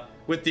the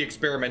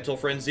Experimental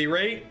Frenzy,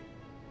 right?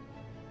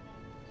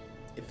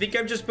 I think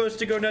I'm just supposed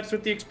to go nuts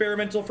with the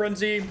Experimental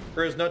Frenzy,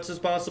 or as nuts as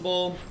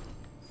possible.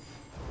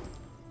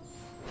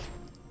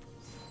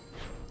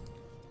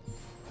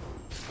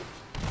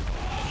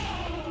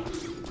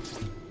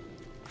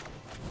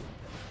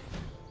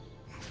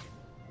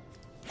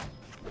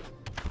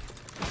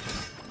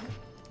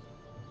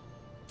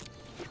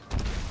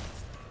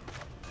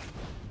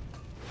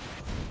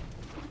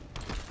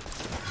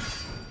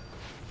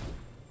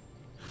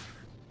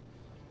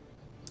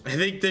 I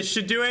think this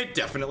should do it.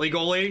 Definitely,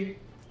 goalie.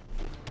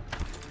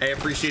 I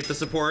appreciate the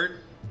support.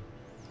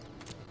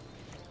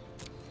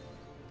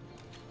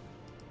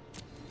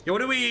 Yeah, what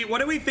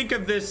do we think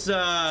of this?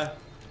 What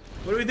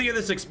do we think of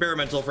this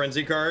Experimental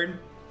Frenzy card?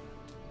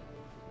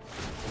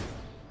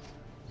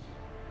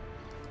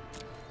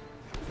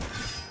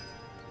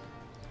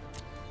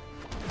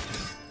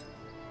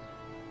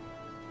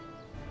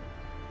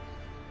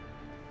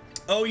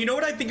 Oh, you know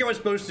what I think I was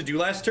supposed to do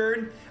last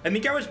turn? I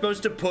think I was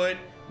supposed to put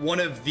one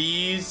of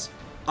these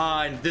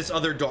on this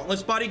other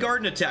Dauntless Bodyguard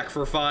and attack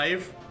for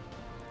 5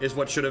 is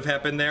what should have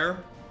happened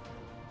there.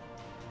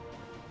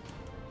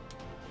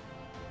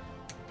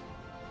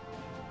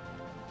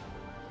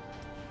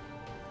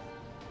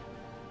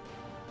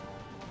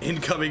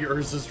 Incoming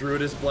Urza's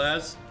Ruinous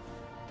Blast.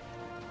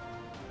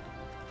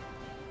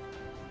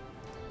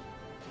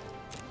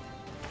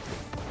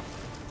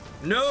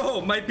 No,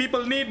 my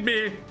people need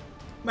me.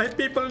 My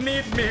people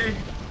need me.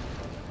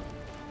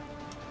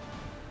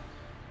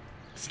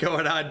 What's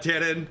going on,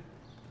 Tannen?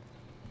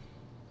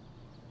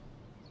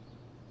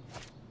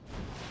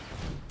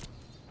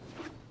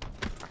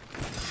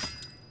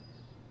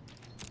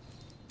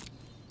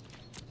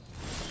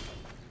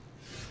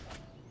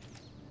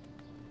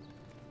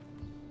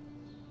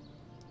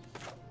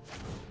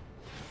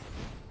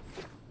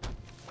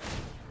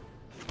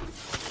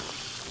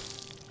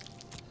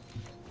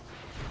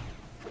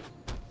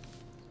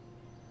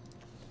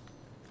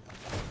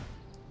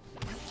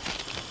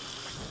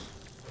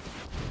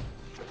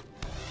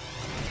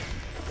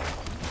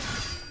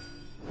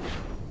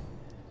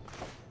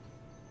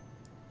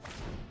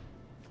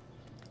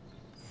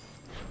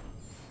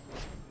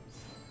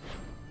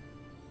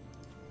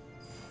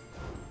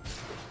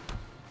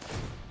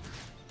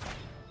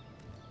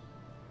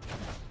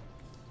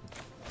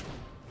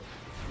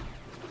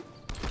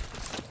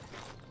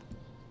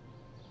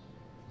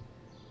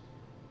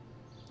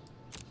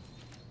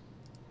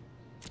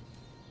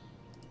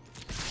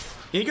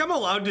 You think I'm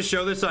allowed to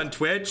show this on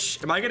Twitch?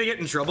 Am I gonna get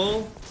in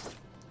trouble?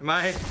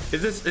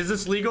 Is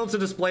this legal to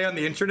display on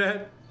the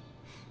internet?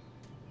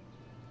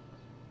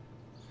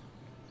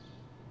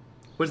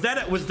 Was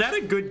that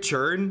a good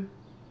turn?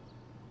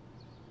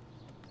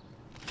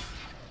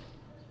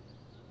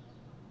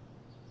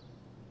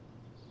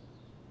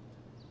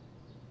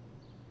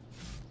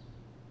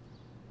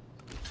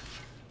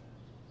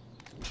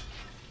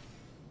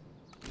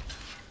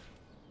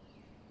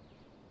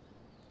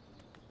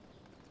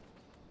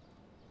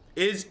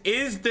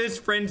 Is this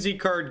frenzy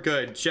card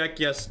good? Check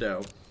yes,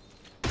 no.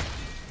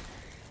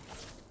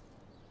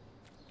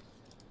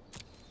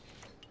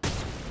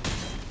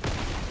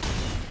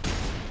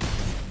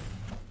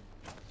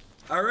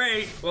 All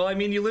right. Well, I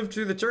mean, you lived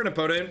through the turn,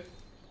 opponent.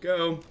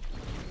 Go.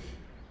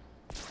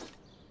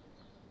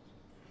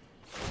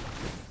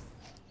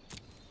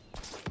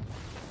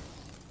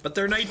 But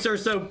their knights are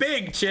so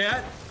big,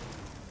 chat.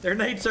 Their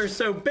knights are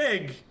so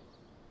big.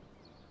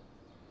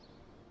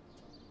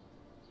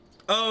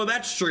 Oh,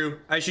 that's true.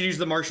 I should use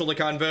the Marshal to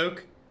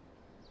convoke.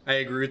 I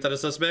agree with that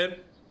assessment.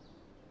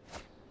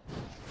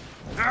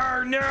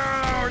 Oh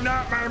no,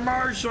 not my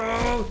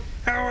Marshal.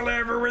 How will I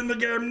ever win the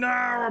game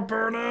now,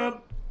 opponent?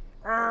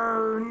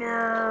 Oh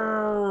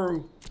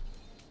no.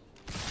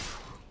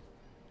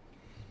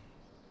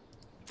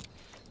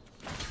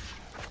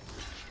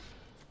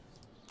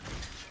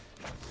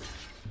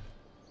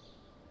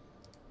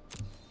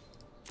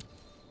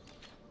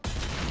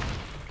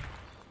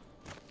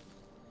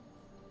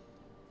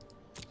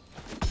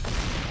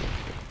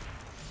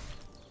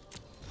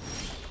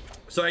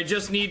 So I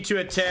just need to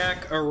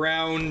attack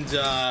around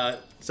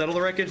settle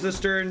the wreckage this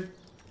turn.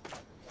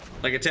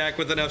 Like attack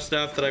with enough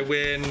stuff that I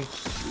win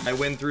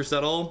through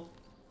settle.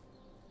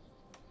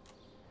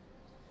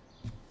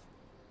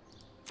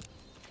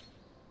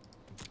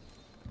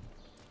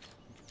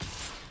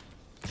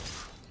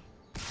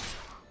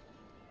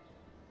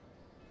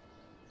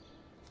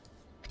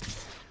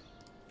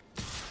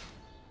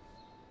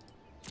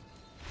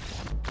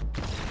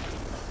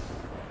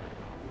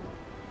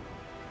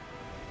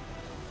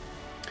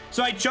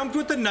 So I jumped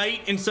with the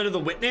knight instead of the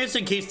witness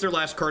in case their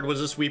last card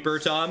was a sweeper,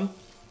 Tom.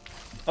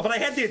 Oh, but I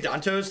had the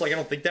Adantos, like I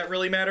don't think that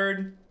really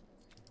mattered.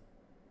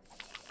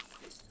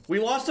 We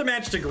lost a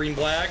match to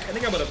green-black. I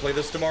think I'm gonna play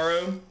this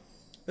tomorrow.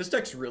 This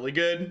deck's really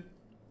good.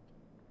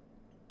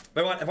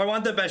 If I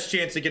want the best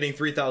chance of getting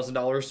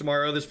 $3,000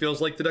 tomorrow, this feels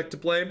like the deck to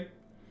play.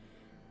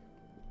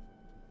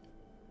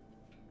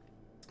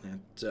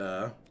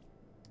 And,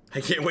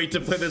 I can't wait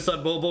to play this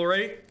on mobile,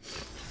 right?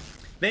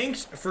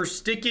 Thanks for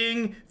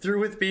sticking through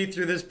with me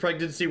through this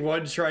pregnancy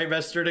one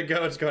trimester to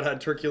go. What's going on,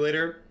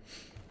 Turculator?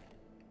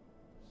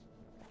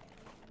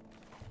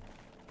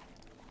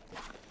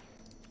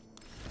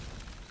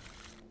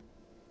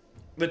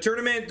 The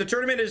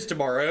tournament is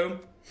tomorrow.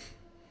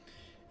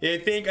 I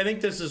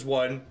think this is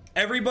one.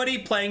 Everybody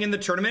playing in the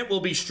tournament will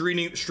be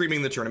streaming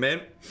the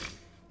tournament.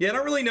 Yeah, I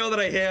don't really know that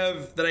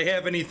I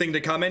have anything to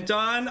comment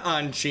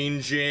on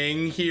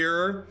changing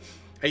here.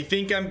 I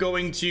think I'm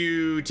going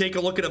to take a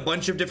look at a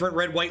bunch of different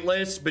red-white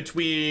lists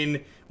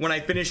between when I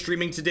finish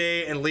streaming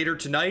today and later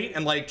tonight,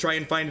 and like try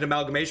and find an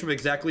amalgamation of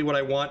exactly what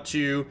I want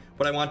to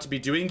be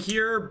doing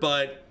here.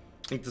 But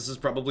I think this is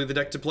probably the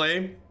deck to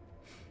play.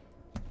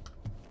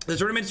 The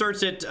tournament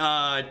starts at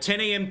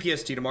 10 a.m.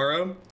 PST tomorrow.